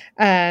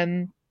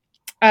 And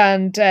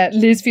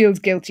Liz feels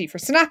guilty for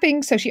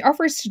snapping, so she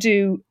offers to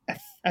do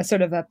a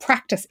sort of a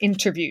practice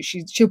interview.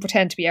 She'll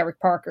pretend to be Eric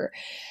Parker.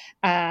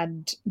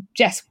 And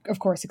Jess, of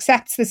course,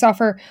 accepts this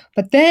offer.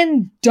 But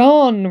then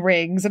Dawn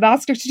rings and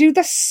asks her to do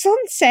the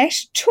Sunset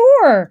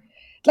Tour.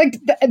 Like,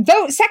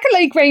 those Second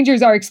Lake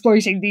Rangers are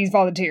exploiting these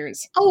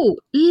volunteers. Oh,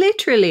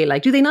 literally.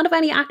 Like, do they not have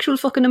any actual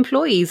fucking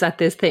employees at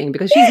this thing?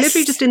 Because she's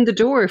literally just in the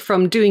door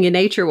from doing a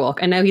nature walk,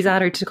 and now he's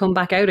at her to come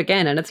back out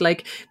again. And it's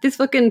like, this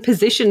fucking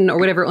position or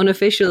whatever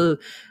unofficial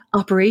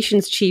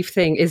operations chief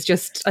thing is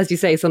just, as you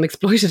say, some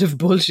exploitative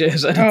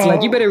bullshit. And it's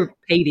like, you better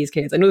pay these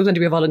kids. I know it's meant to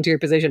be a volunteer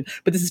position,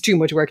 but this is too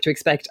much work to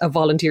expect a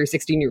volunteer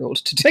 16-year-old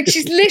to do. Like,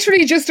 she's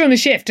literally just on a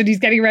shift and he's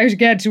getting her out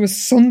again to a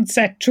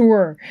sunset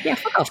tour. Yeah,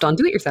 fuck off, Don.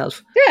 Do it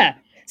yourself. Yeah.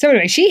 So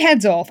anyway, she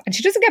heads off and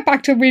she doesn't get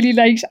back till really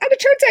late. And it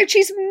turns out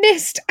she's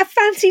missed a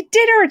fancy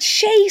dinner at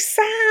Chez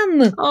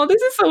Sam. Oh,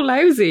 this is so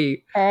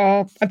lousy.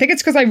 Oh, I think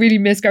it's because I really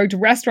miss going to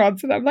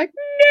restaurants and I'm like,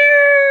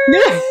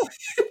 no.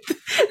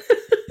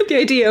 The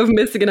idea of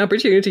missing an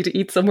opportunity to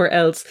eat somewhere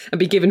else and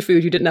be given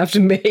food you didn't have to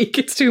make,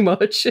 it's too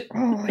much.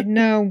 Oh, I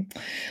know.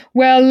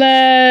 Well,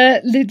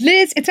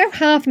 Liz, it's now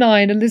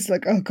 9:30 and Liz is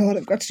like, oh God,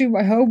 I've got to do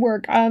my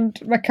homework and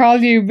my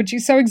column, but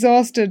she's so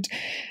exhausted.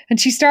 And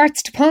she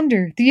starts to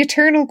ponder the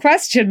eternal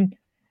question,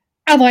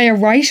 am I a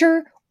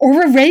writer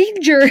or a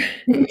ranger?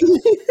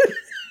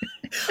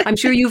 I'm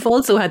sure you've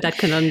also had that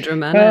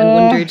conundrum, Anna, and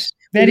wondered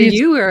whether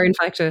you are in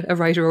fact a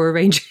writer or a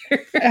ranger.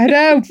 I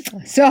know.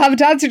 So I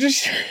haven't answered it.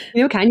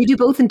 You know, can you do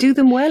both and do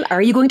them well?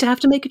 Are you going to have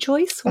to make a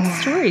choice? What's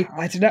the story?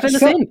 I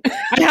don't know.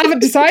 I haven't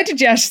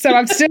decided yet, so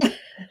I'm still.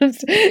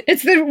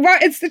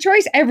 It's the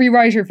choice every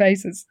writer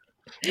faces.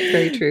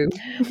 Very true.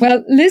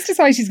 Well, Liz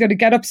decides she's going to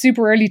get up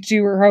super early to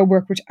do her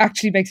homework, which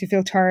actually makes me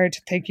feel tired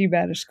thinking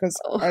about it, because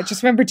I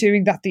just remember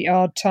doing that the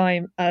odd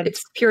time. And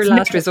it's pure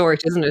last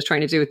resort, isn't it?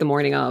 Trying to do it the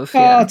morning of.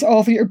 Oh, it's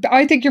awful.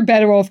 I think you're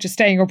better off just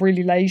staying up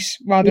really late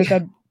rather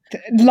than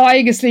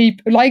lying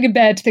in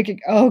bed thinking,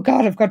 oh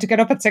God, I've got to get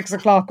up at 6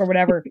 o'clock or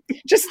whatever.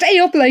 Just stay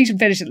up late and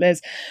finish it,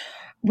 Liz.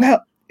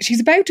 Well, she's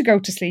about to go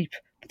to sleep,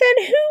 but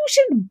then who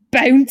should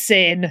bounce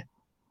in?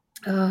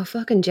 Oh,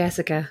 fucking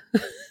Jessica.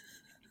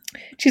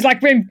 She's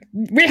like,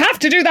 we have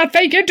to do that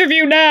fake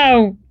interview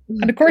now.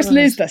 And of course,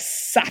 Liz, the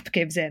sap,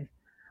 gives in.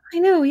 I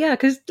know, yeah,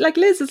 because like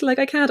Liz is like,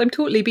 I'm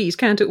totally beat,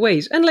 can't it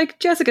wait? And like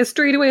Jessica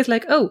straight away is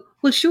like, oh,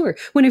 well, sure,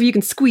 whenever you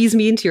can squeeze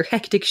me into your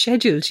hectic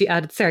schedule, she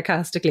added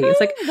sarcastically.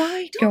 It's like,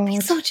 don't be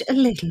such a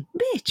little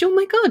bitch. Oh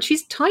my God,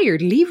 she's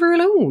tired. Leave her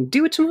alone.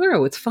 Do it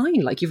tomorrow. It's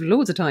fine. Like, you've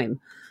loads of time.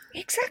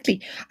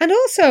 Exactly. And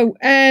also,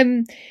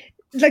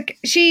 like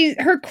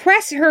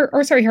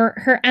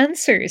her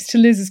answers to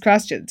Liz's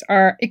questions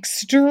are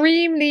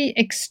extremely,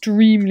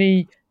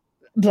 extremely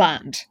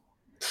bland.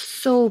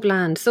 So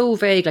bland, so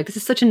vague. Like, this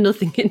is such a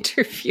nothing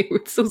interview.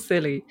 It's so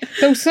silly.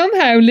 So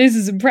somehow Liz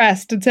is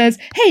impressed and says,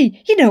 hey,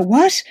 you know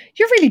what?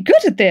 You're really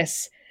good at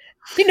this.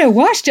 You know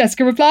what?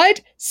 Jessica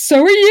replied,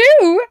 so are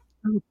you.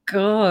 Oh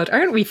God,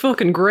 aren't we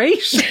fucking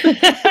great?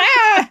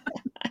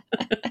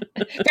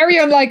 Very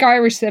unlike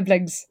Irish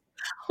siblings.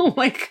 Oh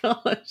my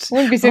God.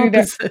 Wouldn't be sitting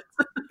there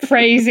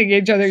praising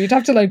each other. You'd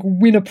have to like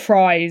win a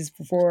prize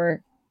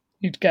before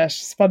you'd get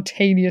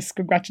spontaneous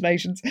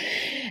congratulations.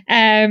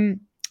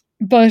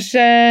 But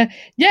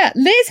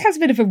Liz has a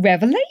bit of a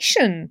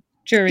revelation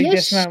during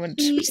this moment,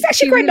 which is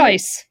actually quite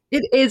nice.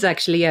 It is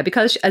actually, yeah,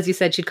 because as you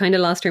said, she'd kind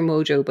of lost her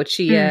mojo, but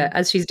she,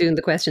 as she's doing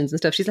the questions and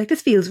stuff, she's like,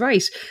 this feels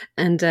right.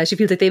 And she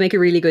feels like they make a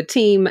really good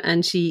team,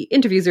 and she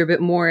interviews her a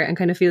bit more and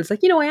kind of feels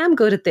like, I am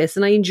good at this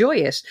and I enjoy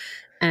it.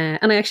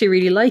 And I actually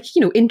really like,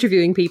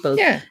 interviewing people.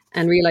 Yeah.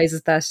 And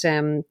realises that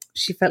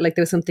she felt like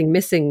there was something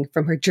missing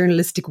from her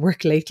journalistic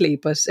work lately.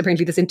 But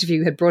apparently this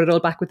interview had brought it all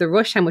back with a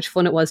rush, how much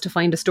fun it was to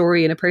find a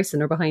story in a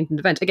person or behind an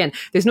event. Again,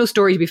 there's no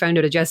story to be found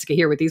out of Jessica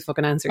here with these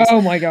fucking answers.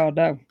 Oh my God,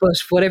 no. But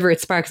whatever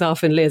it sparks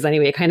off in Liz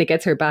anyway, it kind of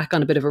gets her back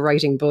on a bit of a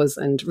writing buzz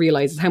and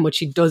realises how much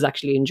she does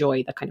actually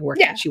enjoy that kind of work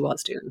that she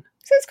was doing.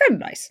 So it's kind of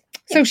nice.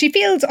 So she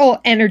feels all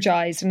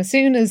energized, and as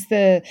soon as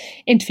the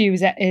interview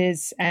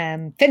is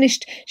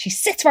finished, she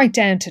sits right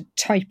down to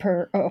type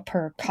up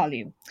her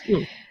column,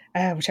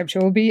 which I'm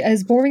sure will be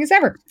as boring as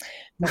ever.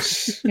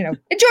 But,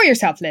 enjoy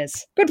yourself,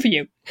 Liz. Good for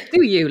you.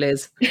 Do you,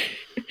 Liz?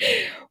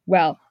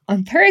 Well,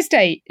 on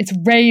Thursday, it's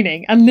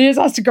raining, and Liz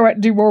has to go out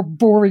and do more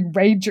boring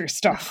ranger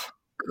stuff.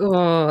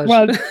 God.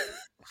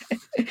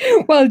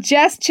 Well,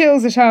 Jess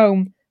chills at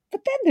home,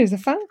 but then there's a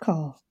phone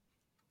call.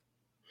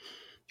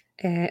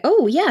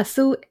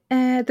 So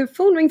the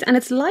phone rings and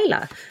it's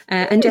Lila,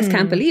 and Jess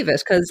can't believe it,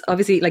 because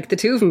obviously, like, the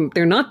two of them,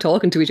 they're not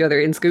talking to each other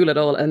in school at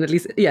all, and at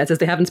least, it says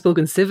they haven't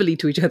spoken civilly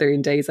to each other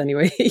in days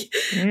anyway.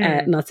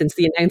 Not since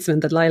the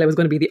announcement that Lila was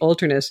going to be the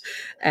alternate.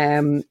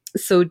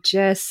 So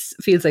Jess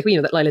feels like,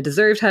 that Lila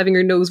deserved having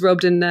her nose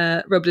rubbed in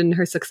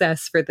her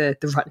success for the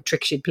rotten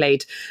trick she'd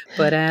played.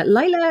 But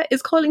Lila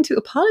is calling to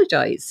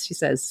apologise, she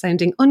says,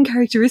 sounding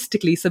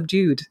uncharacteristically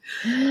subdued.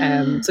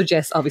 So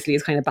Jess obviously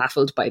is kind of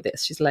baffled by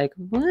this. She's like,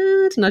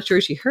 what? Not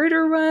sure she heard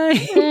her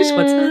right.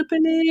 What's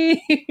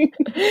happening?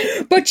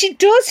 But she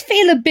does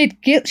feel a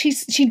bit guilty.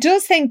 She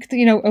does think that,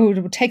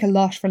 it would take a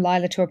lot for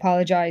Lila to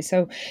apologise.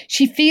 So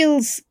she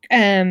feels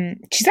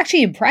she's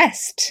actually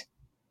impressed.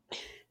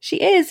 She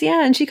is,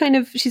 yeah, and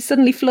she's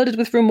suddenly flooded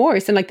with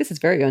remorse, and like, this is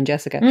very on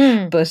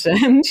Jessica. But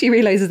she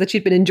realizes that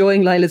she'd been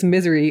enjoying Lila's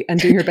misery and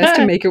doing her best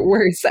to make it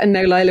worse, and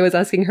now Lila was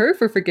asking her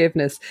for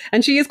forgiveness,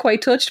 and she is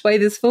quite touched by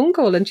this phone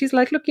call, and she's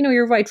like, look,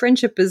 you're right,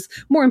 friendship is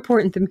more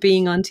important than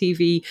being on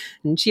TV,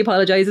 and she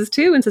apologizes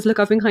too and says, look,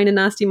 I've been kind of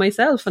nasty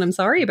myself, and I'm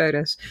sorry about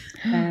it.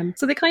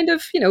 So they kind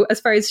of, as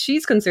far as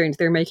she's concerned,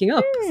 they're making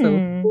up.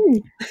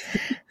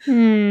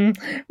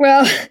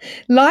 Well,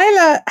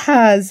 Lila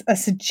has a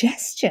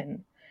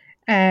suggestion.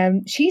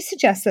 She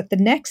suggests that the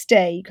next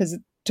day, because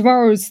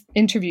tomorrow's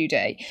interview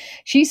day,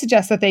 she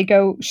suggests that they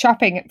go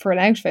shopping for an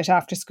outfit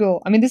after school.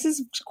 I mean, this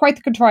is quite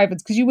the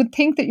contrivance, because you would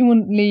think that you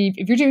wouldn't leave.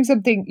 If you're doing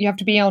something, you have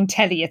to be on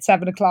telly at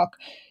 7 o'clock.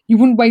 You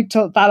wouldn't wait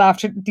till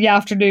the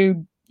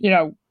afternoon,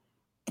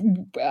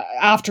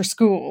 after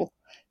school,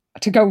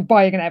 to go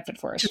buying an outfit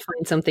for it. To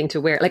find something to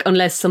wear. Like,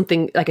 unless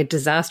something like a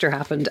disaster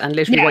happened and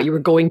literally what you were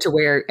going to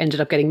wear ended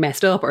up getting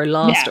messed up or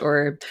lost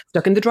or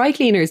stuck in the dry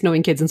cleaners,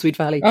 knowing kids in Sweet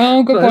Valley.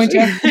 Oh, good point,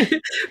 yeah.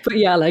 But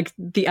yeah, like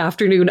the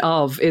afternoon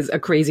of is a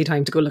crazy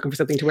time to go looking for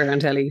something to wear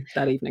on telly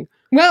that evening.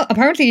 Well,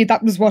 apparently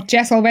that was what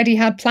Jess already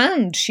had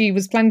planned. She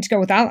was planning to go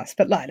with Alice,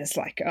 but Lila's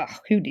like,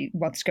 who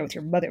wants to go with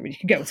your mother when you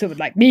can go with someone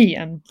like me?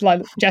 And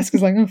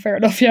Jessica's like, fair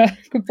enough, yeah,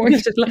 good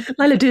point.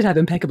 Lila did have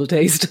impeccable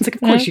taste. It's like,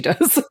 of course she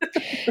does.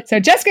 So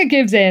Jessica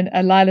gives in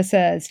and Lila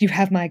says, you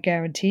have my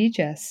guarantee,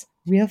 Jess.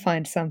 We'll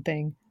find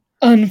something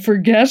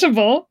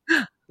unforgettable.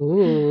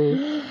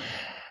 Ooh.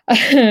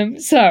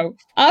 So,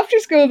 after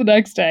school the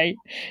next day,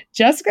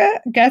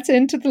 Jessica gets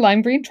into the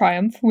Lime Green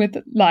Triumph with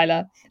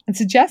Lila and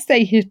suggests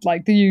they hit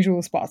like the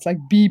usual spots like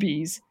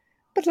BB's.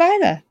 But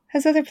Lila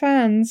has other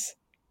plans.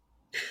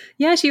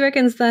 Yeah, she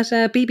reckons that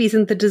BB's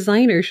in the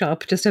designer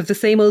shop just have the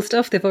same old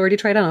stuff they've already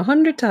tried on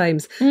 100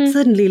 times.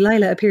 Suddenly,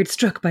 Lila appeared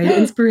struck by an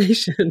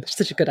inspiration. She's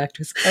such a good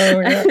actress.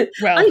 Oh, yeah.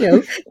 Well, I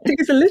know.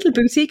 There's a little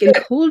boutique in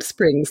Cold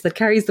Springs that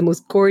carries the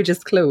most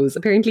gorgeous clothes.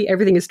 Apparently,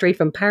 everything is straight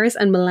from Paris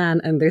and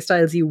Milan, and their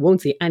styles you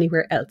won't see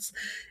anywhere else.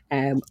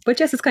 But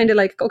Jess is kind of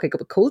like, okay,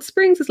 but Cold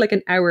Springs is like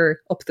an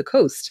hour up the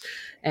coast.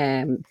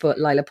 But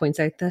Lila points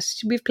out that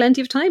we have plenty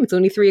of time. It's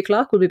only 3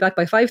 o'clock. We'll be back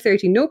by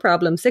 5:30, no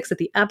problem. 6 at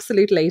the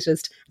absolute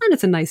latest. And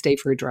it's a nice day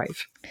for a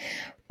drive.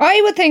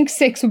 I would think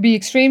 6 would be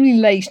extremely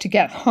late to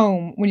get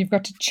home when you've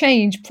got to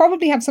change,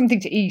 probably have something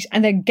to eat,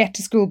 and then get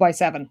to school by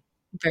 7.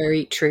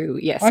 Very true.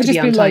 Yes, I'd to be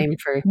on time like,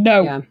 for...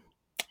 No. Yeah.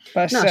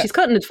 But, no, she's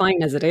cutting it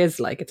fine as it is.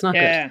 Like, it's not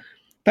good.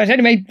 But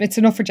anyway, it's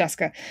enough for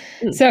Jessica.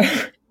 So...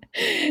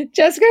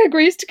 Jessica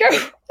agrees to go,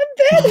 and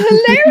then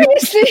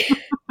hilariously,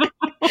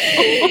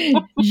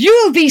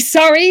 you'll be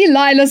sorry,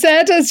 Lila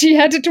said as she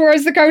headed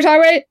towards the Coat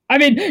Highway. I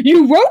mean,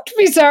 you won't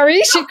be sorry,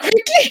 she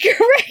quickly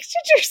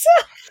corrected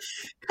herself.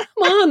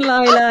 Come on,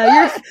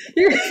 Lila,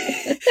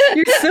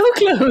 you're so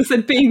close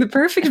at being the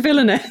perfect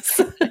villainess.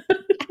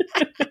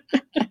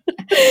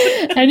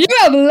 And you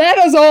have let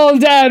us all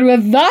down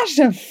with that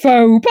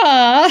faux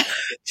pas.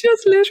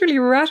 Just literally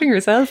ratting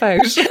herself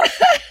out.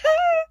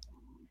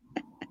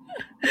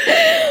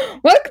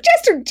 Well,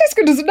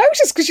 Jessica doesn't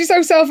notice because she's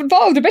so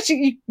self-involved. I bet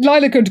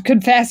Lila could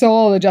confess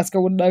all and Jessica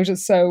wouldn't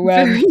notice. So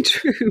very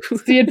true.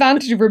 It's the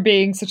advantage of her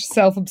being such a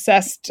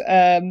self-obsessed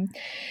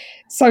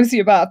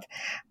sociopath.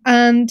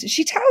 And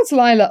she tells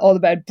Lila all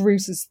about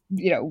Bruce's,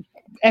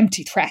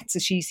 empty threats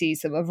as she sees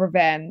them of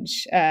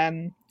revenge.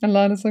 And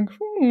Lila's like,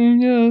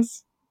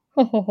 yes.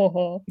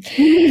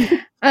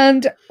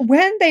 And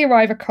when they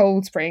arrive at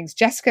Cold Springs,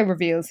 Jessica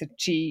reveals that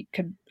she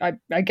could,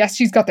 I guess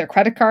she's got their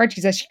credit card.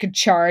 She says she could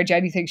charge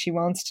anything she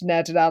wants to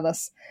Ned and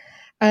Alice.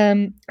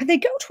 And they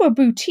go to a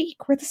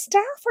boutique where the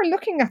staff are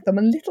looking at them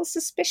a little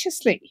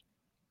suspiciously.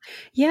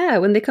 Yeah,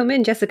 when they come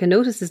in, Jessica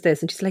notices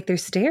this and she's like, they're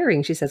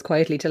staring, she says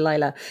quietly to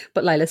Lila.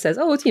 But Lila says,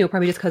 oh, it's,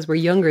 probably just because we're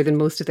younger than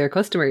most of their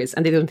customers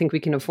and they don't think we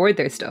can afford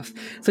their stuff.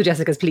 So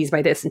Jessica's pleased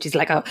by this and she's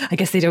like, oh, I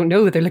guess they don't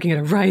know that they're looking at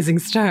a rising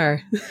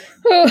star.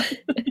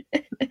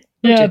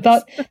 Yeah,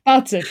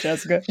 that's it,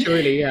 Jessica.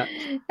 Surely, yeah.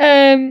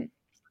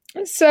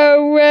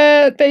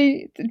 So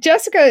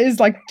Jessica is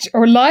like,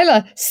 or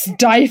Lila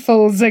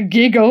stifles a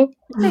giggle.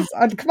 Come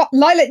on,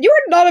 Lila, you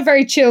are not a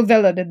very chill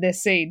villain in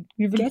this scene.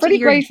 You've been pretty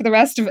great for the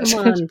rest of it.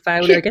 Come on,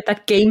 Fowler, get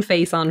that game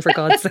face on, for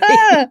God's sake.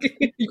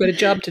 You've got a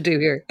job to do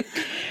here.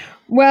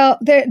 Well,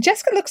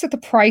 Jessica looks at the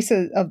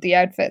prices of the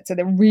outfits and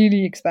they're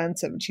really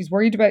expensive. She's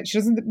worried about, she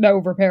doesn't know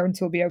if her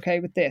parents will be okay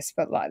with this,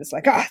 but Lila's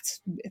like,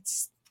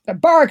 it's a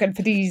bargain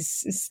for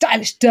these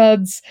stylish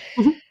duds.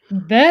 Mm-hmm.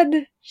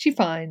 Then she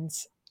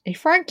finds a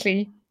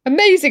frankly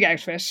amazing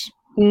outfit,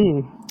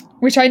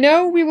 which I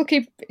know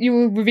you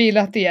will reveal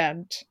at the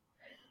end,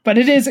 but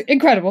it is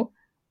incredible.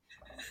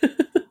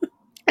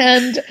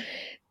 And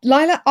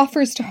Lila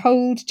offers to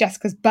hold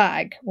Jessica's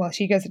bag while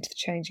she goes into the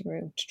changing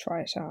room to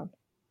try it on.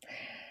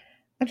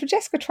 And when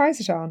Jessica tries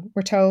it on,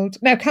 we're told,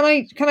 now can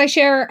I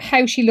share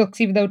how she looks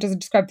even though it doesn't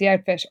describe the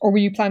outfit, or were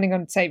you planning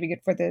on saving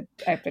it for the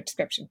outfit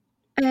description?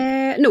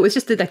 No, it's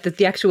just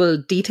the actual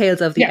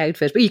details of the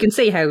outfit, but you can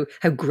say how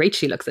great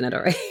she looks in it,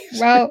 all right?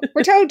 Well,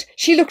 we're told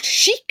she looked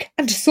chic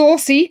and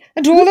saucy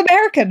and all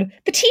American.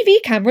 The TV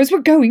cameras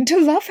were going to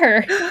love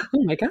her.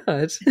 Oh my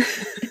God.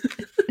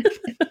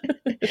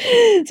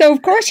 So,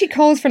 of course, she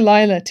calls for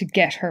Lila to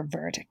get her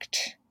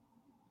verdict.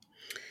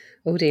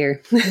 Oh,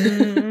 dear.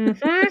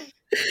 Mm-hmm.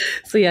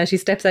 So, yeah, she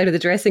steps out of the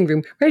dressing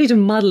room, ready to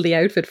model the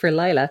outfit for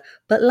Lila.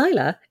 But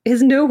Lila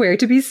is nowhere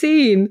to be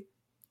seen.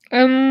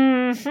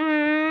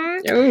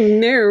 Mm-hmm. Oh,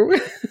 no.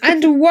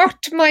 And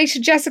what might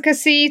Jessica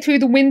see through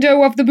the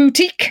window of the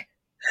boutique?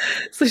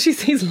 So she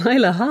sees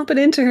Lila hopping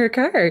into her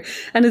car,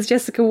 and as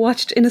Jessica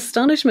watched in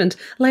astonishment,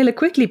 Lila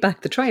quickly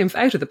backed the Triumph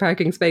out of the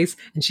parking space,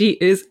 and she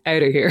is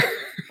out of here.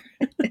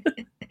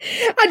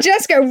 And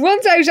Jessica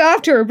runs out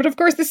after her, but of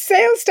course the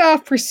sales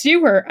staff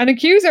pursue her and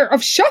accuse her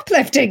of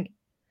shoplifting.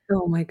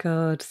 Oh my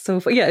God.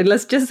 So, yeah,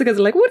 unless Jessica's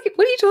like, what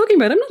are you talking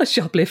about? I'm not a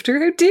shoplifter.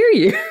 How dare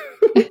you?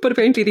 But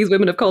apparently these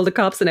women have called the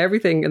cops and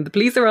everything, and the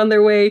police are on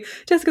their way.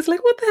 Jessica's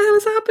like, what the hell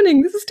is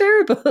happening? This is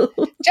terrible.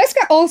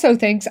 Jessica also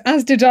thinks,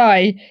 as did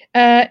I,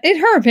 in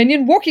her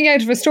opinion, walking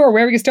out of a store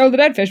wearing a stolen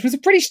outfit was a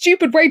pretty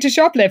stupid way to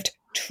shoplift.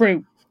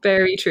 True.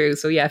 Very true.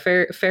 So yeah,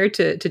 fair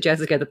to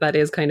Jessica that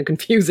is kind of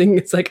confusing.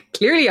 It's like,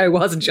 clearly I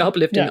wasn't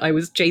shoplifting. Yeah. I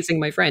was chasing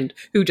my friend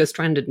who just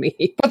stranded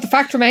me. But the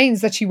fact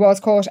remains that she was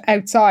caught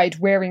outside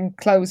wearing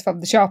clothes from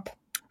the shop.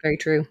 Very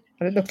true.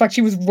 And it looked like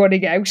she was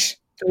running out.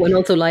 Oh, and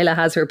also Lila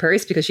has her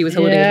purse because she was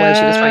holding it while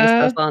she was trying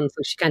stuff on.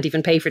 So she can't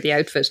even pay for the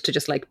outfit to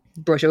just like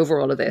brush over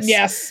all of this.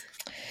 Yes.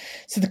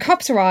 So the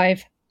cops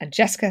arrive and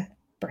Jessica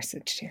bursts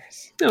into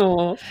tears.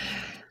 Oh.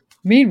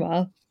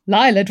 Meanwhile,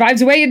 Lila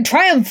drives away in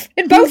triumph,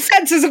 in both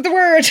senses of the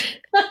word.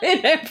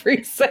 In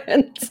every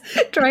sense.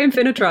 Triumph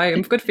in a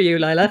triumph. Good for you,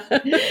 Lila.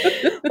 Well,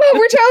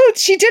 we're told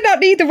she did not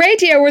need the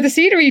radio or the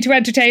scenery to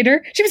entertain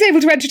her. She was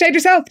able to entertain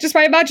herself just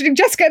by imagining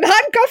Jessica in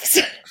handcuffs.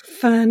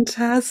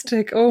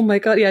 Fantastic. Oh my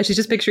God. Yeah, she's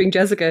just picturing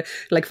Jessica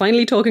like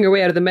finally talking her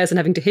way out of the mess and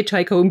having to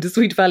hitchhike home to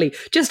Sweet Valley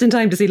just in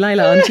time to see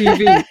Lila on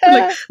TV.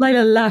 Like,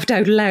 Lila laughed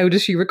out loud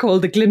as she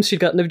recalled the glimpse she'd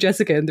gotten of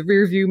Jessica in the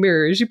rear view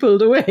mirror as she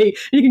pulled away. And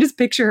you can just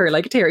picture her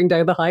like tearing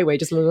down the highway,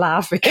 just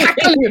laughing.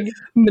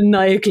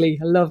 Maniacally.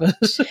 I love it.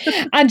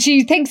 And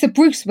she thinks that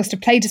Bruce must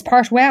have played his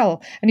part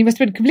well, and he must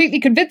have been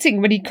completely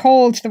convincing when he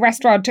called the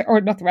restaurant,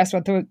 or not the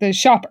restaurant, the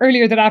shop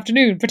earlier that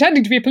afternoon,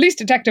 pretending to be a police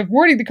detective,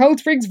 warning the Cold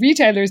Springs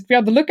retailers to be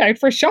on the lookout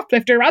for a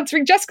shoplifter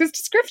answering Jessica's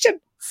description.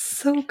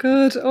 So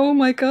good. Oh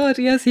my God.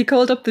 Yes, he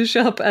called up the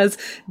shop as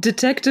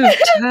Detective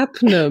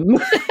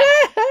Tapnam.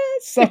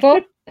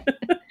 Subtle.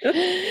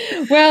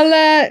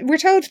 Well, we're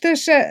told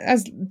that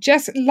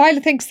as Lila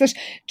thinks that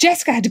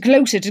Jessica had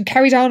gloated and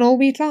carried on all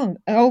week long,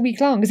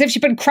 as if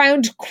she'd been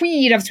crowned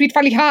queen of Sweet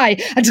Valley High,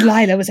 and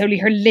Delilah was only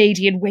her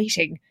lady in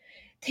waiting.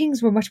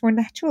 Things were much more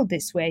natural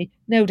this way,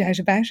 no doubt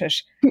about it.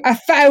 A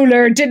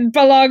Fowler didn't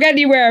belong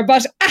anywhere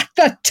but at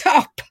the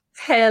top.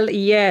 Hell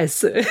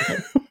yes.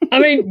 I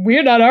mean,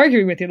 we're not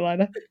arguing with you,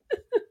 Lila.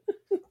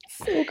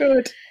 So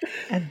good.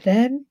 And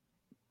then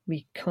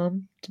we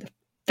come to the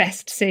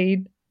best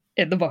scene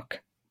in the book.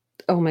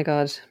 Oh my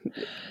God.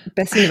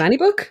 Best scene of any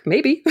book?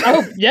 Maybe.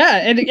 Oh, yeah.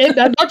 And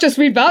not just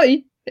Sweet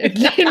Valley. In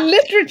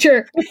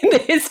literature. In the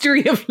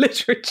history of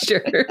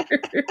literature.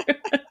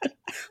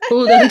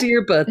 Hold on to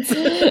your butts.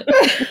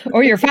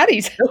 Or your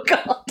fatties. Oh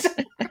God.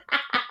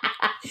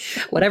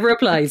 Whatever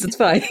applies, it's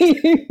fine.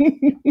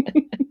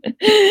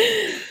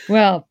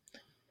 Well,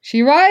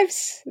 she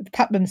arrives at the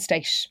Patman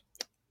estate,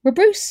 where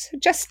Bruce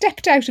had just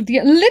stepped out of the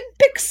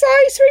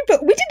Olympic-sized swimming pool.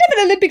 We didn't have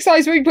an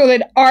Olympic-sized swimming pool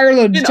in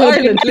Ireland until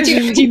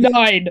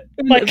 1959.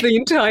 Like the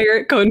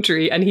entire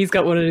country, and he's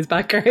got one in his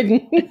back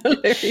garden.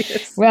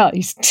 Hilarious. Well,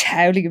 he's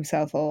toweling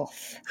himself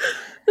off.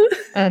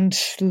 And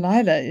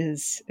Lila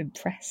is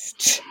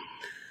impressed.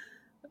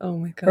 Oh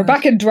my God. We're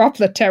back in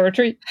droplet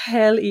territory.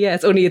 Hell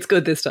yes. Only it's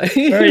good this time.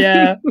 Oh,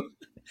 yeah.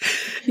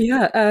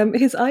 Yeah,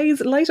 his eyes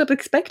light up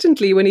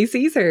expectantly when he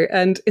sees her,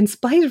 and in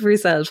spite of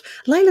herself,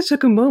 Lila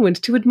took a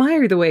moment to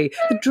admire the way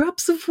the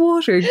drops of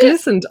water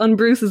glistened on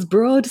Bruce's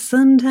broad,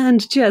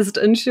 sun-tanned chest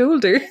and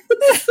shoulders.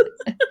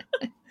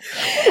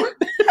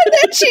 And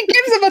then she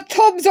gives him a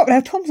thumbs up.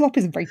 Now, thumbs up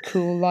isn't very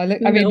cool, Lila.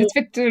 I mean,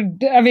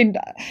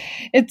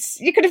 it's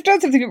you could have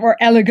done something more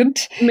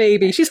elegant.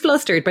 Maybe. She's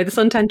flustered by the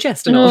sun-tanned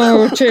chest and all.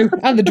 Oh, true.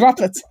 And the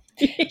droplets.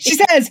 She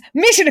says,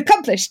 mission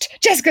accomplished.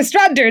 Jessica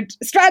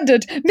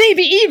stranded,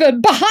 maybe even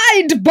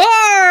behind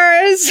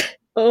bars.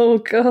 Oh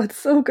God,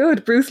 so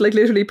good. Bruce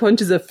literally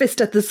punches a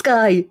fist at the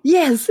sky.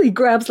 Yes, he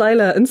grabs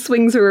Lila and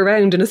swings her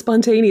around in a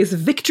spontaneous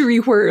victory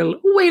whirl.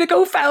 Way to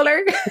go, Fowler.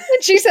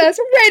 And she says,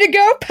 way to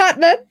go,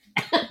 Patman.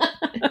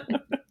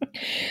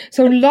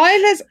 So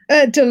Lila's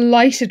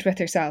delighted with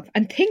herself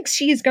and thinks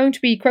she is going to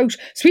be, quote,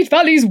 Sweet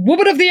Valley's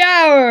woman of the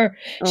hour.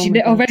 She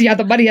already had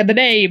the money and the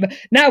name.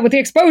 Now with the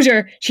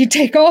exposure, she'd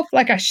take off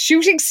like a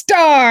shooting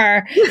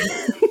star.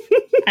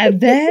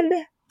 And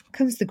then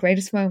comes the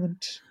greatest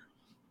moment,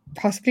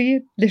 possibly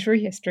in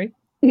literary history.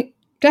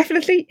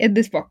 Definitely in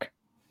this book.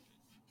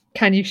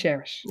 Can you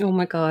share it? Oh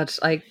my God,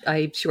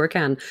 I sure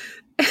can.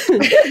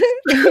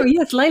 So,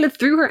 yes, Lila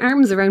threw her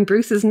arms around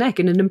Bruce's neck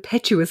in an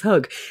impetuous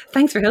hug.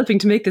 Thanks for helping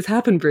to make this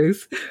happen,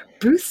 Bruce.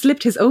 Bruce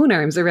slipped his own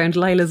arms around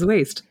Lila's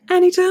waist.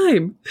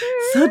 Anytime.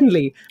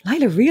 Suddenly,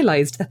 Lila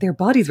realised that their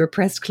bodies were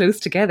pressed close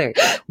together.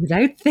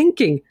 Without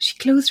thinking, she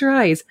closed her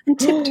eyes and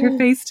tipped her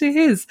face to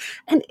his.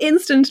 An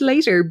instant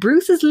later,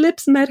 Bruce's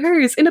lips met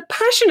hers in a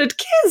passionate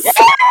kiss.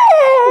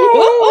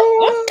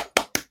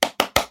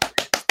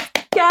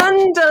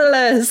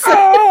 Scandalous.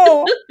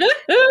 Oh.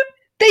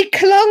 They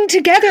clung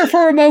together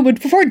for a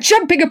moment before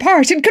jumping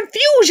apart in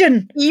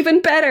confusion.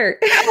 Even better.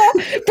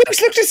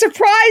 Bruce looked as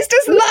surprised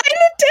as Lila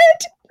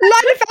did.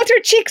 Lila felt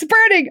her cheeks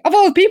burning. Of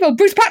all people,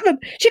 Bruce Patman.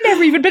 She'd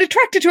never even been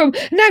attracted to him.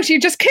 Now she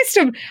had just kissed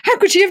him. How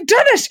could she have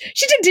done it?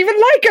 She didn't even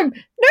like him.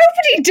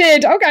 Nobody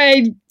did.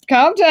 Okay,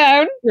 calm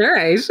down. All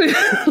right.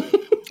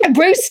 And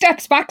Bruce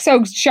steps back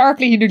so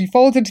sharply he nearly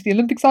falls into the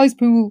Olympic-sized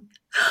pool.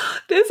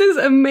 This is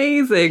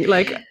amazing.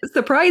 Like,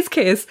 surprise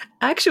kiss,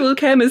 actual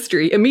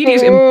chemistry,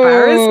 immediate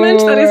embarrassment.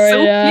 That is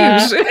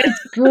so cute.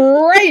 It's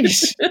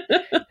great.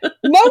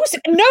 No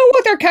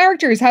other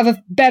characters have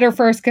a better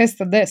first kiss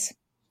than this.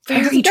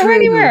 Very it doesn't true. go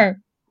anywhere.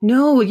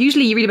 No,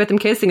 usually you read about them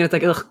kissing and it's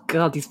like, oh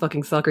God, these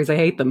fucking suckers, I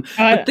hate them.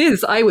 But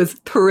this, I was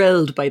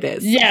thrilled by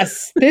this.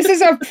 Yes, this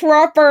is a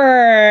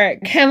proper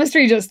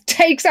chemistry, just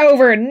takes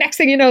over and next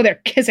thing you know,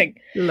 they're kissing.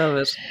 Love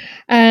it.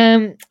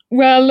 Hiding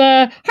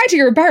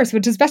her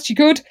embarrassment as best she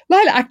could,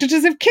 Lila acted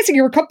as if kissing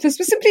her accomplice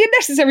was simply a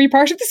necessary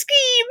part of the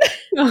scheme.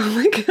 Oh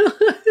my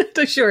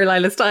God. Sure,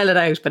 Lila, style it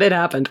out, but it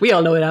happened. We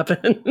all know it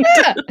happened.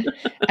 Yeah.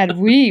 And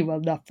we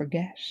will not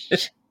forget.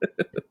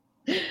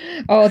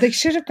 Oh, they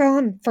should have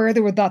gone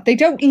further with that. They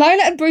don't.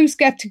 Lila and Bruce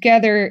get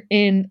together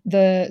in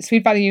the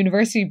Sweet Valley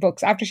University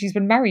books after she's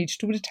been married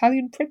to an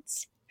Italian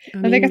prince.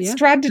 And they get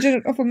stranded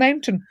up a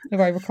mountain, if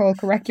I recall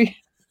correctly.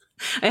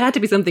 It had to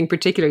be something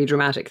particularly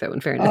dramatic, though,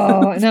 in fairness.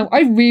 Oh, no,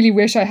 I really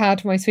wish I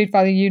had my Sweet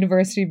Valley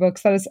University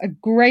books. That is a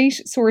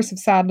great source of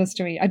sadness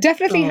to me. I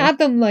definitely had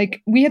them,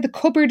 like, we had the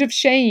Cupboard of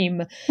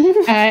Shame.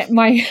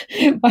 My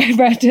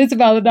friend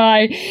Isabel and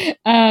I,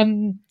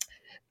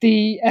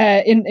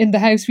 in the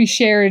house we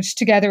shared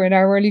together in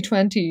our early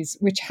 20s,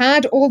 which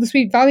had all the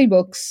Sweet Valley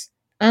books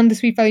and the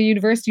Sweet Valley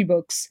University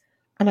books.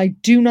 And I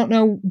do not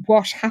know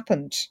what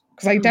happened.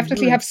 Because I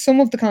definitely have some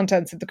of the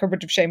contents of the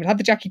Cupboard of Shame. It had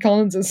the Jackie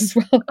Collinses as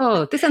well.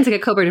 Oh, this sounds like a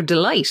cupboard of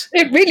delight.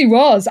 It really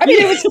was. I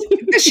mean, it was,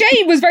 the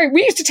shame was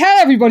we used to tell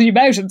everybody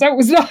about it, so it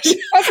wasn't like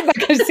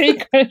a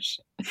secret.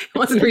 It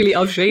wasn't really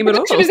of shame at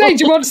all. She was like,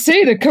 do you want to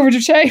see the Cupboard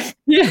of Shame?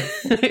 Yeah,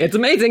 it's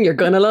amazing. You're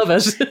going to love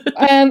it.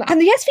 And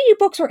the SVU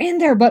books were in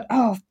there, but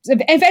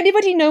if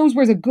anybody knows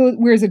where's a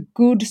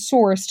good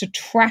source to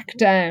track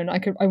down,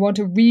 I want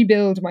to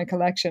rebuild my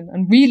collection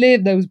and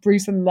relive those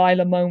Bruce and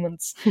Lila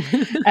moments.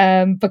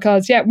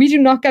 Because we do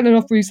not get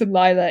enough Bruce and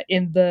Lila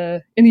in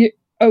the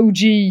OG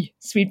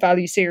Sweet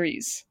Valley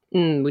series.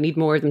 We need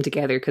more of them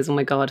together because, oh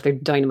my God, they're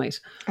dynamite.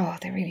 Oh,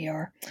 they really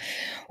are.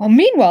 Well,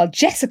 meanwhile,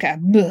 Jessica,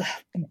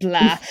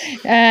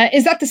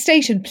 is at the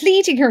station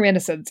pleading her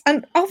innocence.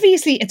 And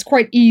obviously it's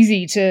quite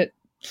easy to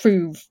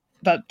prove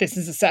that this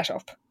is a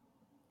setup.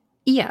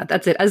 Yeah,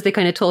 that's it. As they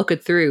kind of talk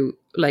it through,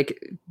 like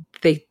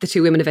the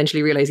two women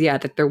eventually realize,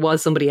 that there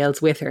was somebody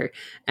else with her,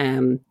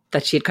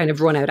 that she had kind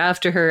of run out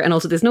after her. And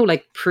also there's no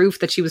like proof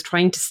that she was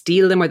trying to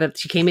steal them or that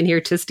she came in here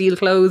to steal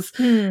clothes.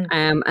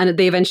 And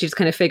they eventually just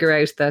kind of figure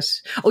out that,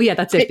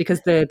 that's it,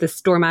 because the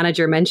store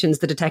manager mentions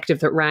the detective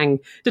that rang,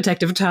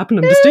 Detective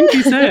Tapnam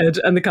distinctly said,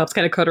 and the cops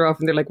kind of cut her off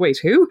and they're like, wait,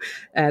 who?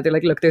 They're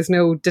like, look, there's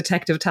no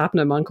Detective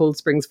Tapnam on Cold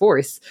Springs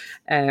Force.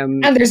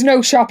 And there's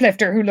no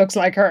shoplifter who looks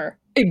like her.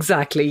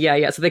 Exactly,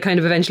 yeah. So they kind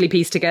of eventually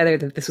piece together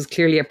that this was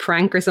clearly a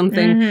prank or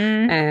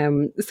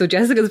something. So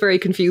Jessica's very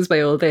confused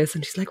by all this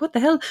and she's like, what the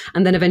hell?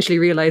 And then eventually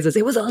realises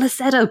it was all a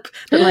setup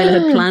that Lila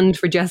had planned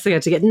for Jessica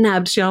to get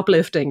nabbed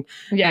shoplifting.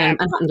 And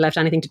hadn't left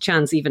anything to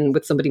chance, even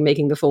with somebody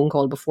making the phone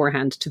call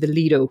beforehand to the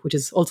Lido, which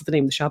is also the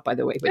name of the shop, by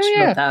the way, which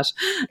love that.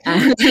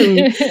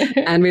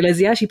 And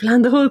realised, she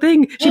planned the whole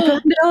thing. She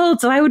planned it all,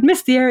 so I would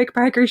miss the Eric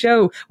Parker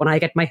show. When I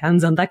get my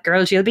hands on that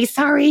girl, she'll be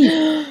sorry.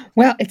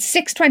 Well, it's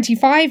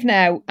 6:25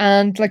 now,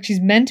 and like she's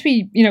meant to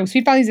be,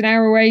 Sweet Valley's an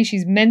hour away.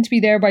 She's meant to be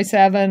there by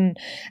 7,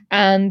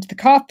 and the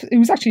cop, who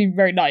was actually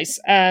very nice,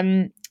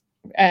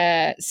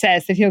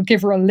 says that he'll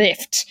give her a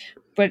lift,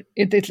 but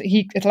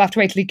it'll have to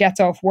wait till he gets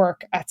off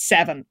work at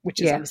 7,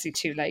 which is obviously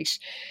too late.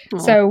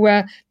 Aww.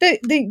 So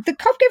the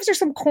cop gives her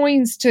some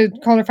coins to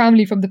call her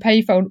family from the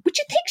payphone, which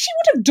you think she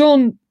would have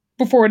done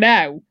before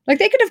now. Like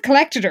they could have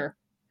collected her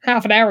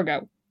half an hour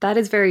ago. That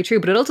is very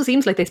true, but it also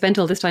seems like they spent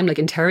all this time like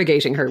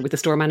interrogating her with the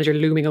store manager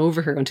looming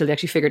over her until they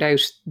actually figured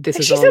out this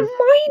is all a minor.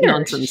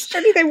 Nonsense.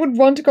 Surely they would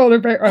want to call her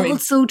parents.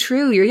 Also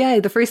true.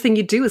 The first thing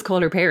you do is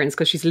call her parents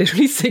because she's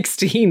literally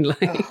 16.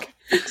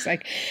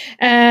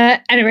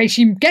 Anyway,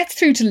 she gets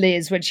through to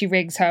Liz when she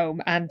rings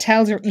home and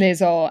tells her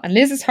Liz all, and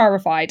Liz is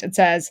horrified and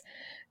says,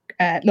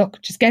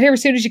 look, just get here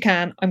as soon as you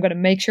can. I'm going to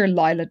make sure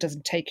Lila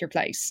doesn't take your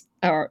place.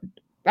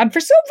 And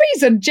for some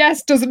reason,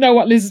 Jess doesn't know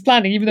what Liz is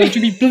planning, even though it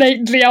should be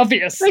blatantly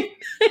obvious. I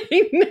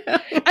know.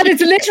 And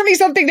it's literally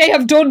something they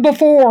have done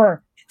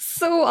before.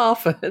 So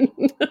often.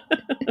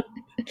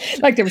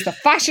 Like there was the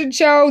fashion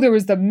show, there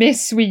was the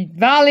Miss Sweet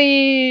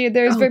Valley.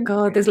 There's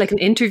there's like an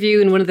interview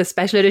in one of the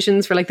special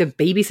editions for like the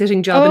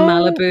babysitting job in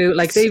Malibu.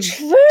 Like they've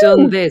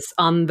done this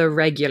on the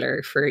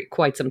regular for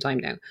quite some time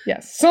now.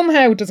 Yes,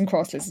 somehow it doesn't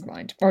cross Liz's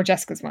mind or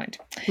Jessica's mind.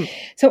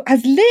 So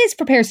as Liz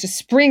prepares to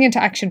spring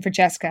into action for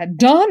Jessica,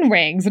 Dawn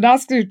rings and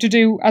asks her to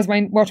do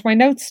what my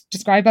notes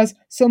describe as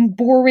some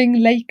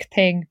boring lake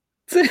thing.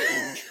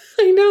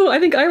 I know. I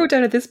think I wrote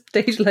down at this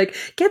stage, like,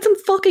 get some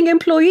fucking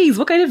employees.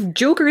 What kind of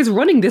joker is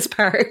running this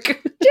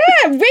park?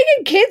 Yeah,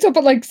 ringing kids up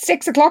at like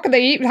 6 o'clock in the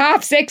evening,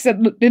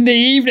 6:30 in the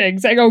evening,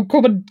 saying, "Oh,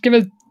 come and give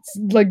us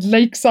like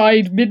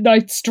lakeside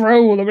midnight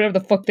stroll," or whatever the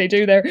fuck they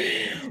do there.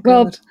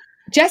 Well,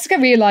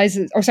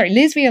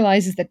 Liz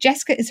realizes that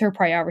Jessica is her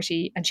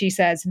priority, and she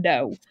says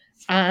no.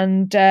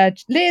 And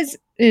Liz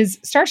is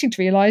starting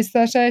to realize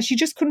that she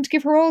just couldn't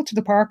give her all to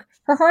the park.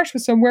 Her heart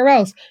was somewhere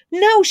else.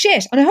 No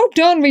shit. And I hope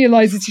Dawn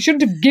realizes she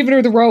shouldn't have given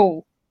her the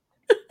role.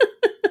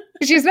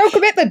 She has no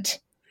commitment.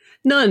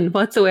 None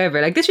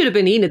whatsoever. Like, this should have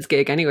been Enid's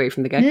gig anyway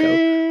from the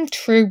get-go.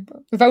 True.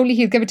 If only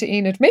he'd give it to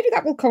Enid. Maybe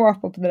that will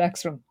co-op up in the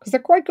next one, because they're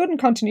quite good in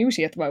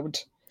continuity at the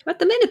moment. At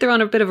the minute, they're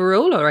on a bit of a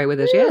roll, all right, with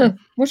it, yeah.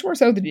 Much more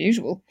so than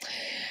usual.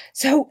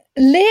 So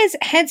Liz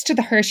heads to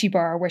the Hershey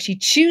bar, where she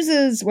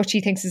chooses what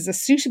she thinks is a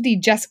suitably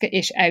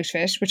Jessica-ish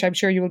outfit, which I'm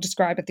sure you will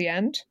describe at the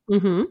end.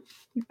 Mm-hmm.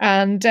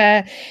 And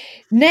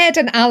Ned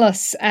and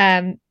Alice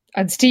and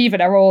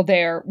Stephen are all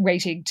there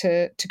waiting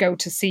to go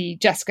to see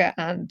Jessica,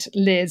 and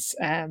Liz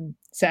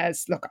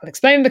says, "Look, I'll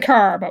explain in the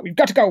car, but we've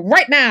got to go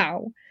right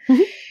now."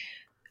 Mm-hmm.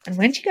 And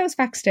when she goes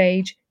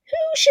backstage, who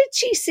should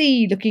she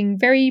see looking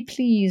very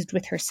pleased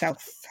with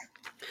herself?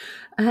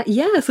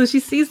 So she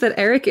sees that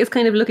Eric is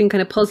kind of looking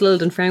kind of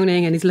puzzled and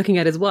frowning, and he's looking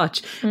at his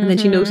watch. And then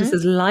she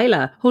notices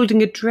Lila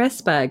holding a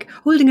dress bag,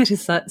 holding at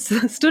his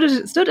stood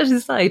at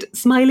his side,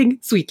 smiling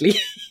sweetly.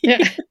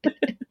 Yeah.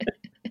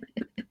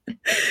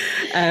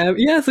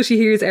 So she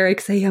hears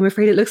Eric say, "I'm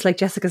afraid it looks like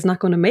Jessica's not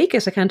going to make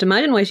it. I can't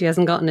imagine why she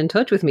hasn't gotten in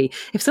touch with me.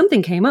 If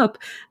something came up,"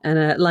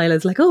 and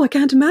Lila's like, "Oh, I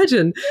can't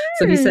imagine."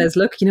 So he says,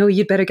 "Look,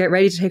 you'd better get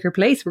ready to take her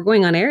place. We're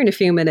going on air in a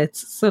few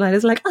minutes." So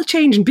Lila's like, "I'll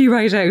change and be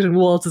right out," and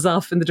waltzes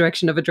off in the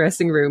direction of a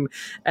dressing room,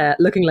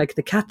 looking like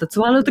the cat that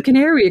swallowed the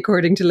canary,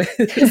 according to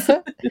Liz.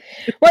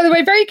 By the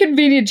way, very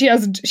convenient. She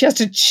has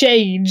to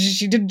change.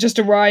 She didn't just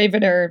arrive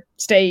in her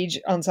stage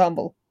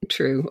ensemble.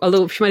 True.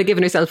 Although she might have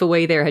given herself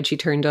away there had she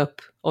turned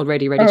up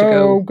already ready to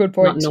go. Oh, good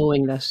point. Not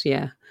knowing that,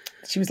 yeah.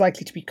 She was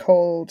likely to be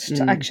called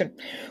to action.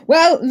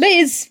 Well,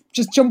 Liz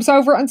just jumps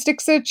over and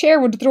sticks a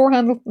chair under the door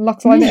handle and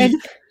locks Lila in.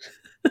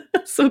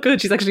 So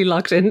good. She's actually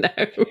locked in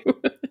now.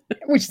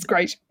 Which is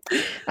great.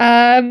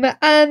 And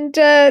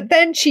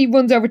then she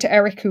runs over to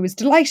Eric, who is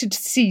delighted to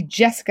see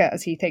Jessica,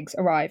 as he thinks,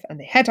 arrive, and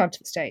they head onto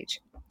the stage.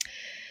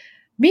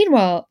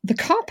 Meanwhile, the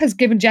cop has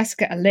given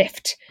Jessica a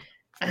lift.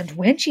 And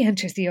when she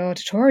enters the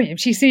auditorium,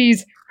 she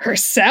sees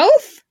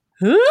herself.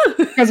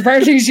 Because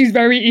apparently she's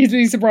very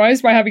easily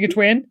surprised by having a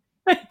twin.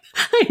 I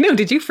know.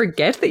 Did you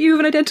forget that you have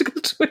an identical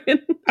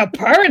twin?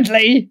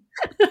 Apparently.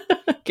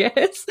 I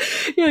guess.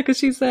 Yeah, because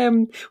she's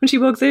when she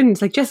walks in,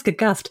 it's like, Jessica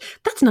gasped,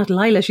 "That's not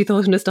Lila," she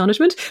thought in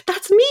astonishment.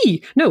 "That's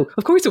me." No,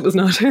 of course it was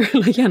not her.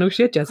 Like, yeah, no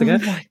shit, Jessica.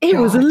 Oh it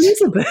was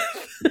Elizabeth.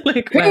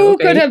 Like, who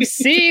could have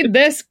seen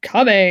this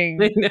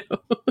coming? I know.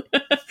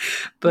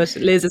 But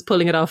Liz is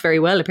pulling it off very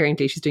well,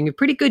 apparently. She's doing a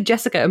pretty good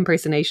Jessica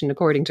impersonation,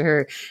 according to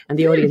her. And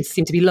the audience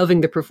seem to be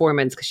loving the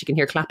performance because she can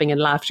hear clapping and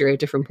laughter at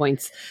different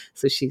points.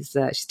 So she's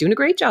doing a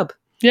great job.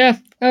 Yeah.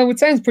 Oh, it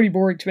sounds pretty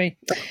boring to me.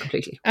 Oh,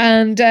 completely.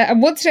 And at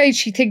one stage,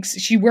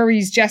 she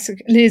worries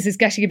Liz is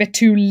getting a bit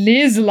too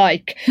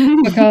Liz-like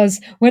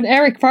because when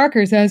Eric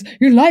Parker says,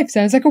 "Your life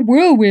sounds like a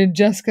whirlwind,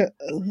 Jessica."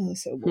 Oh,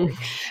 so boring.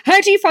 "How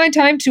do you find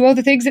time to do all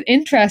the things that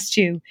interest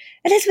you?"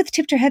 Elizabeth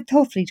tipped her head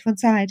thoughtfully to one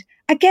side.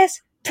 "I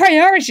guess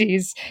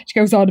priorities." She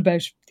goes on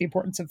about the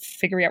importance of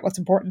figuring out what's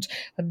important.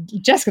 And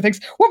Jessica thinks,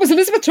 what was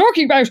Elizabeth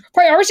talking about?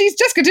 Priorities?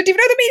 Jessica didn't even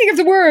know the meaning of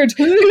the word.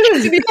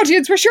 The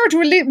audience were sure to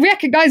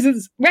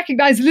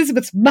recognize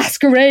Elizabeth's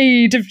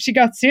masquerade if she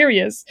got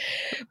serious.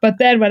 But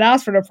then when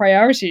asked for the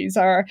priorities,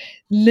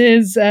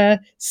 Liz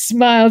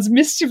smiles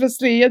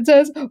mischievously and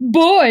says,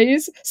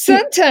 "Boys,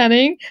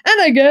 suntanning,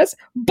 and I guess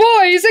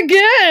boys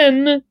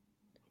again."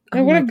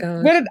 Oh,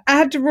 what an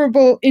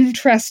admirable,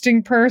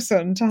 interesting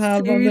person to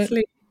have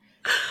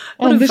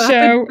on the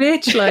show.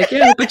 Bitch, like,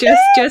 yeah, but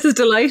Jess is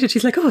delighted.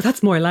 She's like, "Oh,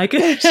 that's more like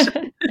it."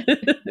 Then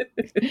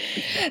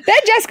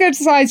Jessica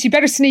decides she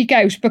better sneak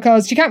out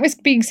because she can't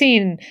risk being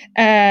seen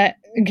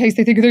in case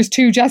they think there's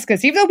two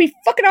Jessicas, even though it'd be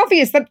fucking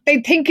obvious that they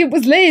think it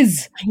was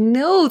Liz. I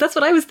know, that's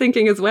what I was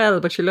thinking as well,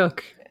 but you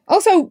look.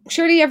 Also,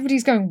 surely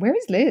everybody's going, where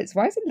is Liz?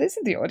 Why isn't Liz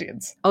in the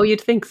audience? Oh,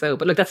 you'd think so,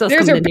 but look, that's us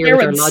coming in here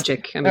with our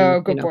logic. I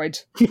mean, good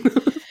point.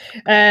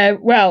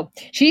 Well,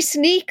 she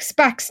sneaks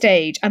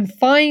backstage and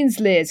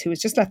finds Liz, who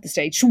has just left the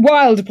stage, to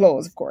wild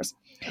applause, of course.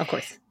 Of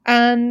course.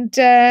 And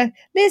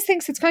Liz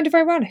thinks it's kind of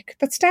ironic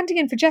that standing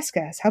in for Jessica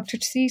has helped her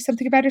to see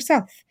something about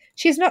herself.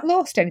 She has not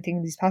lost anything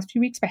in these past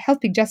few weeks by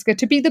helping Jessica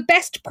to be the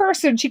best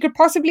person she could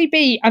possibly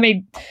be. I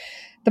mean,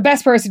 the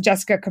best person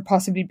Jessica could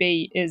possibly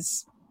be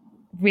is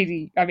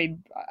really, I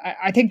mean,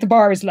 I think the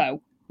bar is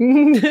low.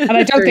 And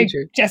I don't think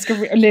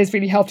Liz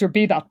really helped her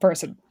be that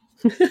person.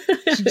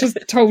 She just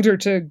told her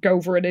to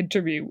go for an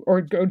interview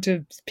or go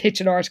to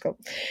pitch an article.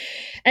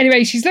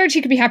 Anyway, she's learned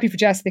she can be happy for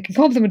Jess. They can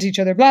compliment each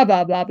other, blah,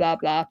 blah, blah, blah,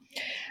 blah.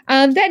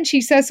 And then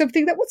she says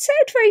something that would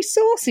sound very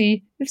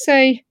saucy if,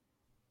 say,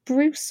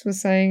 Bruce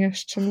was saying it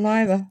to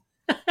Lila.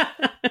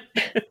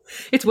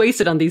 It's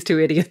wasted on these two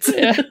idiots.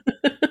 Yeah.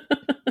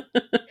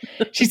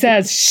 She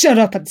says, shut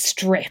up and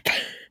strip.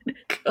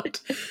 God.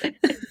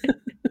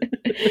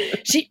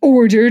 She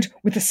ordered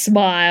with a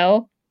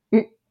smile.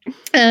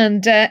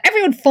 And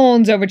everyone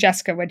fawns over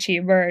Jessica when she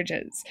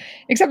emerges,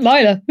 except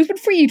Lila, who's been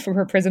freed from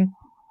her prison.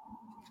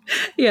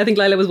 Yeah, I think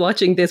Lila was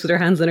watching this with her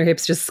hands on her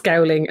hips, just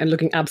scowling and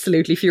looking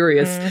absolutely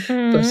furious.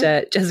 Mm-hmm.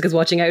 But Jessica's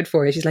watching out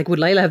for her. She's like, would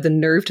Lila have the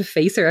nerve to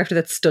face her after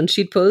that stunt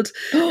she'd pulled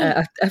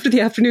after the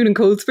afternoon in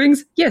Cold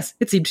Springs? Yes,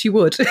 it seemed she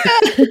would.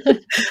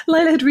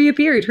 Lila had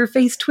reappeared, her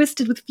face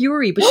twisted with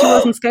fury, but she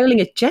wasn't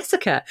scowling at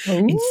Jessica.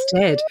 Ooh.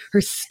 Instead,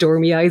 her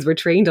stormy eyes were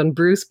trained on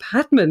Bruce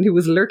Patman, who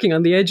was lurking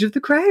on the edge of the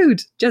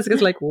crowd.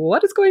 Jessica's like,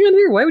 what is going on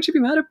here? Why would she be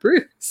mad at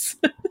Bruce?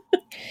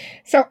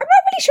 So I'm not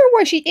really sure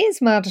why she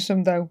is mad at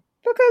him, though.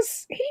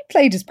 Because he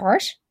played his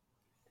part.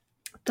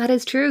 That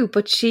is true,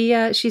 but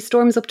she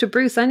storms up to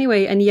Bruce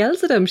anyway and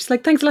yells at him. She's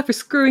like, thanks a lot for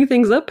screwing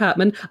things up,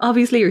 Patman.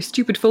 Obviously, your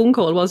stupid phone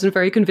call wasn't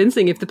very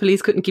convincing if the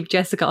police couldn't keep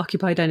Jessica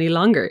occupied any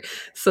longer.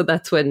 So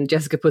that's when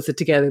Jessica puts it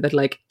together that,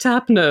 like,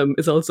 Tapnum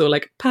is also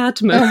like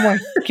Patman. Oh my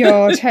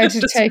God, how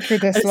did it take her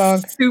this long?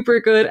 Super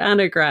good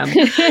anagram.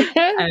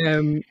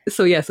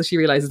 So she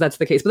realises that's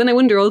the case. But then I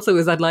wonder also,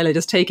 is that Lila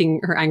just taking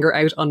her anger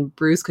out on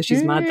Bruce because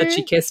she's mad that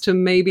she kissed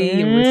him maybe?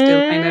 And we're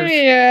still kind of...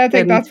 Yeah, I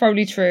think that's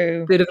probably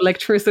true. Bit of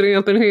electricity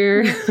up in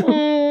here. But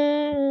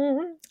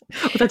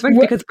that's right,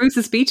 because Bruce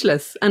is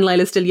speechless and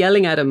Lila's still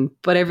yelling at him,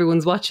 but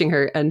everyone's watching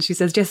her, and she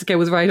says, Jessica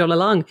was right all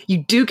along.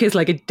 You do kiss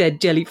like a dead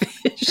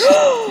jellyfish.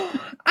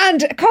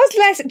 And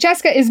because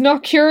Jessica is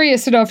not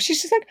curious enough,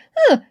 she's just like,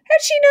 how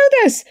did she know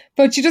this?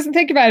 But she doesn't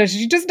think about it.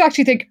 She doesn't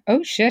actually think,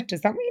 oh shit,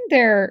 does that mean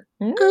they're...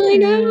 I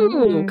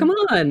know, come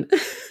on.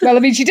 Well, I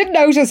mean, she didn't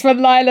notice when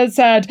Lila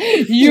said,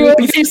 you'll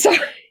be sorry.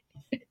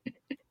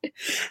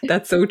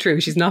 That's so true.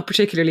 She's not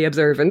particularly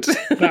observant.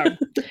 No.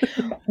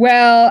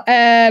 Well,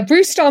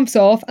 Bruce stomps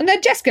off, and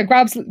then Jessica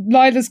grabs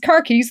Lila's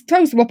car keys,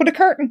 throws them up on a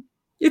curtain.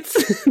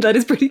 That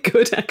is pretty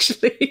good,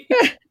 actually.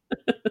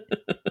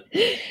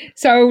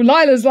 So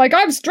Lila's like,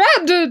 I'm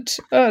stranded.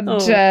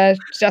 And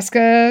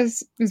Jessica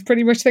is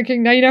pretty much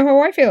thinking, now you know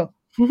how I feel.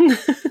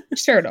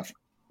 Fair enough.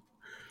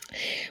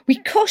 We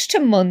cut to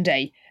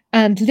Monday.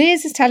 And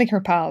Liz is telling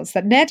her pals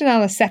that Ned and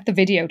Alice set the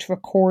video to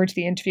record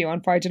the interview on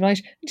Friday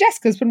night.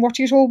 Jessica's been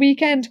watching it all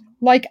weekend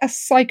like a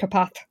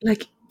psychopath.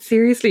 Like,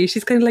 seriously,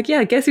 she's kind of like,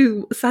 yeah, guess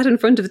who sat in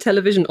front of the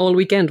television all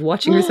weekend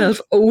watching herself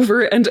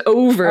over and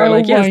over?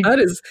 Like, yes, that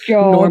is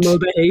normal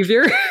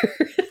behaviour.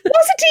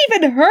 Wasn't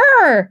even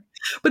her.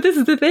 But this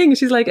is the thing.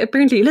 She's like,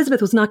 apparently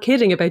Elizabeth was not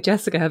kidding about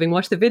Jessica having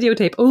watched the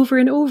videotape over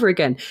and over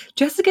again.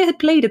 Jessica had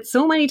played it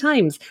so many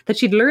times that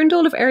she'd learned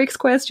all of Eric's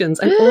questions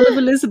and all of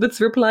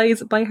Elizabeth's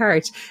replies by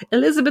heart.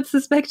 Elizabeth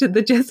suspected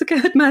that Jessica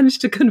had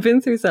managed to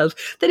convince herself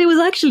that it was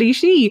actually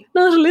she,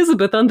 not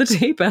Elizabeth, on the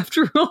tape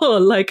after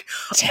all. Like,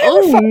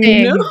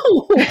 terrifying.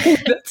 Oh no,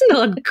 that's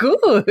not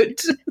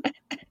good.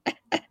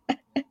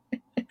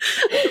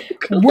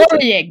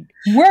 Worrying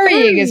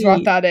is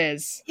what that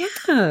is.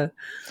 Yeah.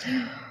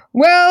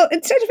 Well,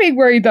 instead of being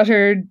worried that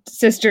her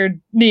sister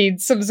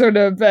needs some sort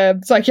of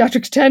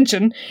psychiatric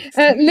attention,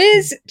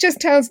 Liz just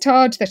tells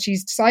Todd that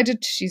she's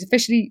decided she's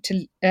officially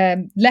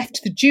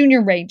left the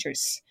Junior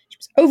Rangers. She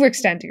was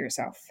overextending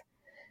herself.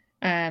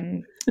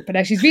 But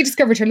now she's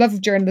rediscovered her love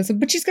of journalism,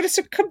 but she's going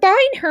to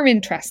combine her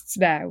interests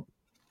now.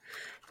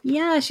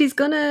 Yeah, she's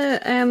going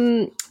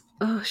to...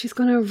 she's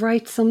going to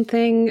write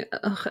something,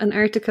 an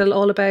article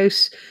all about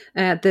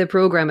the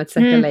programme at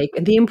Second Lake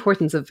and the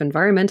importance of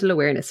environmental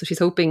awareness. So she's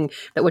hoping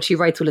that what she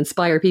writes will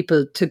inspire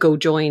people to go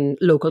join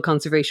local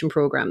conservation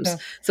programmes. Yeah.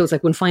 So it's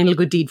like one final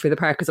good deed for the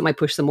park, because it might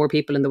push some more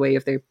people in the way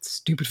of their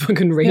stupid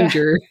fucking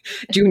ranger,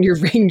 junior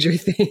ranger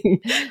thing,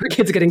 where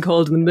kids are getting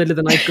called in the middle of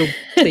the night to go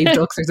save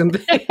ducks or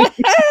something.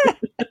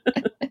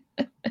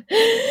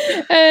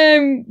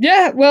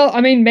 Well,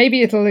 I mean,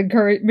 maybe it'll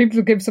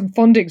give some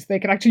funding so they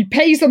can actually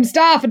pay some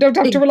staff and don't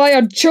have to rely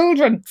on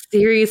children.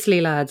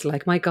 Seriously, lads,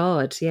 like, my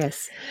God,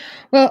 yes.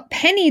 Well,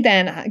 Penny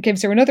then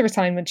gives her another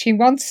assignment. She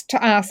wants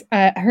to ask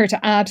her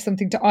to add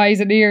something to Eyes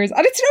and Ears,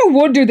 and it's no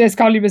wonder this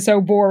column is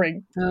so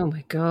boring. Oh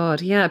my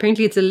God, yeah,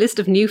 apparently it's a list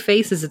of new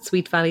faces at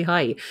Sweet Valley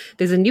High.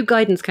 There's a new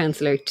guidance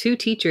counsellor, 2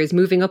 teachers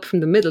moving up from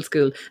the middle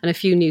school, and a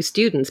few new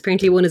students.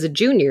 Apparently one is a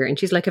junior, and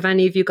she's like, have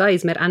any of you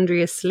guys met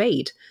Andrea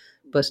Slade?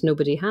 But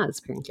nobody has,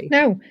 apparently.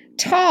 No.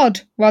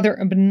 Todd, rather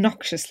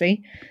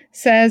obnoxiously,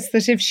 says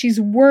that if she's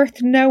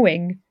worth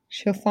knowing,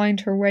 she'll find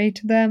her way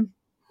to them.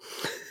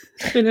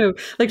 I know.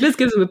 Like, Liz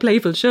gives him a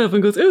playful shove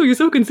and goes, oh, you're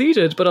so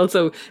conceited. But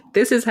also,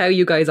 this is how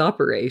you guys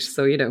operate.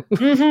 So, you know.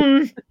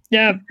 Mm-hmm.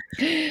 Yeah.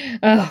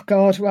 Oh,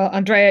 God. Well,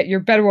 Andrea, you're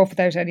better off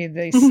without any of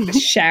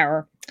this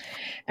shower.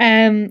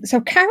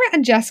 So Cara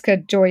and Jessica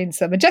joins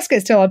them, and Jessica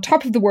is still on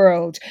top of the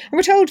world. And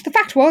we're told the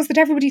fact was that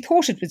everybody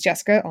thought it was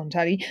Jessica on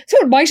telly, so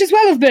it might as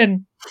well have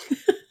been.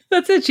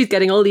 That's it. She's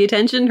getting all the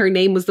attention. Her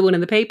name was the one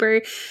in the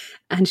paper,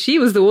 and she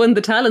was the one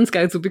the talent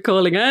scouts would be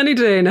calling any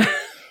day now.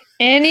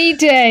 Any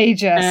day,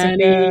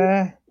 Jessica.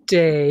 Any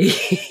day.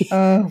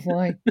 Oh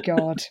my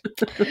God.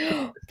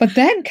 But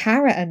then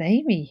Cara and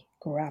Amy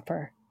grab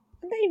her.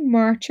 They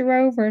march her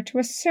over to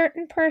a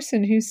certain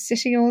person who's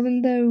sitting all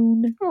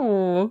alone.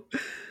 Oh,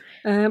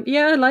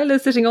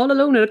 Lila's sitting all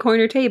alone at a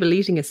corner table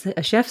eating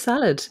a chef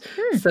salad.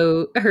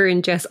 So her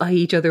and Jess eye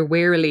each other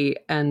warily,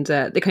 and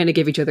they kind of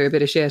give each other a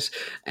bit of shit.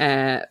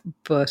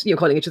 But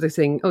calling each other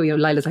saying,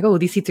 Lila's like,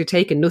 these seats are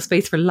taken, no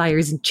space for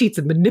liars and cheats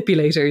and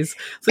manipulators.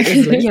 So Jess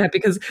is like, yeah,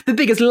 because the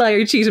biggest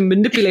liar, cheat and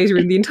manipulator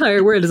in the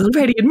entire world is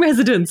already in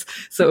residence.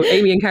 So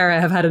Amy and Cara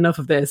have had enough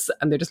of this,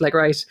 and they're just like,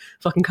 right,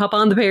 fucking cop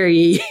on the pair of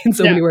ye, in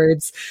so many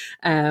words,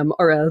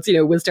 or else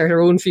we'll start our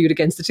own feud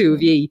against the two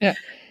of ye. Yeah.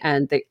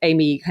 And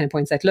Amy kind of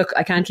points out, look,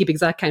 I can't keep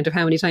exact count of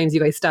how many times you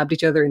guys stabbed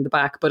each other in the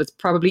back, but it's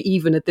probably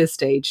even at this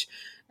stage.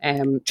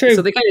 True.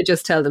 So they kind of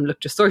just tell them, look,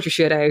 just sort your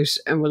shit out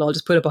and we'll all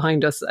just put it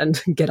behind us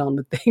and get on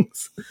with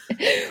things.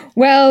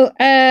 Well,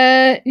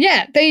 I'm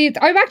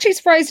actually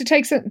surprised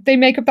they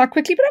make up that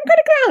quickly, but I'm kind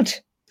of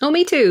glad. Oh,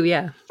 me too,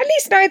 yeah. At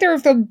least neither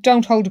of them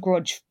don't hold a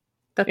grudge.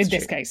 That's in true.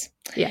 this case.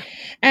 Yeah.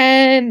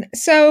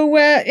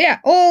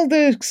 All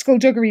the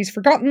skullduggery is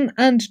forgotten,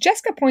 and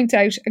Jessica points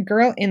out a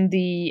girl in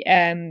the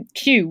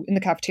queue in the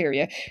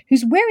cafeteria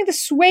who's wearing the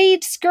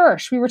suede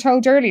skirt we were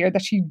told earlier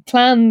that she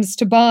plans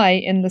to buy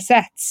in the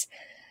sets.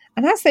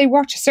 And as they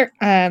watch,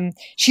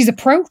 she's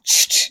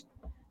approached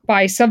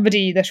by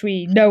somebody that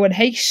we know and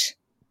hate.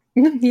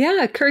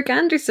 Yeah, Kirk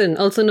Anderson,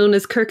 also known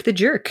as Kirk the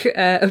Jerk,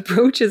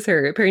 approaches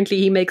her. Apparently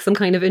he makes some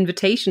kind of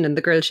invitation and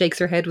the girl shakes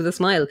her head with a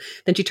smile.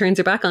 Then she turns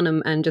her back on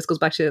him and just goes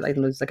back to, I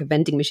don't know, it's like a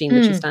vending machine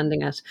that she's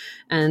standing at.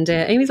 And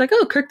Amy's like,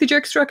 Kirk the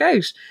Jerk struck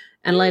out.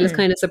 And Lila's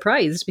kind of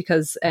surprised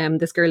because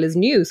this girl is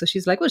new. So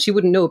she's like, well, she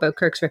wouldn't know about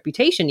Kirk's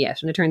reputation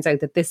yet. And it turns out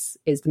that this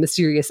is the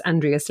mysterious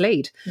Andrea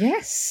Slade.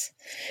 Yes.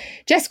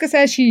 Jessica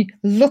says she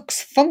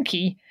looks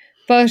funky.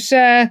 But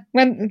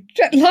when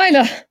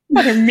Lila,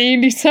 what her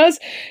meanly says,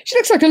 she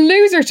looks like a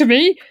loser to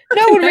me.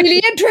 No one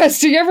really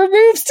interesting ever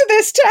moves to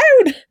this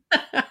town.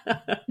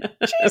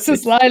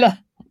 Jesus, Lila.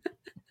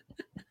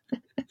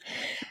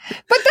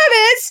 But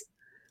that is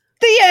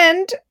the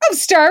end of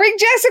Starring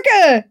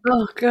Jessica.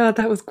 Oh, God,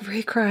 that was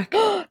great crack.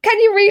 Can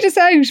you read us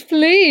out,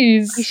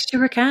 please? I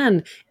sure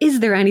can.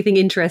 Is there anything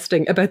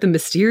interesting about the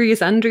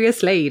mysterious Andrea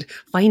Slade?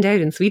 Find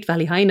out in Sweet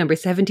Valley High number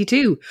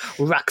 72,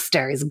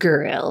 Rockstar's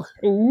Girl.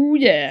 Oh,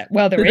 yeah.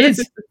 Well, there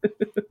is.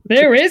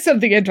 There is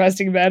something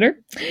interesting about her.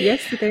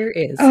 Yes, there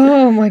is.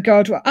 Oh, my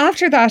God. Well,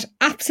 after that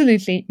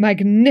absolutely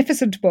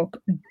magnificent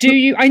book,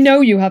 I know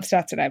you have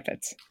stats and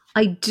outfits.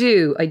 I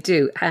do.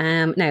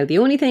 Now, the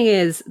only thing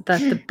is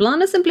that the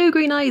blondness and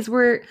blue-green eyes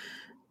were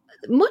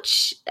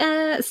much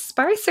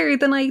sparser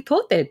than I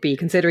thought they'd be,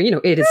 considering,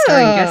 it is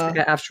starring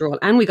Jessica after all,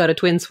 and we got a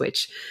twin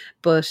switch.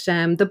 But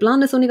the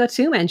blondness only got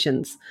 2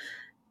 mentions,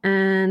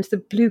 and the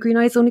blue-green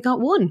eyes only got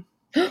 1.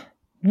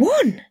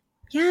 1?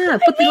 Yeah,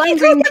 but the lime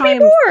green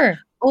triumph...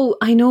 Oh,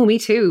 I know, me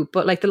too.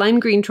 But the lime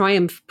green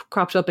triumph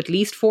cropped up at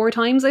least 4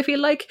 times, I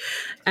feel like.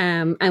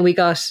 And we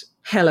got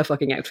hella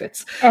fucking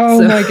outfits.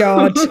 Oh my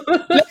God.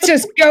 Let's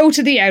just go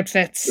to the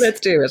outfits. Let's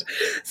do it.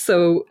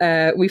 So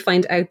we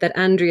find out that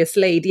Andrea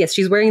Slade, yes,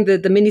 she's wearing the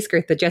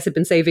miniskirt that Jess had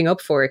been saving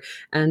up for.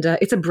 And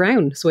it's a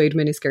brown suede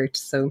miniskirt.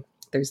 So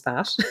there's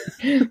that.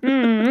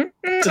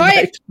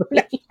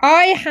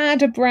 I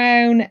had a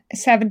brown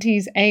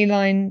 70s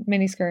A-line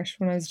miniskirt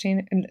when I was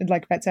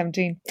about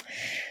 17.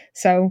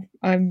 So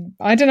I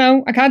don't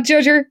know. I can't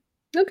judge her.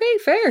 Okay,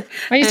 fair.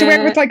 I used to wear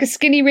it with a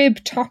skinny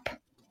rib top.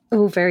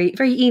 Oh, very,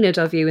 very Enid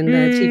of you in the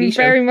TV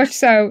show. Very much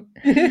so.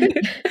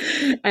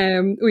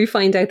 We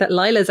find out that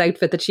Lila's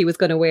outfit that she was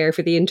going to wear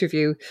for the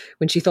interview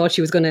when she thought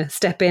she was going to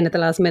step in at the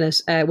last minute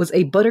was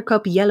a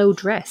buttercup yellow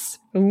dress.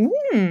 Ooh,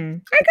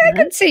 I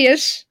can see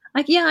it.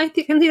 I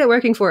can see that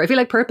working for her. I feel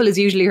like purple is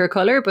usually her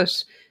colour,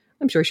 but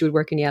I'm sure she would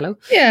work in yellow.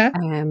 Yeah.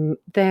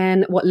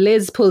 Then what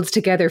Liz pulls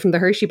together from the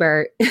Hershey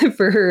bar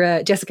for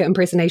her Jessica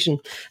impersonation,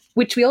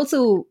 which we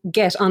also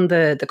get on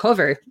the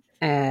cover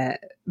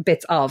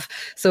bits of.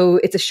 So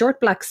it's a short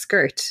black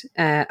skirt,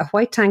 a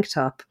white tank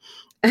top,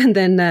 and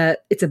then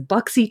it's a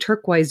boxy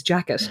turquoise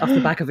jacket off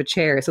the back of a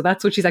chair. So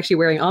that's what she's actually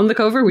wearing on the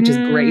cover, which is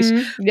great.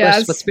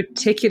 Yes. But what's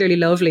particularly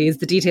lovely is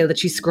the detail that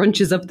she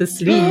scrunches up the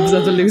sleeves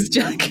of the loose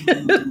jacket.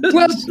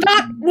 Well,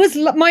 that was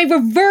my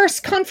reverse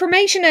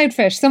confirmation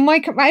outfit. So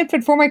my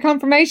outfit for my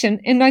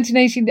confirmation in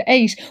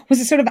 1988 was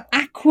a sort of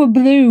aqua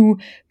blue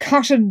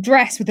cotton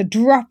dress with a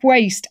drop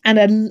waist and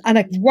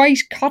a white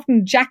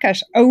cotton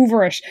jacket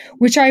over it,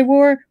 which I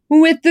wore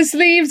with the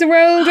sleeves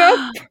rolled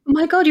up.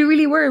 My God, you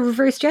really were a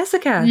reverse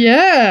Jessica.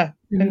 Yeah.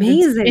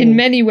 Amazing. In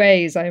many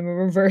ways, I'm a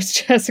reverse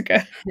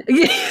Jessica.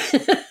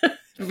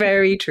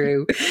 Very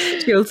true.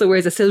 She also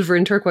wears a silver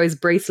and turquoise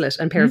bracelet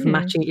and pair of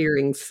matching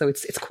earrings. So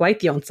it's quite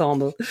the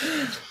ensemble.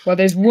 Well,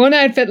 there's one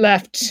outfit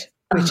left.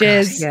 which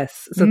is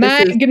so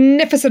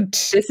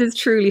magnificent. This is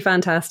truly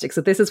fantastic.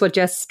 So this is what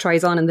Jess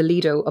tries on in the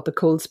Lido up at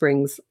Cold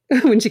Springs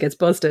when she gets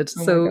busted.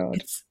 So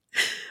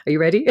are you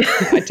ready?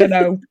 I don't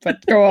know,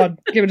 but go on,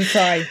 give it a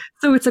try.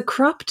 So it's a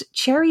cropped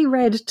cherry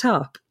red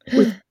top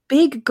with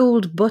big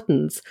gold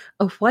buttons,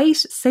 a white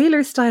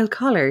sailor-style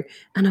collar,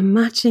 and a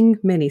matching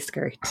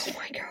miniskirt. Oh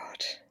my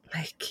God.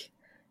 Like,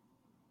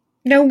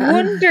 no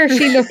wonder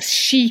she looks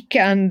chic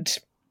and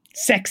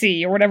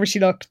sexy, or whatever she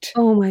looked.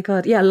 Oh my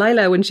God. Yeah,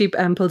 Lila, when she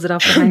pulls it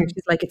off the hanger,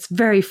 she's like, it's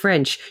very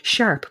French,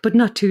 sharp, but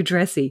not too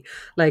dressy.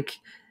 Like,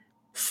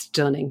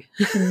 stunning.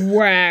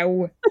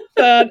 Wow.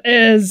 That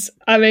is,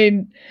 I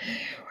mean,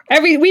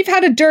 we've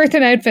had a dearth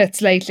in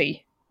outfits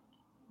lately.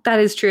 That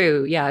is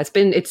true. Yeah,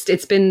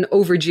 it's been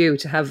overdue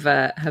to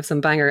have some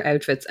banger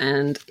outfits,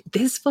 and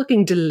this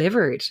fucking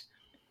delivered.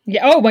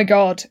 Yeah. Oh my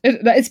God.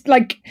 It's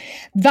like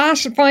that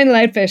final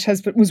outfit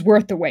was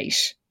worth the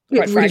wait.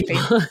 Quite frankly.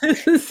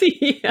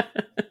 Yeah.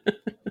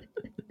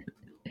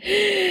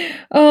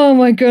 Oh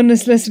my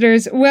goodness,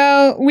 listeners.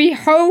 Well, we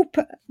hope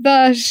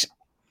that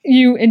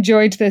you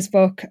enjoyed this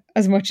book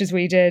as much as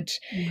we did.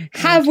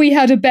 Have we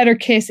had a better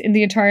kiss in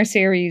the entire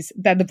series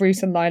than the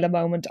Bruce and Lila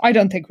moment? I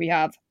don't think we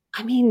have.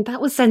 I mean, that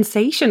was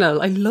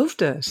sensational. I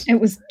loved it. It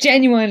was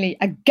genuinely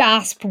a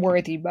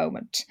gasp-worthy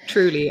moment.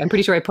 Truly. I'm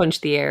pretty sure I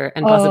punched the air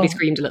and possibly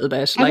screamed a little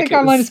bit. I think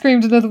I might have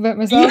screamed a little bit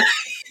myself.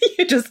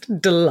 You're just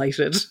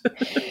delighted.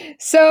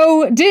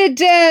 So, did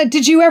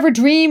you ever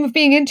dream of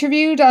being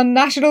interviewed on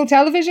national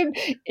television?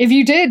 If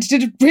you did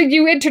it bring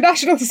you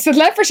international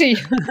celebrity?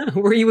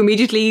 Were you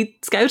immediately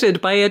scouted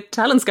by a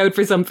talent scout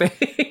for something?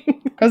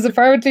 Because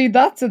apparently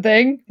that's a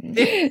thing.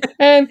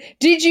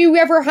 Did you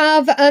ever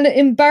have an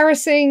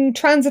embarrassing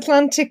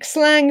transatlantic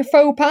slang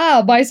faux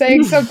pas by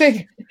saying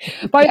something,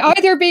 by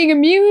either being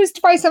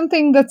amused by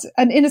something that's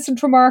an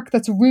innocent remark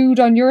that's rude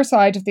on your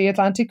side of the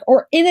Atlantic,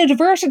 or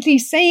inadvertently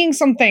saying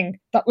something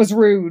that was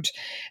rude?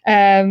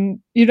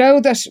 You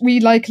know that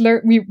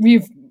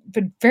we've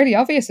been fairly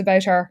obvious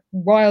about our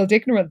wild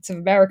ignorance of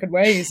American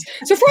ways.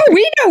 So far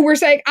we know, we're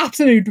saying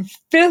absolute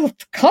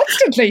filth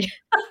constantly.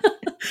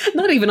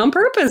 Not even on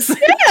purpose.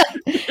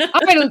 Yeah.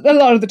 I mean, a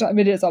lot of the time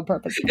it is on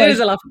purpose. It is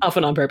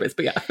often on purpose,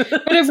 but yeah.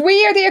 But if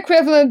we are the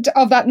equivalent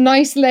of that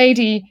nice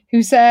lady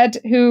who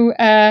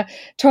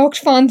talked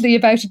fondly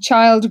about a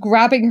child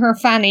grabbing her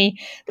fanny,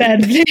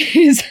 then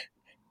please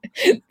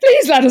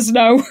let us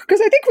know,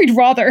 because I think we'd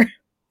rather.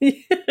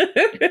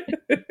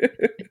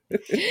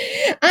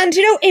 And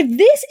you know, if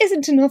this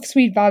isn't enough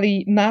Sweet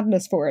Valley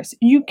madness for us,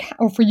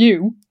 or for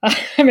you,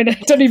 I mean, I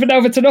don't even know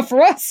if it's enough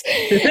for us.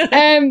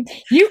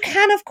 You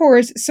can, of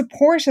course,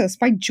 support us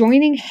by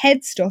joining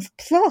Headstuff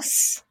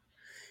Plus.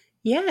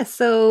 Yeah,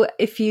 so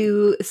if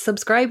you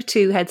subscribe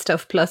to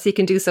Headstuff Plus, you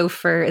can do so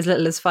for as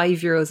little as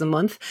 €5 a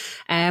month.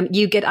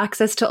 You get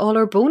access to all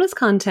our bonus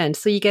content.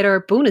 So you get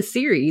our bonus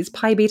series,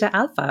 Pi Beta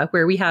Alpha,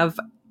 where we have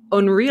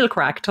unreal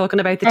crack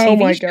talking about the TV show. Oh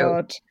my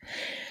God.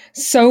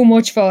 So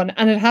much fun.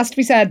 And it has to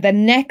be said, the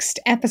next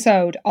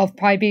episode of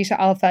Pi Beta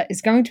Alpha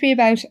is going to be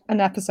about an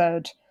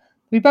episode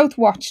we both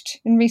watched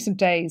in recent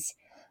days.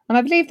 And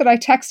I believe that I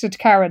texted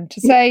Karen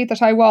to say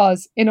that I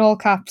was, in all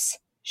caps,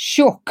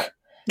 shook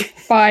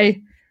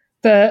by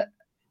the...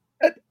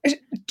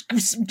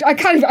 I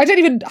don't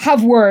even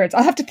have words.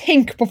 I'll have to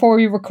think before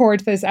we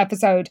record this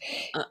episode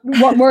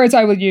what words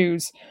I will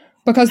use.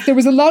 Because there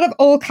was a lot of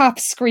all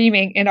caps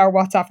screaming in our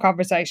WhatsApp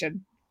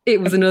conversation.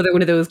 It was another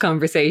one of those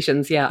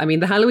conversations, yeah. I mean,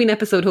 the Halloween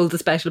episode holds a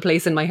special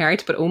place in my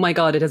heart, but oh my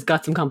God, it has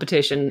got some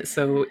competition.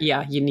 So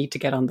yeah, you need to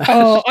get on that.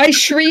 Oh, I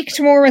shrieked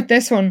more at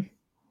this one.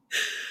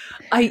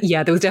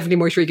 There was definitely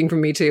more shrieking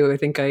from me too. I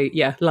think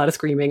a lot of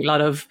screaming, a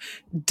lot of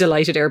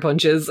delighted air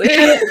punches.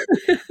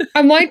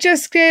 I might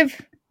just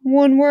give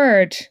one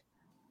word.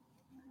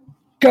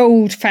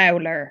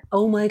 Goldfowler.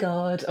 Oh my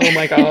God. I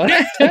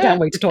can't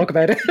wait to talk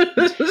about it.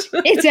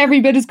 It's every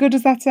bit as good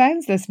as that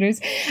sounds, listeners.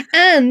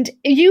 And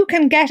you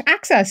can get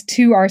access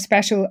to our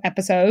special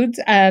episodes,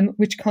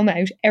 which come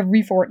out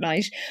every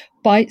fortnight,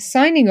 by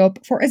signing up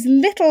for as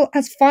little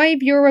as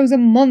 €5 a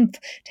month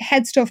to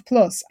Headstuff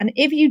Plus. And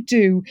if you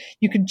do,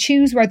 you can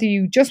choose whether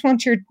you just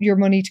want your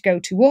money to go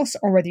to us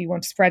or whether you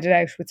want to spread it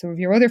out with some of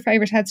your other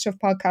favourite Headstuff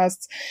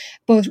podcasts.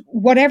 But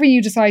whatever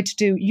you decide to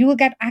do, you will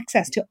get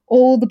access to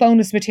all the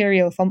bonus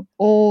material from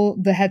all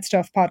the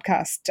Headstuff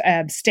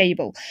podcast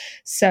stable.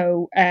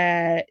 So,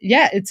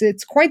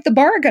 it's quite the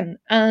bargain.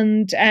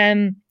 And I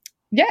mean,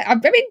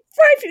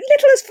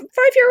 little as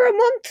 €5 a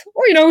month,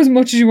 or as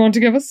much as you want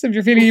to give us if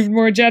you're feeling even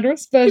more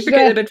generous. But if you're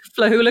getting a bit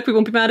flahoolik, we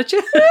won't be mad at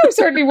you. No,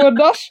 certainly would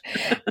not.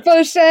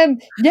 But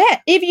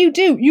if you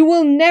do, you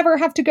will never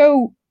have to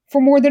go for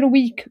more than a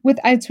week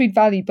without Sweet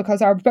Valley,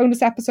 because our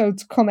bonus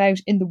episodes come out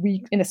in the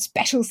week in a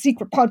special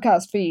secret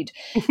podcast feed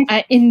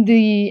in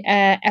the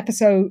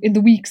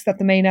weeks that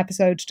the main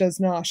episode does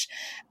not.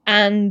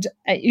 And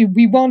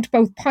we want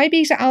both Pi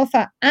Beta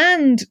Alpha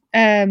and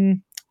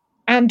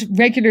and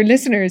regular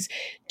listeners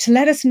to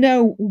let us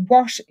know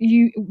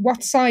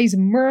what size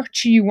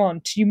merch you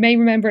want. You may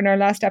remember in our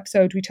last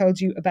episode we told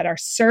you about our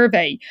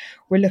survey.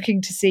 We're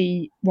looking to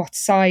see what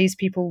size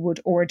people would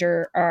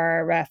order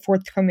our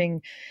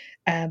forthcoming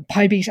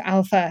Pi Beta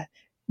Alpha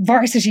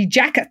varsity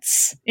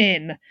jackets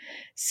in.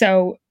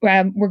 So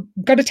we're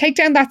going to take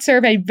down that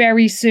survey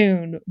very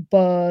soon,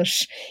 but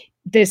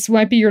this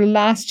might be your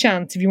last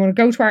chance. If you want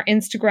to go to our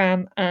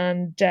Instagram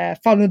and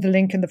follow the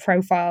link in the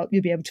profile,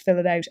 you'll be able to fill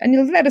it out, and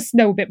you'll let us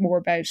know a bit more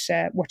about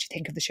what you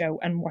think of the show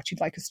and what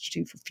you'd like us to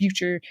do for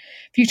future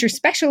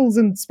specials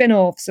and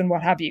spin-offs and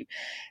what have you.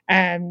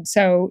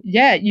 So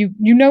yeah, you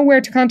know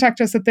where to contact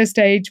us at this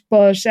stage,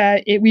 but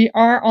we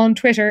are on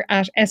Twitter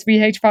at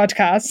SVH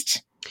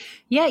Podcast.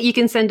 Yeah, you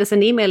can send us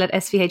an email at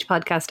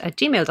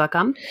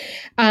svhpodcast@gmail.com.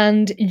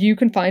 And you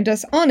can find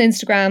us on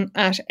Instagram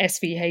at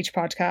SVH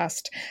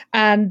Podcast.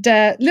 And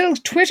little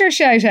Twitter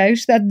shout out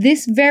that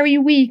this very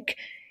week,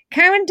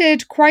 Karen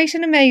did quite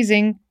an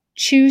amazing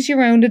choose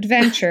your own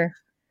adventure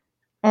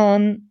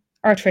on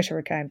our Twitter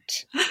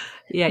account.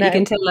 Yeah, now, you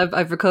can tell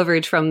I've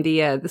recovered from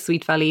the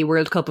Sweet Valley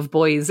World Cup of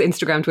Boys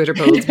Instagram Twitter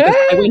polls.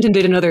 I went and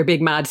did another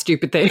big mad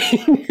stupid thing.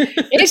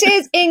 It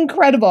is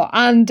incredible,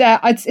 and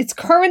it's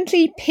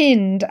currently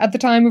pinned at the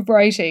time of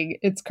writing.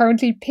 It's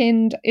currently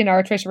pinned in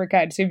our Twitter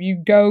account. So if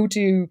you go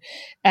to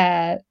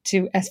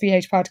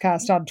SVH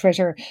Podcast on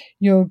Twitter,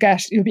 you'll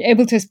be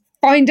able to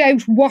find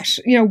out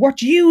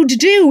what you'd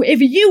do if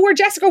you were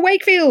Jessica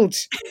Wakefield.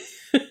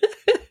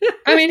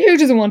 I mean, who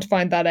doesn't want to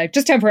find that out?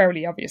 Just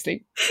temporarily,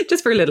 obviously.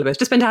 Just for a little bit.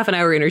 Just spend half an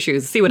hour in her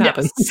shoes. See what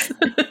happens.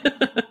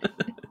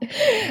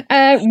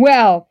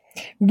 Well,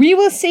 we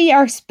will see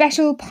our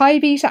special Pi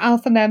Beta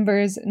Alpha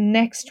members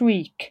next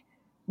week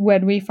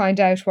when we find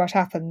out what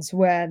happens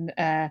when,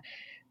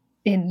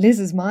 in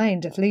Liz's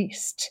mind at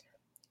least,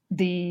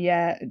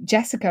 the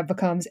Jessica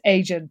becomes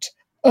Agent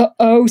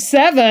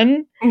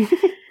 007,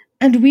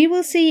 and we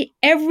will see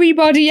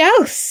everybody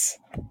else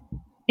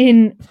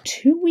in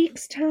 2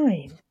 weeks'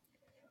 time,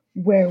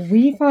 where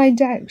we find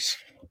out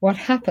what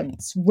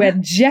happens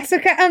when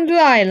Jessica and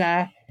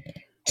Lila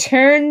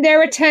turn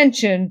their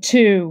attention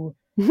to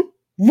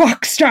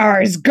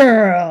Rockstar's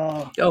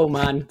Girl. Oh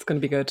man, it's going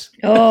to be good.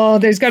 Oh,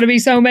 there's going to be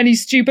so many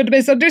stupid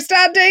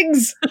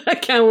misunderstandings. I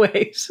can't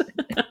wait.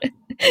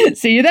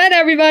 See you then,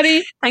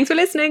 everybody. Thanks for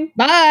listening.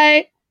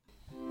 Bye.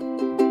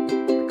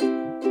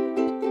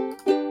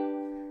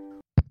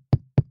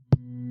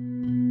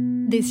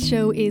 This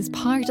show is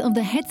part of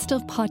the Head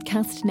Stuff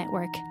Podcast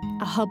Network,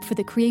 a hub for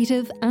the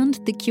creative and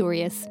the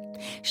curious.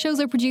 Shows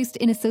are produced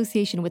in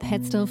association with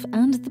Head Stuff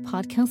and the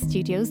Podcast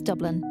Studios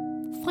Dublin.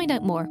 Find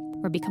out more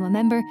or become a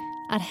member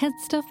at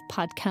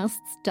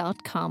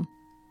headstuffpodcasts.com.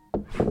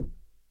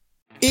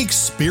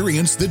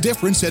 Experience the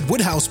difference at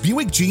Woodhouse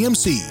Buick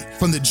GMC.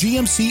 From the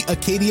GMC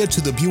Acadia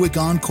to the Buick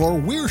Encore,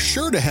 we're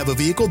sure to have a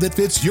vehicle that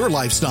fits your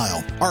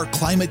lifestyle. Our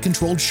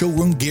climate-controlled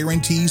showroom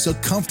guarantees a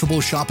comfortable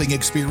shopping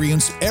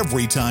experience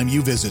every time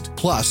you visit.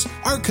 Plus,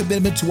 our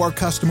commitment to our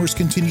customers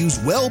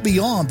continues well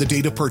beyond the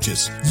date of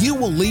purchase. You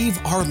will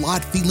leave our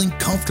lot feeling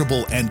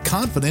comfortable and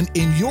confident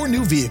in your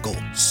new vehicle.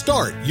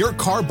 Start your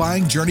car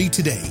buying journey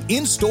today,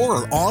 in store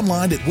or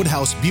online at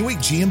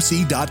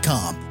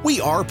WoodhouseBuickGMC.com.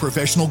 We are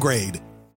professional grade.